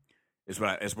 is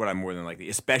what I'm more than likely,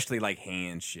 especially like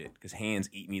hands shit, because hands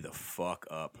eat me the fuck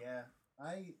up. Yeah,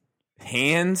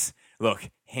 hands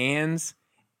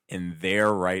and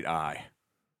their right eye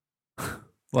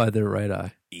Why their right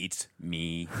eye? eats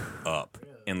me up,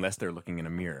 unless they're looking in a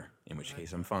mirror, in which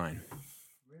case I'm fine.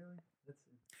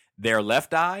 Their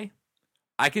left eye,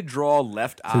 I could draw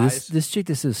left So eyes. this chick,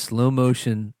 this is slow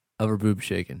motion of her boob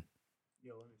shaking.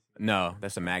 No,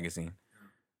 that's a magazine.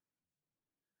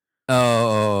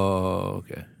 Oh,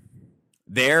 okay.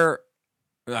 Their,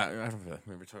 I don't know.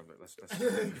 We're talking about, let's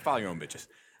follow your own bitches.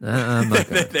 I'm not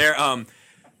gonna.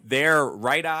 Their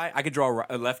right eye, I could draw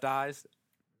left eyes.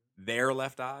 Their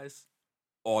left eyes,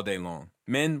 all day long.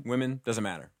 Men, women, doesn't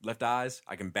matter. Left eyes,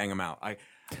 I can bang them out.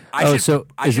 I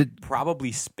should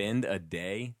probably spend a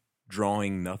day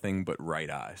drawing nothing but right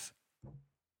eyes.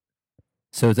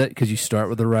 So is that because you start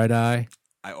with the right eye?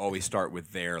 I always start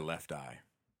with their left eye.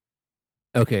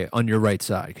 Okay, on your right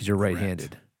side because you're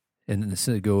right-handed, and then as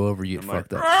soon as it go over, you get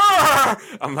fucked up.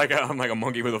 I'm like a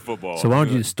monkey with a football. So why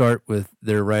don't you just start with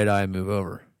their right eye and move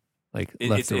over, like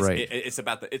left to right? It's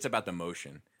about the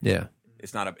motion. Yeah.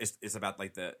 It's not it's about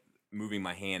like the moving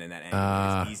my hand in that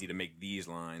angle. It's easy to make these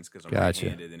lines because I'm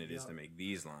right-handed than it is to make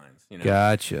these lines. You know,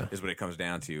 Gotcha. Is what it comes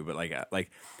down to. But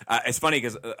it's funny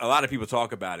because a lot of people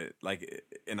talk about it. Like,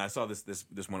 and I saw this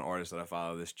one artist that I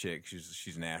follow. This chick,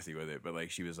 she's nasty with it. But like,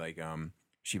 she was like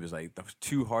the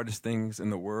two hardest things in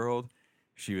the world.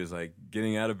 She was like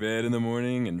getting out of bed in the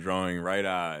morning and drawing right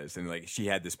eyes, and like she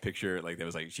had this picture like that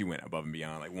was like she went above and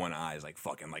beyond. Like one eye is like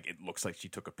fucking like it looks like she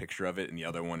took a picture of it, and the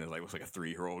other one is like looks like a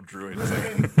 3-year-old drew it. It's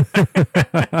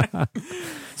like,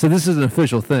 So this is an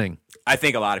official thing. I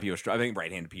think a lot of people. I think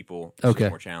right-handed people. It's Okay.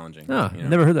 just more challenging. Oh, you know?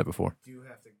 never heard that before. Do you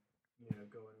have to,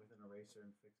 go in with an eraser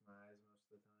and fix my eyes most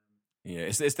of the time? Yeah,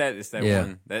 it's that Yeah.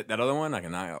 one that other one I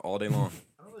can knock out all day long.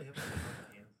 I don't really have to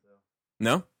hands though.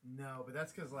 No. No, but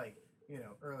that's because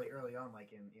early on,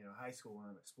 like in high school when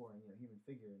I'm exploring human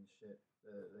figure and shit,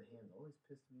 the hands always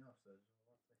pissed me off. So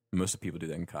Most of the people do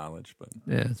that in college, but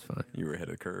Yeah, it's fine. you were ahead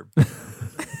of the curve.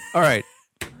 All right.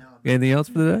 Anything else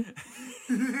for today?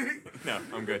 No,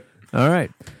 I'm good. All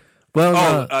right.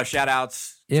 Well, Shout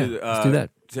outs. yeah, to, let's do that.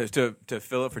 To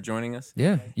Philip for joining us.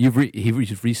 Yeah, he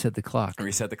just reset the clock.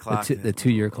 Reset the clock. The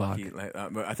 2-year clock.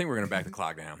 But I think we're gonna back the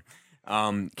clock down.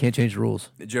 Can't change the rules.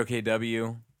 Joe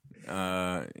KW.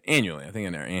 Annually, I think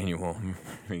in our annual,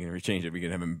 we can change it. We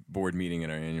can have a board meeting in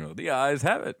our annual. The ayes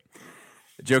have it.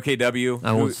 Joe KW.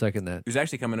 I won't second that. Who's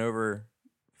actually coming over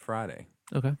Friday.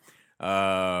 Okay.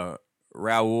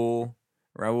 Raul,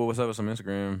 what's up with some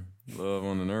Instagram? Love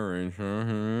on the nerve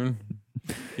range.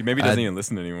 He maybe doesn't even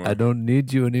listen anymore. I don't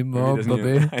need you anymore,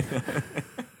 baby.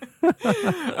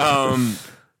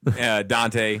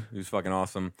 Dante, who's fucking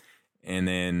awesome. And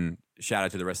then shout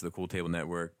out to the rest of the Cool Table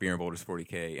Network, Beer and Boulders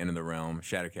 40K, End of the Realm,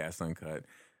 Shattercast Uncut,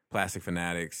 Plastic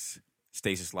Fanatics,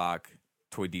 Stasis Lock,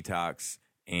 Toy Detox,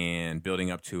 and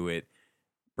Building Up to It,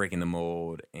 Breaking the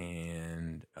Mold,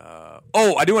 and I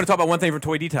do want to talk about one thing for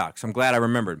Toy Detox. I'm glad I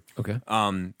remembered. Okay.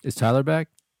 Is Tyler back?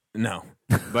 No,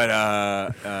 but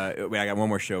I got one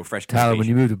more show. Fresh Tyler,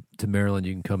 Crustacean. when you move to Maryland,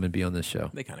 you can come and be on this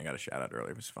show. They kind of got a shout out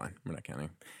earlier. It's fine. We're not counting.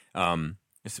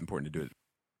 It's important to do it.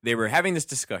 They were having this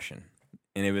discussion,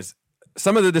 and it was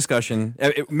some of the discussion.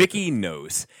 Mickey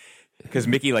knows because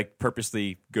Mickey like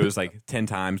purposely goes like 10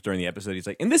 times during the episode. He's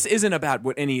like, and this isn't about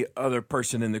what any other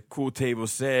person in the Cool Table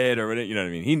said or whatever. You know what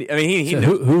I mean? He So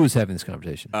knows. who was having this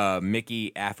conversation?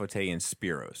 Mickey, Afote, and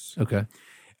Spiros. Okay.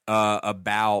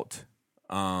 About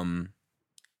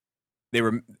they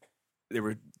were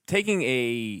taking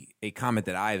a comment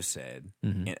that I've said,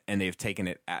 and they've taken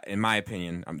it, in my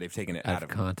opinion, they've taken it out of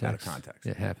context.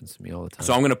 It happens to me all the time.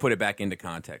 So I'm going to put it back into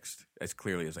context as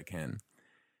clearly as I can.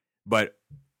 But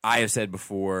I have said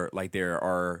before, like there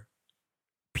are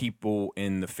people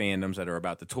in the fandoms that are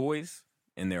about the toys,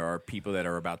 and there are people that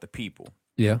are about the people.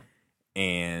 Yeah.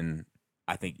 And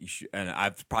I think you should, and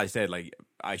I've probably said like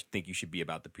I think you should be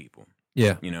about the people.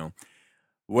 Yeah. You know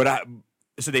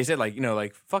so they said like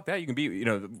fuck that, you can be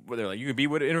they're like you can be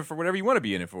in it for whatever you want to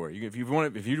be in it for. If you just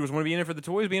want to be in it for the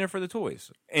toys, be in it for the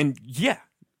toys. And yeah,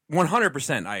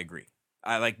 100% I agree.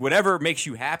 I like whatever makes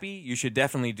you happy, you should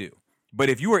definitely do. But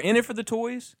if you are in it for the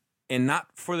toys and not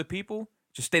for the people,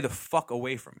 just stay the fuck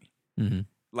away from me. Mm-hmm.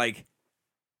 Like,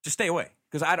 just stay away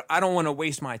because I don't want to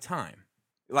waste my time.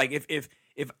 Like if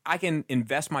I can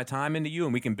invest my time into you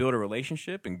and we can build a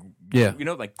relationship and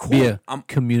like cool, be a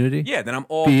community. Yeah, then I'm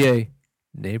all be a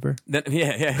neighbor. Then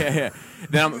yeah.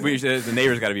 Then the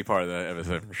neighbor's got to be part of the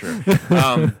episode for sure.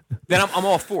 Then I'm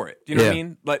all for it. Do you know what I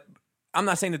mean? But I'm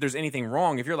not saying that there's anything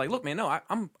wrong if you're like, look, man, no,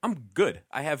 I'm good.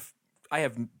 I have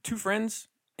 2 friends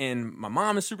and my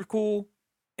mom is super cool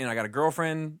and I got a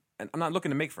girlfriend I'm not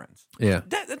looking to make friends. Yeah.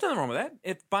 There's nothing wrong with that.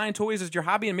 If buying toys is your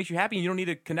hobby and makes you happy and you don't need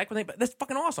to connect with anybody, that's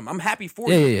fucking awesome. I'm happy for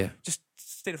Yeah, you. yeah, yeah. Just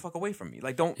stay the fuck away from me.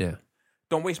 Like, don't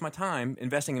waste my time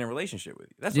investing in a relationship with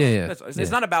you. That's Yeah, all. yeah. That's all. It's Yeah.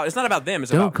 not about them.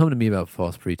 It's Don't about come to me about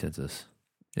false pretenses.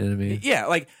 You know what I mean? yeah.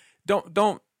 Like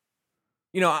don't.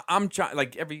 You know, I'm trying.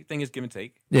 Like everything is give and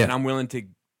take. Yeah. And I'm willing to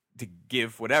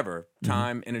give whatever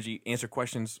time, energy, answer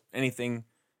questions, anything.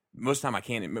 Most of the time I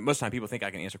can't. Most of the time people think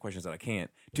I can answer questions that I can't.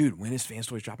 Dude, when is Fan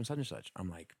Stories dropping such and such? I'm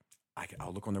like,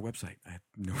 I'll look on their website. I have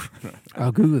no.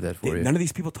 I'll Google that for you. None of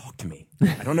these people talk to me.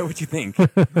 I don't know what you think,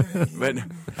 but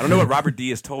I don't know what Robert D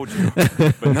has told you.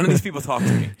 But none of these people talk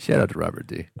to me. Shout out to Robert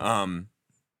D.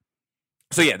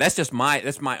 So yeah, that's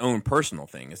my own personal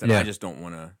thing. Is that I just don't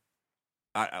want to.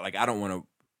 I don't want to.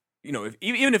 You know,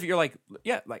 even if you're like,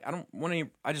 yeah, like I don't want to.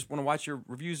 I just want to watch your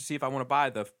reviews to see if I want to buy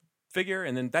the figure,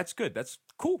 and then that's good. That's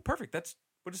cool, perfect. That's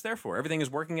what it's there for. Everything is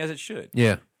working as it should.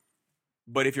 Yeah.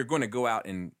 But if you're going to go out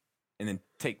and then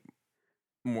take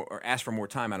more or ask for more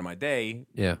time out of my day,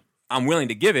 Yeah. I'm willing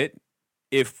to give it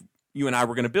if you and I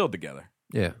were going to build together.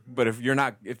 Yeah. But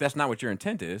if that's not what your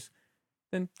intent is,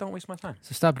 then don't waste my time.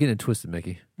 So stop getting it twisted,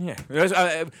 Mickey. Yeah.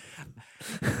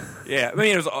 Yeah. I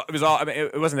mean, it was all. I mean,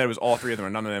 it wasn't that it was all three of them or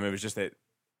none of them. It was just that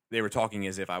they were talking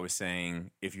as if I was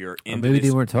saying if you're into Maybe this,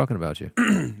 they weren't talking about you.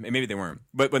 maybe they weren't.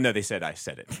 But no, they said I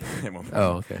said it. At one point.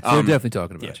 Oh, okay. So they're definitely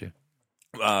talking about you.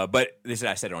 But they said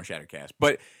I said it on Shattercast.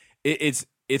 But it's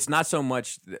not so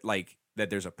much that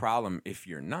there's a problem if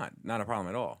you're not a problem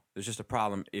at all. There's just a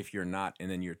problem if you're not,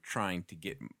 and then you're trying to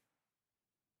get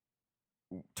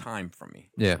time from me.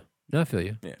 Yeah. No, I feel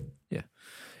you. Yeah. Yeah.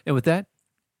 And with that,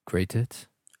 great tits.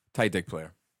 Tight dick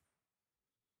player.